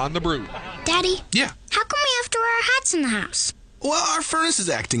moment on the Brew. Daddy? Yeah. How come we have to wear our hats in the house? Well, our furnace is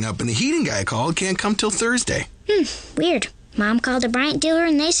acting up, and the heating guy called can't come till Thursday. Weird. Mom called a Bryant dealer,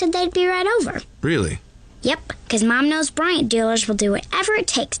 and they said they'd be right over. Really? Yep, because Mom knows Bryant dealers will do whatever it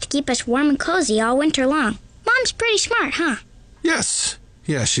takes to keep us warm and cozy all winter long. Mom's pretty smart, huh? Yes.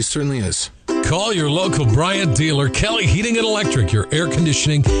 Yeah, she certainly is. Call your local Bryant dealer, Kelly Heating and Electric, your air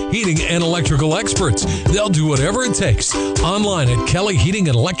conditioning, heating, and electrical experts. They'll do whatever it takes. Online at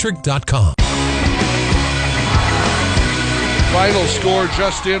kellyheatingandelectric.com. Final score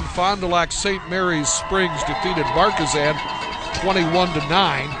just in. Fond du Lac St. Mary's Springs defeated Marquezan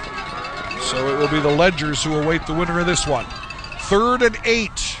 21-9. So it will be the Ledgers who await the winner of this one. 3rd and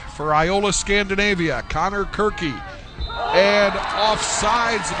 8 for Iola-Scandinavia. Connor Kirky. And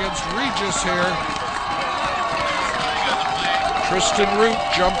offsides against Regis here. Tristan Root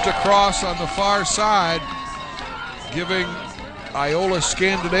jumped across on the far side, giving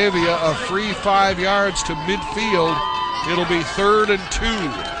Iola-Scandinavia a free 5 yards to midfield. It'll be 3rd and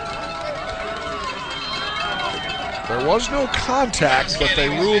 2. There was no contact, but they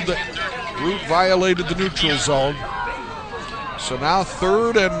ruled that Root violated the neutral zone. So now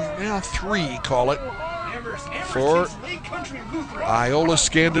 3rd and 3, call it, for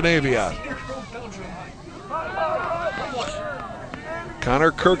Iola-Scandinavia.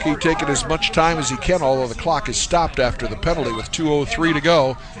 Connor Kirky taking as much time as he can, although the clock is stopped after the penalty with 2:03 to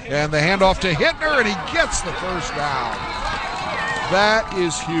go. And the handoff to Hittner, and he gets the first down. That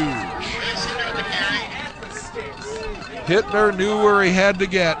is huge. Hittner knew where he had to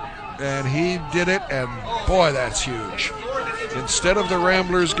get, and he did it, and boy, that's huge. Instead of the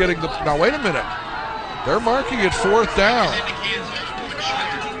Ramblers getting the... Now, wait a minute. They're marking it 4th down.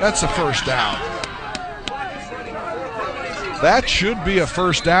 That's a first down. That should be a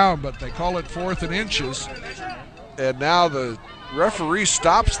first down, but they call it 4th and inches. And now the referee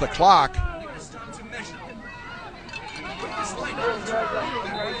stops the clock.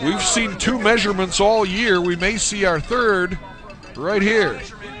 We've seen 2 measurements all year. We may see our 3rd right here.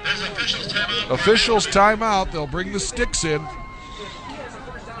 Officials timeout. They'll bring the sticks in.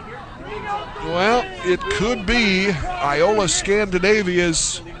 Well, it could be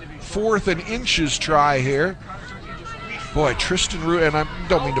Iola-Scandanavia's 4th and inches try here. Boy, Tristan Root, and I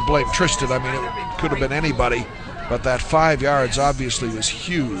don't mean to blame Tristan. I mean, it could have been anybody. But that 5 yards obviously was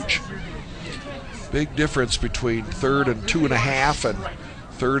huge. Big difference between 3rd and 2.5 and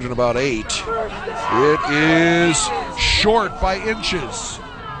 3rd and about 8. It is short by inches.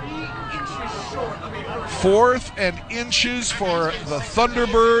 4th and inches for the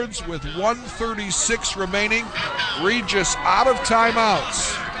Thunderbirds with 1:36 remaining. Regis out of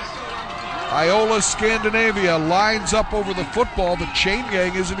timeouts. Iola-Scandinavia lines up over the football. The chain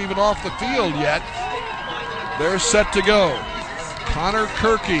gang isn't even off the field yet. They're set to go. Connor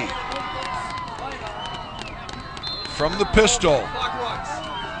Kirky from the pistol.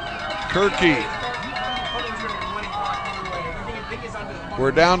 Kirky.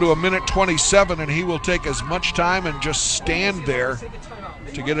 We're down to 1:27, and he will take as much time and just stand there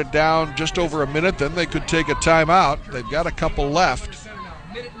to get it down just over a minute. Then they could take a timeout. They've got a couple left.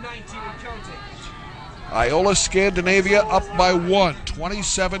 Iola-Scandinavia up by 1,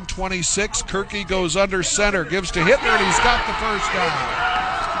 27-26. Kirky goes under center, gives to Hittner, and he's got the first down.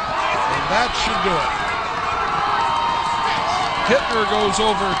 And that should do it. Hittner goes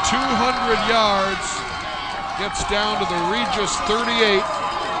over 200 yards, gets down to the Regis 38.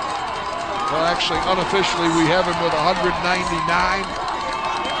 Well, actually, unofficially, we have him with 199.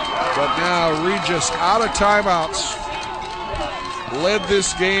 But now Regis out of timeouts. Led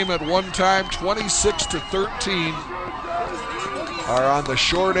this game at one time 26-13. Are on the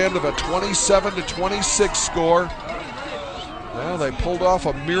short end of a 27-26 score. Well, they pulled off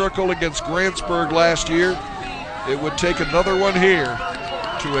a miracle against Grantsburg last year. It would take another one here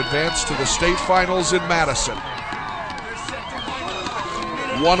to advance to the state finals in Madison.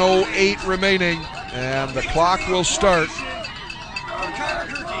 1:08 remaining, and the clock will start.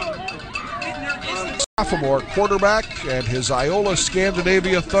 Sophomore quarterback and his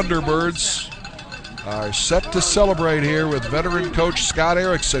Iola-Scandinavia Thunderbirds are set to celebrate here with veteran coach Scott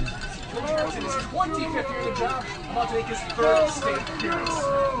Erickson.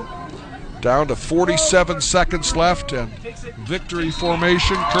 Down to 47 seconds left, and victory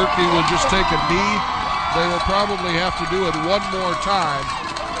formation. Kirky will just take a knee. They will probably have to do it one more time.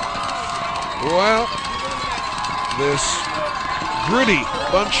 Well, this gritty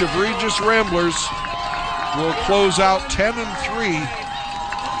bunch of Regis Ramblers will close out 10-3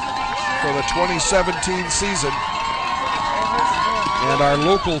 for the 2017 season. And our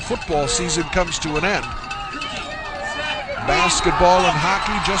local football season comes to an end. Basketball and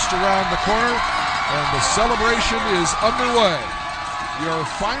hockey just around the corner, and the celebration is underway. Your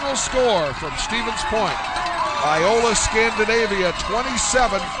final score from Stevens Point: Iola-Scandinavia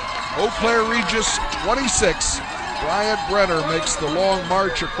 27, Eau Claire Regis 26. Bryant Brenner makes the long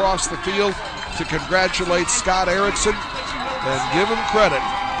march across the field to congratulate Scott Erickson and give him credit.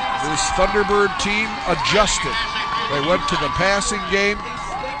 This Thunderbird team adjusted. They went to the passing game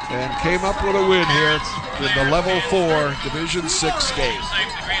and came up with a win here in the Level 4 Division 6 game.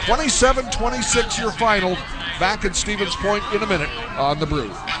 27-26 your final. Back at Stevens Point in a minute on The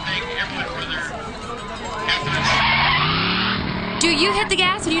Brew. Do you hit the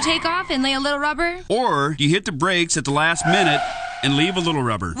gas when you take off and lay a little rubber? Or you hit the brakes at the last minute and leave a little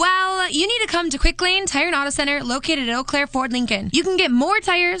rubber? Well, you need to come to Quick Lane Tire and Auto Center located at Eau Claire Ford Lincoln. You can get more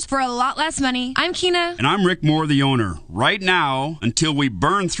tires for a lot less money. I'm Keena. And I'm Rick Moore, the owner. Right now, until we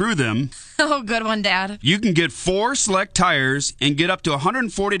burn through them... Oh, good one, Dad. You can get 4 select tires and get up to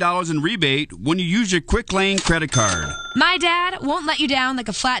 $140 in rebate when you use your Quick Lane credit card. My dad won't let you down like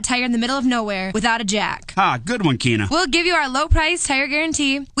a flat tire in the middle of nowhere without a jack. Ah, good one, Keena. We'll give you our low price tire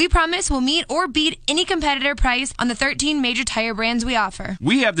guarantee. We promise we'll meet or beat any competitor price on the 13 major tire brands we offer.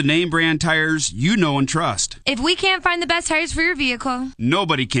 We have the name brand tires you know and trust. If we can't find the best tires for your vehicle,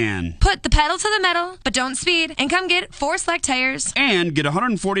 nobody can. Put the pedal to the metal, but don't speed, and come get 4 select tires. And get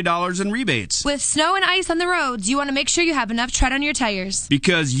 $140 in rebates. With snow and ice on the roads, you want to make sure you have enough tread on your tires.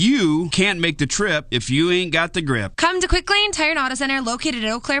 Because you can't make the trip if you ain't got the grip. Come to Quick Lane Tire and Auto Center located at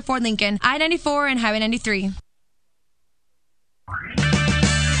Eau Claire Ford Lincoln, I-94 and Highway 93.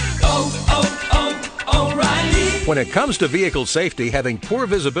 O'Reilly. When it comes to vehicle safety, having poor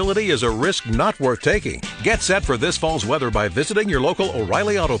visibility is a risk not worth taking. Get set for this fall's weather by visiting your local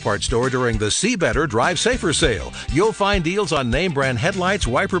O'Reilly Auto Parts store during the See Better, Drive Safer sale. You'll find deals on name brand headlights,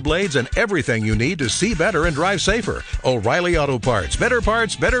 wiper blades, and everything you need to see better and drive safer. O'Reilly Auto Parts. Better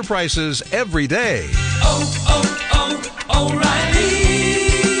parts, better prices every day. O'Reilly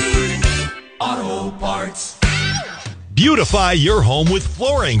Auto Parts. Beautify your home with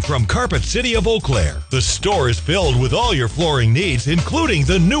flooring from Carpet City of Eau Claire. The store is filled with all your flooring needs, including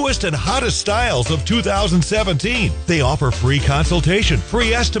the newest and hottest styles of 2017. They offer free consultation,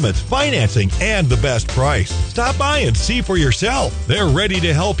 free estimates, financing, and the best price. Stop by and see for yourself. They're ready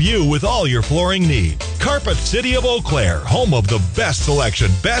to help you with all your flooring needs. Carpet City of Eau Claire, home of the best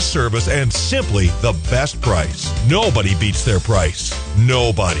selection, best service, and simply the best price. Nobody beats their price.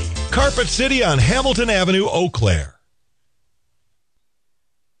 Nobody. Carpet City on Hamilton Avenue, Eau Claire.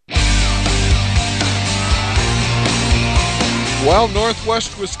 Well,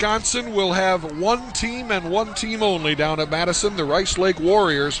 Northwest Wisconsin will have one team and one team only down at Madison. The Rice Lake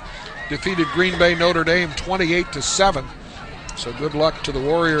Warriors defeated Green Bay Notre Dame 28-7. So good luck to the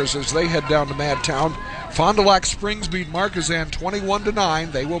Warriors as they head down to Madtown. Fond du Lac Springs beat Marquezan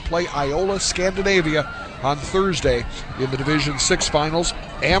 21-9. They will play Iola-Scandanavia on Thursday in the Division 6 finals.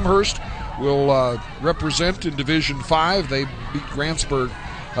 Amherst will represent in Division 5. They beat Grantsburg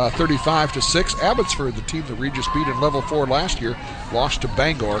 35-6. Abbotsford, the team that Regis beat in Level 4 last year, lost to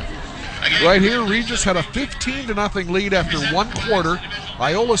Bangor. Right here, Regis had a 15-0 lead after one quarter.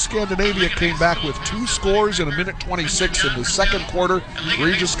 Iola-Scandanavia came back with two scores in a minute 26 in the second quarter.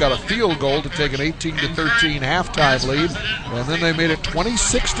 Regis got a field goal to take an 18-13 halftime lead, and then they made it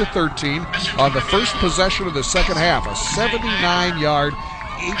 26-13 on the first possession of the second half. A 79-yard,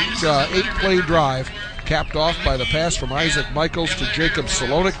 eight-play drive, capped off by the pass from Isaac Michaels to Jacob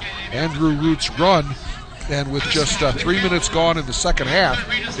Salonik. Andrew Root's run, and with just 3 minutes gone in the second half,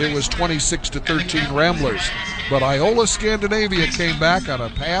 it was 26-13 Ramblers. But Iola-Scandanavia came back on a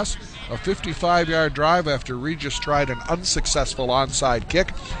pass, a 55-yard drive after Regis tried an unsuccessful onside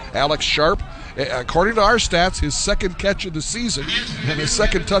kick. Alex Sharp, according to our stats, his second catch of the season and his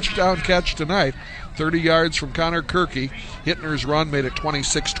second touchdown catch tonight. 30 yards from Connor Kirky. Hittner's run made it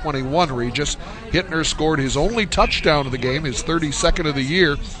 26-21 Regis. Hittner scored his only touchdown of the game, his 32nd of the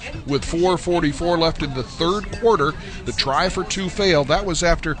year, with 4:44 left in the third quarter. The try for two failed. That was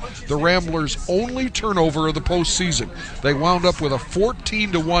after the Ramblers' only turnover of the postseason. They wound up with a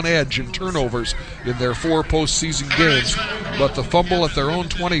 14-1 edge in turnovers in their four postseason games, but the fumble at their own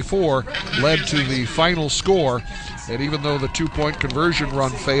 24 led to the final score. And even though the two-point conversion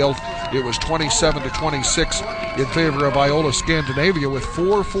run failed, it was 27-26 in favor of Iola-Scandanavia with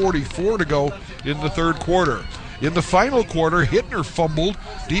 4:44 to go in the third quarter. In the final quarter, Hittner fumbled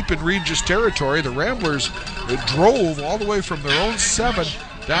deep in Regis territory. The Ramblers drove all the way from their own 7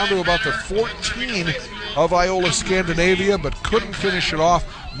 down to about the 14 of Iola-Scandanavia, but couldn't finish it off.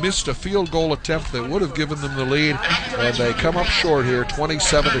 Missed a field goal attempt that would have given them the lead, and they come up short here,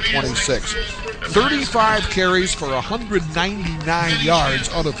 27-26. 35 carries for 199 yards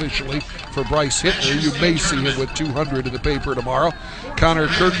unofficially for Bryce Hittner. You may see him with 200 in the paper tomorrow. Connor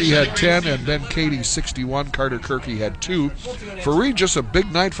Kirky had 10, and Ben Cady 61. Carter Kirky had 2. For Regis, a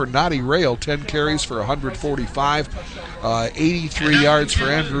big night for Noddy Rail, 10 carries for 145, 83 yards for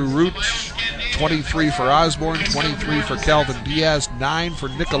Andrew Root, 23 for Osborne, 23 for Calvin Diaz, 9 for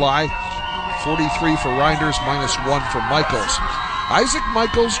Nikolai, 43 for Reinders, -1 for Michaels. Isaac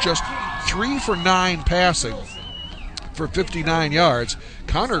Michaels just 3 for 9 passing for 59 yards.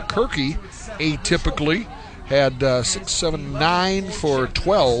 Connor Kirky, atypically, had 6, 7, 9 for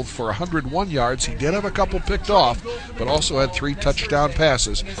 12 for 101 yards. He did have a couple picked off, but also had 3 touchdown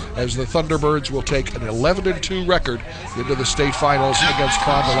passes, as the Thunderbirds will take an 11-2 record into the state finals against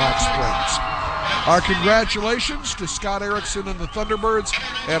Fond du Lac Springs. Our congratulations to Scott Erickson and the Thunderbirds,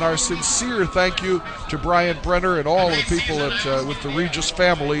 and our sincere thank you to Brian Brenner and all of the people with the Regis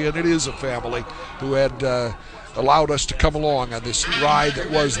family, and it is a family, who had allowed us to come along on this ride that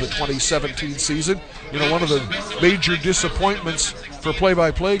was the 2017 season. You know, one of the major disappointments for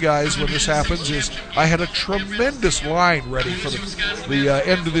play-by-play guys when this happens is I had a tremendous line ready for the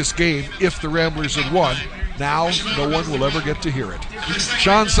end of this game if the Ramblers had won. Now, no one will ever get to hear it.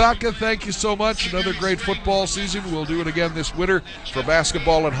 Sean Saka, thank you so much. Another great football season. We'll do it again this winter for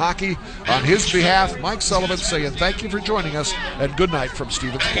basketball and hockey. On his behalf, Mike Sullivan saying thank you for joining us, and good night from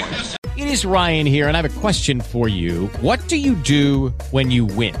Stevens Point. It is Ryan here, and I have a question for you. What do you do when you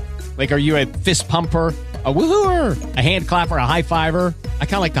win? Like, are you a fist pumper? A woohooer, a hand clapper, a high fiver. I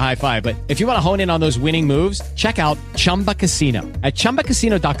kind of like the high five, but if you want to hone in on those winning moves, check out Chumba Casino. At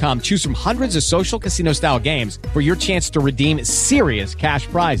ChumbaCasino.com, choose from hundreds of social casino style games for your chance to redeem serious cash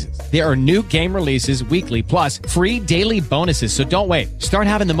prizes. There are new game releases weekly, plus free daily bonuses. So don't wait. Start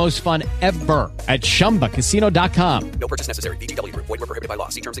having the most fun ever at ChumbaCasino.com. No purchase necessary. VGW Group. Void where prohibited by law.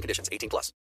 See terms and conditions. 18+.